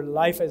your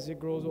life as it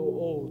grows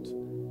old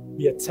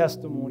be a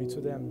testimony to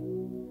them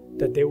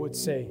that they would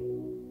say,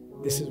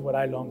 this is what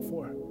I long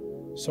for.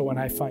 So when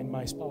I find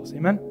my spouse,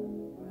 amen?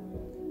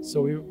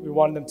 So we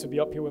wanted them to be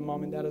up here with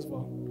mom and dad as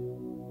well.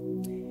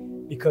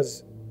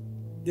 Because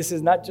this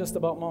is not just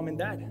about mom and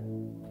dad.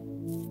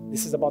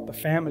 This is about the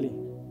family.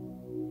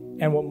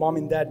 And what mom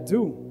and dad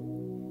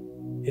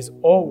do is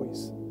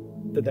always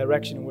the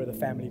direction where the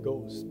family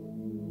goes.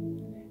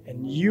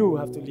 And you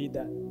have to lead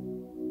that.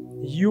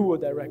 You will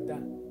direct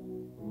that.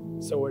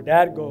 So where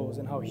dad goes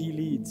and how he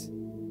leads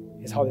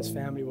is how this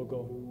family will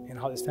go and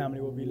how this family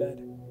will be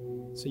led.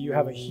 So you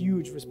have a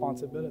huge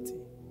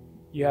responsibility.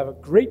 You have a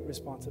great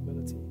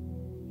responsibility.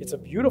 It's a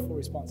beautiful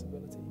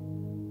responsibility.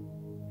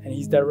 And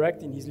he's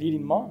directing, he's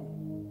leading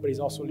mom, but he's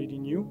also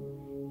leading you.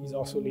 He's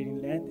also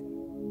leading Landon.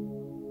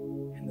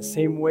 And the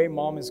same way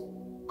mom is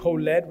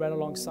co-led right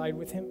alongside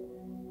with him.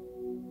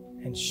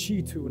 And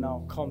she too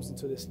now comes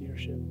into this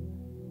leadership.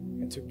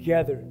 And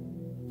together,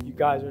 you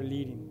guys are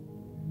leading.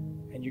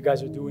 And you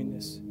guys are doing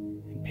this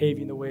and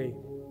paving the way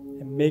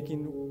and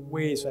making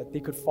ways so that they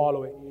could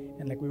follow it.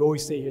 And like we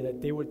always say here,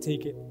 that they would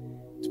take it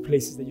to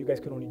places that you guys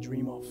could only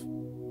dream of.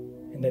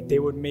 And that they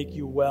would make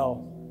you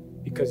well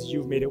because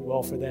you've made it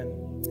well for them.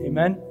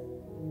 Amen?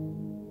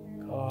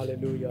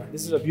 Hallelujah.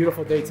 This is a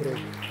beautiful day today.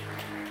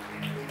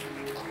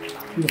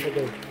 Beautiful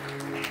day.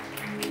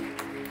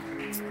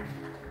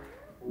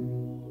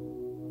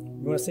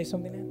 You want to say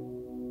something, Nan?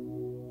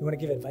 You want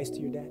to give advice to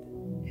your dad?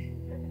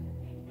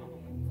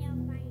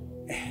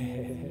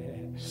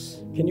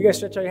 Can you guys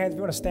stretch out your hands? If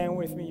you want to stand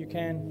with me, you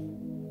can.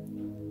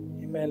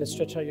 Amen. Let's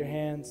stretch out your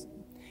hands.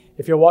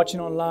 If you're watching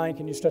online,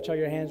 can you stretch out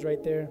your hands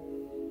right there?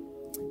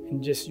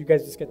 And you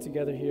guys just get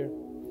together here.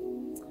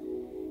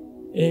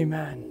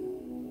 Amen.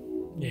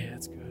 Yeah,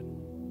 that's good.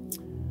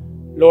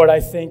 Lord,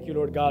 I thank you,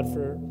 Lord God,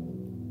 for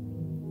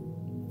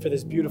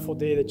this beautiful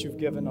day that you've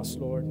given us,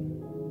 Lord.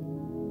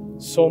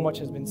 So much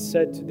has been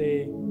said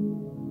today.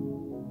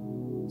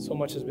 So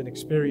much has been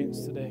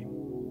experienced today.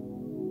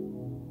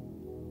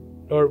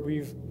 Lord,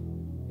 we've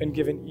been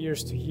given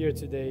ears to hear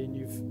today, and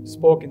you've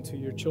spoken to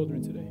your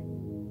children today.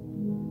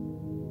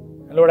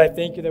 And Lord, I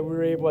thank you that we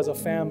were able as a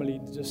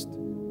family just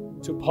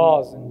to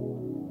pause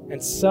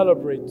and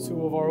celebrate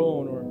 2 of our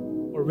own,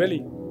 or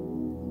really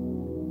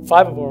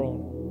 5 of our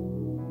own.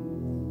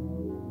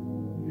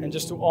 And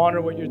just to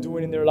honor what you're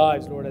doing in their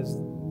lives, Lord, as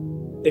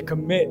they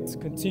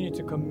continue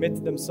to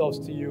commit themselves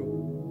to you.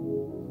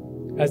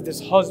 As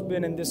this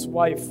husband and this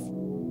wife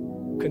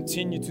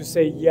continue to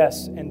say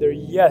yes, and their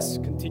yes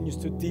continues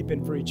to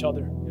deepen for each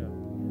other.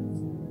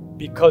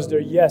 Because their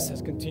yes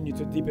has continued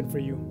to deepen for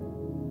you.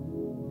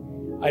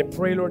 I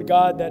pray, Lord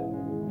God, that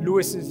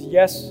Lewis's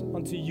yes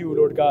unto you,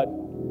 Lord God,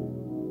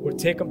 will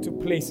take him to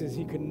places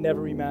he could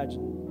never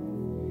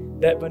imagine.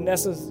 That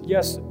Vanessa's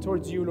yes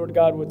towards you, Lord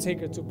God, will take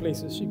her to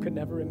places she could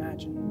never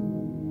imagine.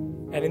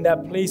 And in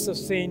that place of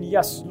saying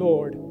yes,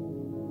 Lord,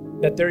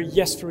 that their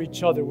yes for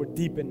each other would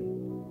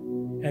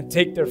deepen and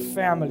take their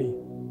family,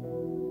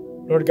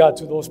 Lord God,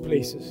 to those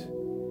places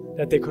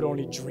that they could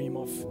only dream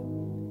of.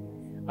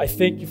 I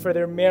thank you for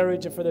their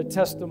marriage and for their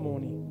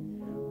testimony.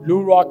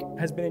 Blue Rock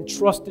has been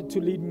entrusted to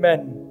lead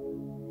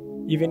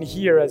men, even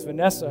here as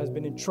Vanessa has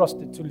been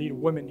entrusted to lead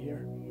women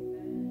here.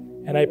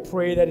 And I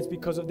pray that it's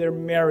because of their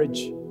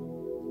marriage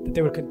that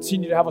they would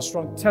continue to have a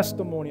strong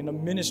testimony and a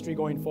ministry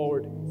going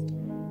forward.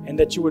 And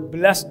that you would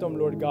bless them,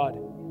 Lord God,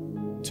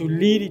 to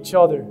lead each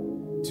other,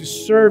 to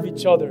serve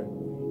each other,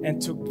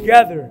 and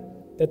together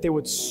that they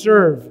would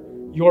serve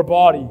your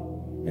body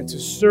and to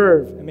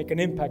serve and make an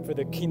impact for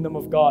the kingdom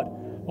of God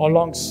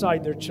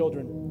alongside their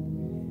children.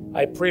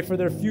 I pray for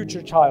their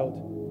future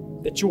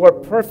child, that you are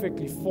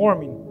perfectly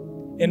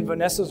forming in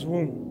Vanessa's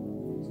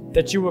womb,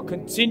 that you will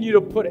continue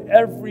to put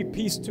every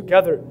piece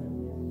together,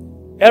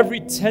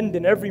 every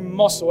tendon, every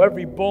muscle,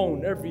 every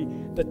bone,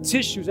 the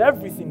tissues,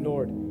 everything,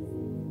 Lord.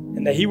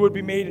 And that she would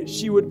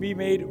be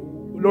made,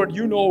 Lord,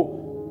 you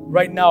know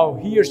right now,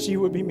 he or she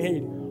would be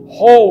made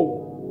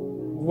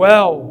whole,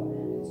 well,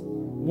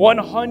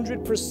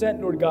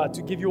 100%, Lord God,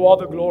 to give you all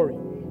the glory.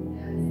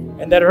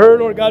 And that her,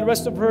 Lord God, the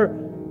rest of her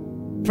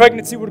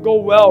pregnancy would go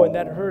well, and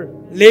that her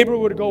labor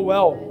would go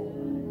well,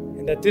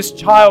 and that this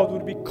child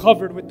would be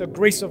covered with the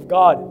grace of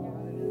God.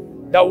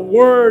 That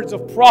words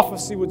of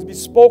prophecy would be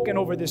spoken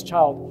over this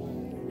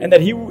child, and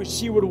that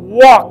she would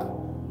walk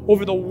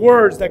over the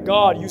words that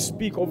God, you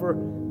speak over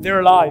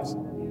their lives.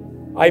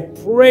 I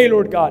pray,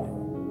 Lord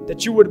God,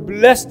 that you would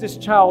bless this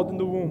child in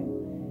the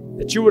womb,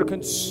 that you would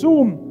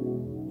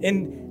consume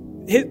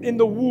in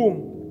the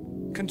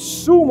womb,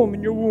 consume him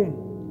in your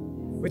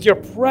womb with your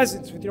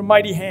presence, with your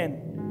mighty hand.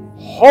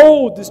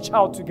 Hold this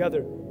child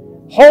together.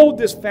 Hold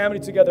this family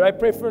together. I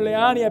pray for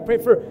Leani. I pray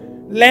for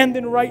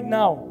Landon right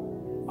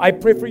now. I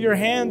pray for your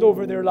hand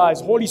over their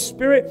lives. Holy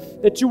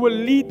Spirit, that you will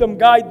lead them,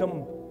 guide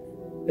them,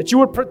 that you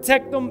would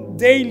protect them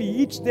daily,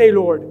 each day,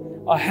 Lord.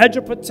 A hedge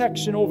of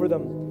protection over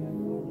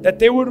them. That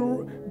they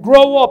would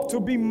grow up to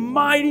be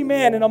mighty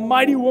man and a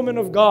mighty woman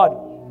of God.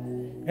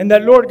 And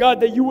that, Lord God,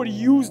 that you would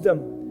use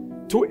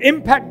them to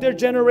impact their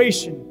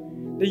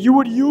generation. That you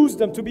would use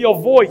them to be a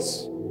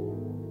voice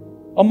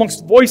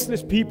amongst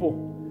voiceless people.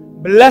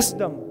 Bless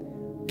them.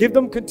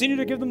 Continue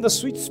to give them the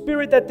sweet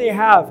spirit that they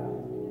have.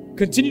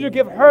 Continue to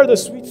give her the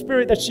sweet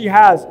spirit that she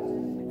has.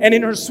 and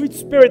in her sweet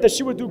spirit that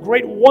she would do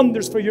great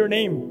wonders for your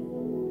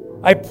name.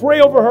 I pray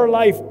over her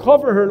life.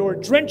 Cover her,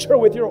 Lord. Drench her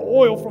with your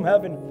oil from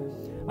heaven.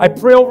 I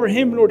pray over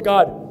him, Lord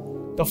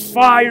God, the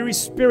fiery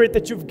spirit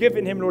that you've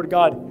given him, Lord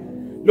God.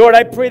 Lord,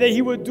 I pray that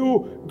he would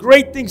do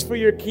great things for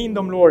your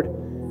kingdom, Lord.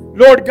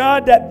 Lord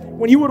God, that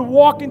when he would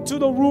walk into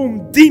the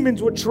room,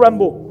 demons would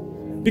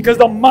tremble because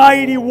the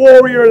mighty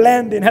warrior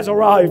Landon has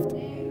arrived.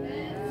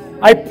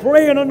 I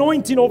pray an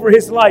anointing over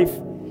his life.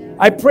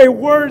 I pray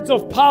words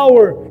of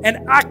power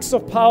and acts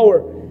of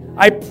power.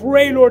 I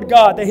pray, Lord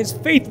God, that his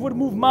faith would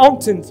move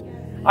mountains.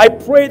 I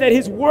pray that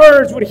his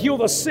words would heal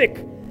the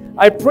sick.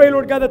 I pray,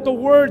 Lord God, that the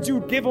words you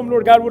would give him,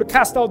 Lord God, would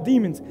cast out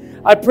demons.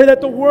 I pray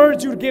that the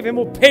words you would give him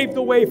will pave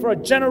the way for a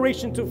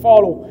generation to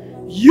follow.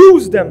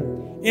 Use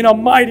them in a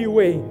mighty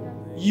way.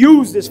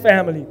 Use this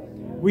family.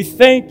 We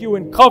thank you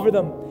and cover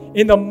them.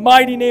 In the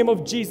mighty name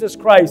of Jesus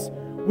Christ,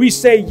 we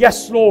say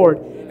yes, Lord,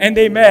 and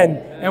amen.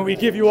 And we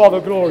give you all the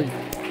glory.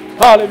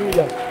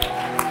 Hallelujah.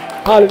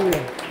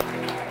 Hallelujah.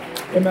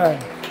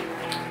 Amen.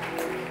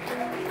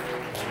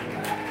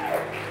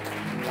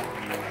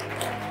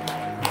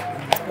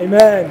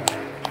 Amen.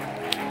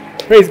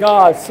 Praise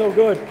God. So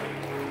good.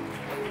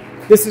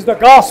 This is the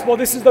gospel.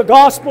 This is the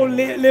gospel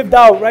lived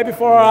out right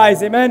before our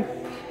eyes. Amen.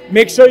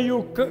 Make sure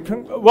you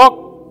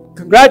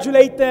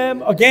congratulate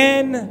them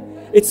again.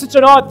 It's such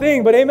an odd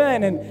thing, but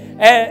amen.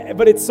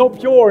 But it's so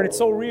pure and it's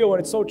so real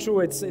and it's so true.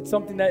 It's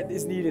something that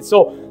is needed.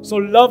 So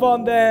love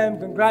on them,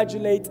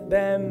 congratulate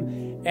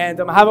them, and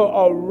have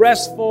a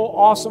restful,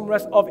 awesome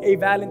rest of a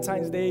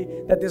Valentine's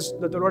Day that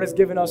the Lord has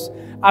given us.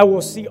 I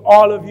will see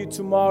all of you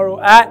tomorrow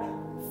at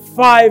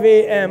 5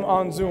 a.m.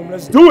 on Zoom.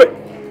 Let's do it.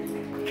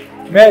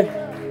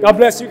 Amen. God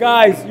bless you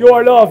guys. You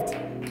are loved.